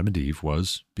God to Adam and Eve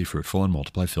was be fruitful and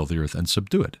multiply, fill the earth and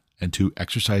subdue it, and to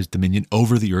exercise dominion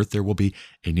over the earth. There will be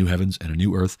a new heavens and a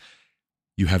new earth.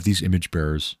 You have these image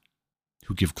bearers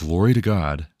who give glory to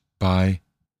God by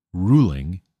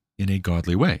ruling in a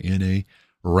godly way, in a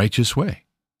righteous way,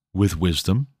 with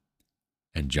wisdom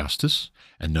and justice,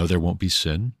 and no, there won't be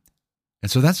sin. And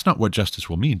so that's not what justice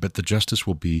will mean, but the justice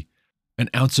will be an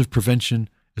ounce of prevention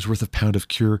is worth a pound of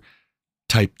cure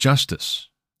type justice.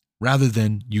 Rather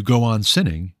than you go on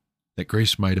sinning, that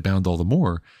grace might abound all the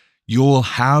more, you'll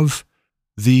have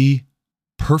the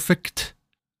perfect,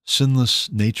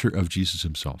 sinless nature of Jesus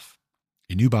himself,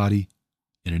 a new body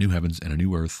in a new heavens and a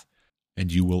new earth,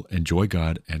 and you will enjoy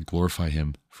God and glorify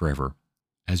him forever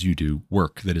as you do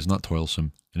work that is not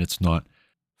toilsome, and it's not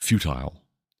futile,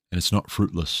 and it's not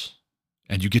fruitless,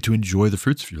 and you get to enjoy the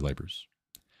fruits of your labors.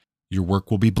 Your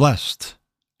work will be blessed,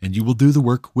 and you will do the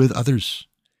work with others.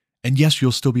 And yes,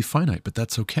 you'll still be finite, but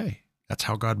that's okay. That's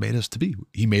how God made us to be.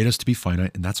 He made us to be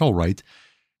finite, and that's all right.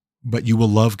 But you will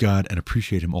love God and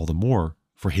appreciate him all the more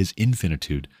for his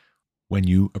infinitude when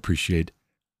you appreciate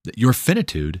that your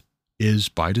finitude is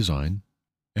by design,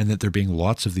 and that there being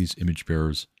lots of these image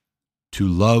bearers to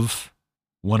love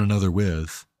one another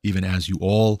with, even as you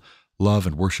all love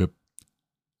and worship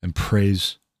and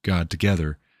praise God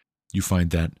together, you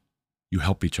find that you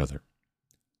help each other,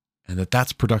 and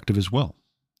that's productive as well.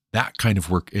 That kind of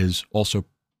work is also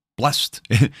blessed.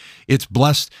 It's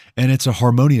blessed, and it's a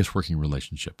harmonious working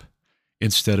relationship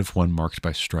instead of one marked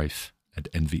by strife and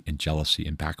envy and jealousy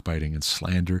and backbiting and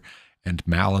slander and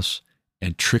malice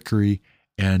and trickery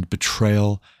and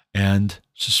betrayal and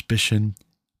suspicion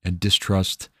and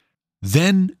distrust.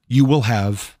 Then you will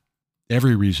have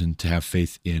every reason to have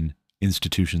faith in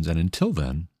institutions. And until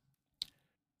then,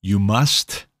 you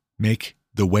must make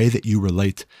the way that you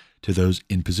relate to those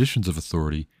in positions of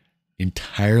authority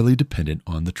entirely dependent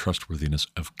on the trustworthiness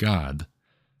of God,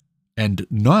 and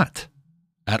not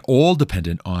at all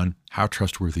dependent on how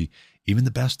trustworthy even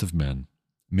the best of men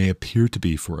may appear to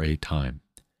be for a time.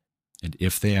 And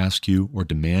if they ask you or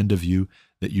demand of you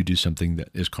that you do something that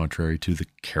is contrary to the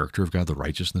character of God, the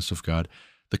righteousness of God,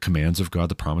 the commands of God,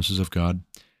 the promises of God,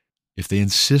 if they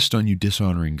insist on you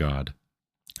dishonoring God,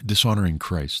 dishonoring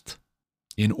Christ,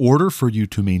 in order for you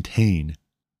to maintain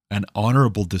an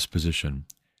honorable disposition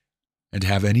and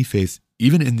have any faith,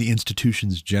 even in the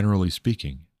institutions generally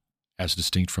speaking, as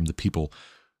distinct from the people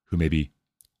who maybe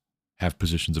have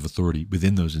positions of authority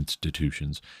within those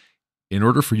institutions, in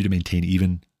order for you to maintain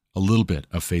even a little bit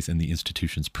of faith in the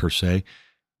institutions per se,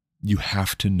 you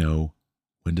have to know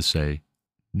when to say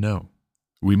no.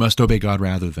 We must obey God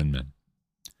rather than men.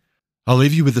 I'll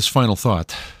leave you with this final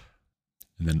thought,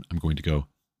 and then I'm going to go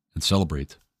and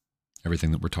celebrate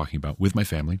everything that we're talking about with my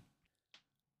family.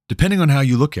 Depending on how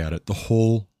you look at it, the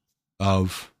whole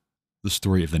of the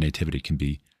story of the Nativity can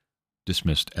be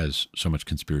dismissed as so much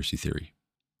conspiracy theory.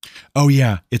 Oh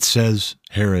yeah, it says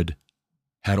Herod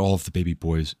had all of the baby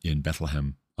boys in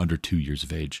Bethlehem under 2 years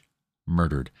of age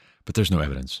murdered, but there's no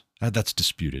evidence. That's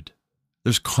disputed.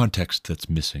 There's context that's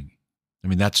missing. I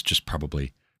mean, that's just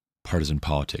probably partisan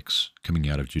politics coming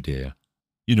out of Judea.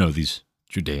 You know these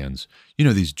Judeans, you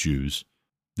know these Jews,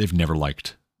 they've never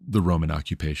liked the Roman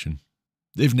occupation.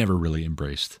 They've never really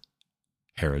embraced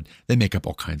Herod. They make up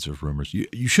all kinds of rumors.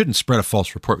 You shouldn't spread a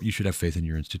false report. You should have faith in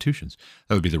your institutions.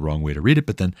 That would be the wrong way to read it.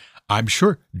 But then I'm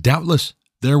sure, doubtless,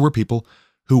 there were people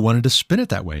who wanted to spin it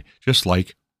that way. Just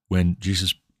like when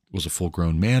Jesus was a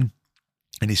full-grown man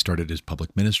and he started his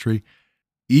public ministry,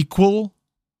 equal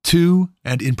to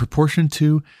and in proportion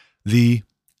to the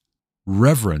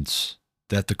reverence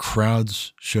that the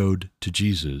crowds showed to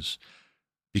Jesus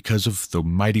because of the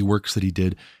mighty works that he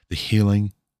did, the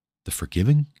healing, the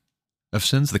forgiving of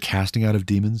sins, the casting out of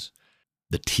demons,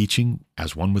 the teaching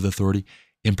as one with authority.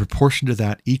 In proportion to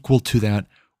that, equal to that,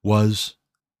 was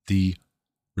the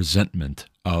resentment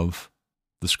of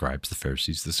the scribes, the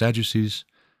Pharisees, the Sadducees,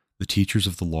 the teachers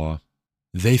of the law.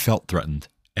 They felt threatened,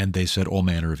 and they said all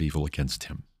manner of evil against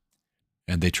him.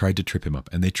 And they tried to trip him up,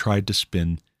 and they tried to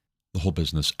spin the whole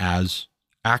business as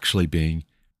actually being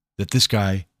that this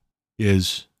guy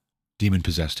is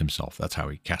demon-possessed himself. That's how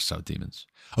he casts out demons.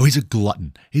 Oh, he's a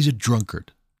glutton. He's a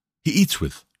drunkard. He eats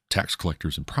with tax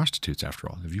collectors and prostitutes, after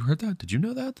all. Have you heard that? Did you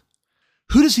know that?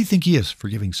 Who does he think he is,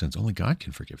 forgiving sins? Only God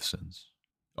can forgive sins.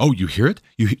 Oh, you hear it?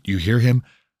 You hear him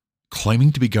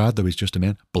claiming to be God, though he's just a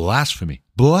man? Blasphemy.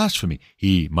 Blasphemy.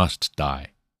 He must die.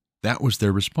 That was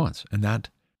their response. And that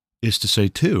is to say,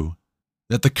 too,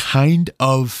 that the kind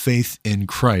of faith in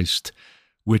Christ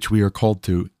which we are called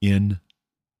to in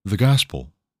the gospel.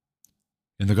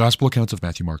 In the gospel accounts of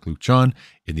Matthew, Mark, Luke, John,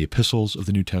 in the epistles of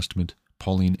the New Testament,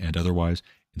 Pauline and otherwise,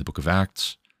 in the book of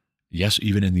Acts, yes,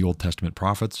 even in the Old Testament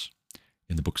prophets,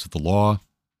 in the books of the law,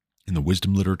 in the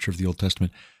wisdom literature of the Old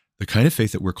Testament, the kind of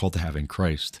faith that we're called to have in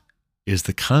Christ is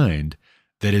the kind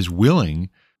that is willing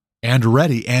and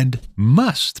ready and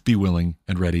must be willing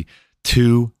and ready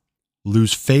to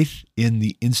lose faith in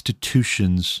the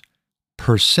institutions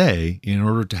per se in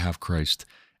order to have Christ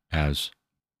as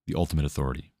the ultimate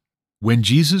authority. When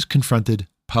Jesus confronted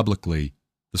publicly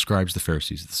the scribes, the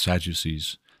Pharisees, the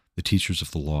Sadducees, the teachers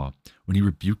of the law, when he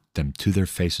rebuked them to their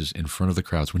faces in front of the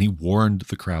crowds, when he warned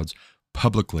the crowds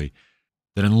publicly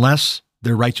that unless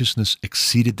their righteousness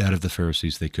exceeded that of the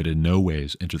Pharisees, they could in no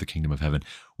ways enter the kingdom of heaven.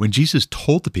 When Jesus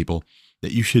told the people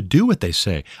that you should do what they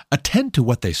say, attend to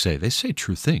what they say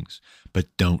true things, but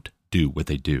don't do what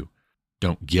they do.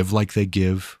 Don't give like they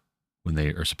give when they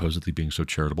are supposedly being so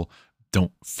charitable.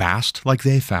 Don't fast like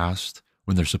they fast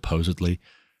when they're supposedly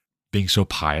being so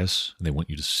pious and they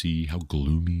want you to see how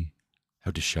gloomy,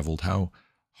 how disheveled, how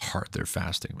hard they're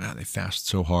fasting. Man, they fast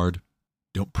so hard.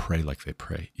 Don't pray like they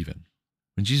pray even.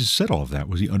 When Jesus said all of that,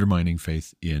 was he undermining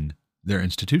faith in their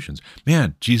institutions?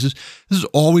 Man, Jesus, this is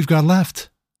all we've got left.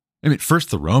 I mean, first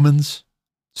the Romans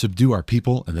subdue our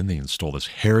people, and then they install this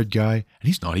Herod guy, and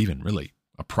he's not even really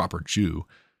a proper Jew,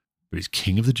 but he's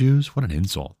king of the Jews? What an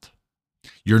insult.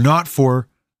 You're not for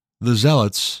the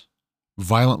Zealots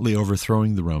violently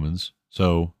overthrowing the Romans,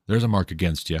 so there's a mark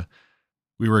against you.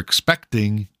 We were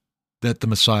expecting that the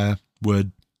Messiah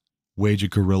would wage a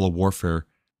guerrilla warfare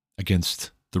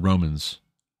against the Romans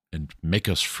and make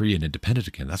us free and independent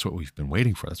again. That's what we've been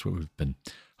waiting for. That's what we've been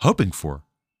hoping for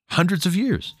hundreds of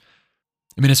years.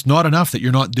 I mean, it's not enough that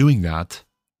you're not doing that,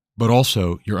 but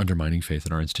also you're undermining faith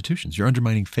in our institutions. You're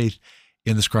undermining faith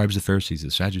in the scribes, the Pharisees,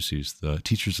 the Sadducees, the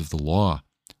teachers of the law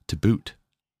to boot.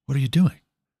 What are you doing?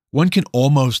 One can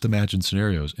almost imagine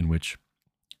scenarios in which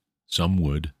some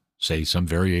would say some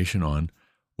variation on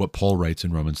what Paul writes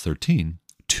in Romans 13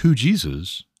 to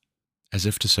Jesus, as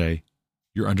if to say,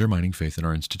 you're undermining faith in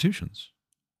our institutions.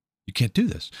 You can't do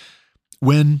this.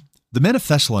 When the men of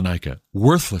Thessalonica,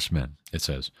 worthless men, it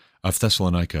says, of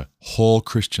Thessalonica, whole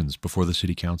Christians before the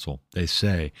city council, they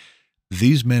say,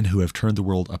 these men who have turned the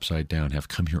world upside down have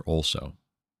come here also.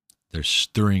 They're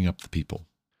stirring up the people.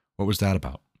 What was that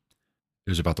about?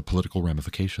 It was about the political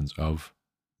ramifications of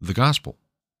the gospel.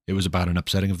 It was about an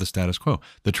upsetting of the status quo.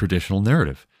 The traditional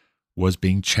narrative was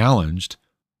being challenged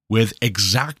with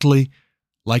exactly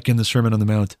like in the Sermon on the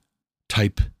Mount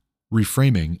type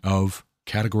reframing of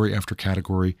category after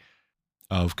category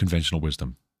of conventional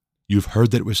wisdom. You've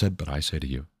heard that it was said, but I say to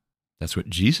you. That's what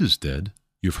Jesus did.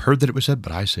 You've heard that it was said,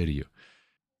 but I say to you.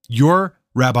 Your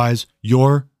rabbis,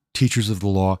 your teachers of the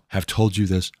law have told you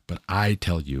this, but I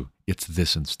tell you it's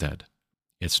this instead.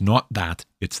 It's not that,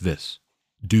 it's this.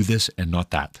 Do this and not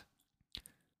that.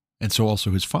 And so also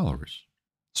his followers.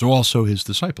 So also his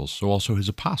disciples. So also his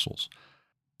apostles.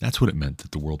 That's what it meant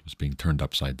that the world was being turned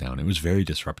upside down. It was very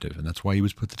disruptive, and that's why he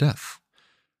was put to death.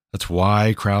 That's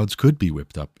why crowds could be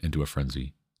whipped up into a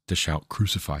frenzy to shout,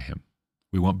 crucify him.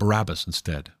 We want Barabbas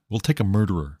instead. We'll take a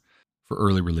murderer for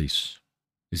early release.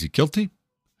 Is he guilty?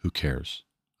 Who cares?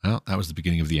 Well, that was the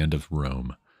beginning of the end of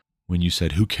Rome, when you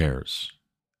said, who cares?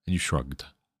 And you shrugged.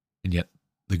 And yet,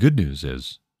 the good news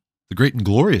is, the great and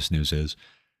glorious news is,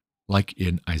 like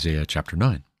in Isaiah chapter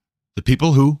 9, the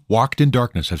people who walked in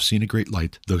darkness have seen a great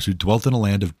light, those who dwelt in a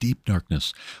land of deep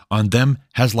darkness. On them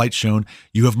has light shone.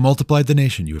 You have multiplied the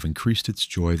nation. You have increased its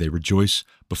joy. They rejoice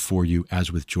before you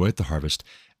as with joy at the harvest,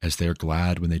 as they are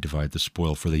glad when they divide the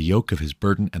spoil. For the yoke of his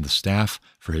burden and the staff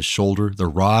for his shoulder, the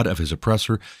rod of his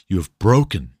oppressor, you have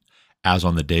broken as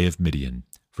on the day of Midian.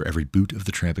 For every boot of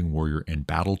the tramping warrior and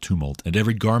battle tumult, and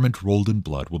every garment rolled in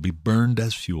blood will be burned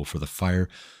as fuel for the fire.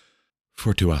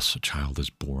 For to us a child is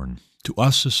born, to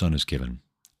us a son is given,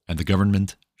 and the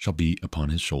government shall be upon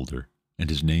his shoulder, and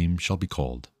his name shall be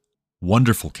called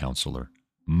Wonderful Counselor,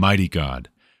 Mighty God,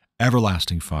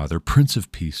 Everlasting Father, Prince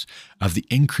of Peace. Of the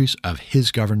increase of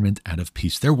his government and of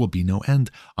peace there will be no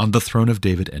end, on the throne of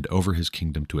David and over his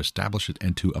kingdom, to establish it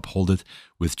and to uphold it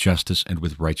with justice and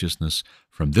with righteousness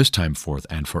from this time forth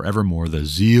and forevermore. The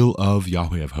zeal of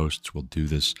Yahweh of hosts will do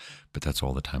this. But that's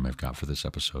all the time I've got for this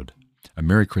episode. A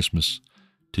Merry Christmas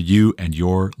to you and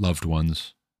your loved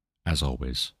ones, as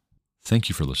always. Thank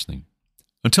you for listening.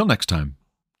 Until next time,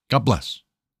 God bless.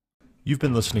 You've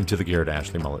been listening to The Garrett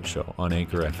Ashley Mullet Show on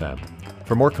Anchor FM.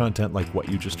 For more content like what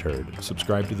you just heard,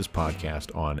 subscribe to this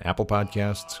podcast on Apple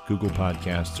Podcasts, Google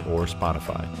Podcasts, or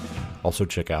Spotify. Also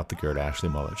check out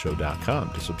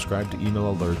thegarrettashleymulletshow.com to subscribe to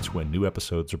email alerts when new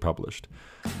episodes are published.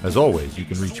 As always, you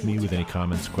can reach me with any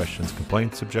comments, questions,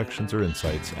 complaints, objections, or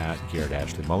insights at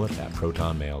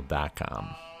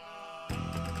garrettashleyMullet@protonmail.com.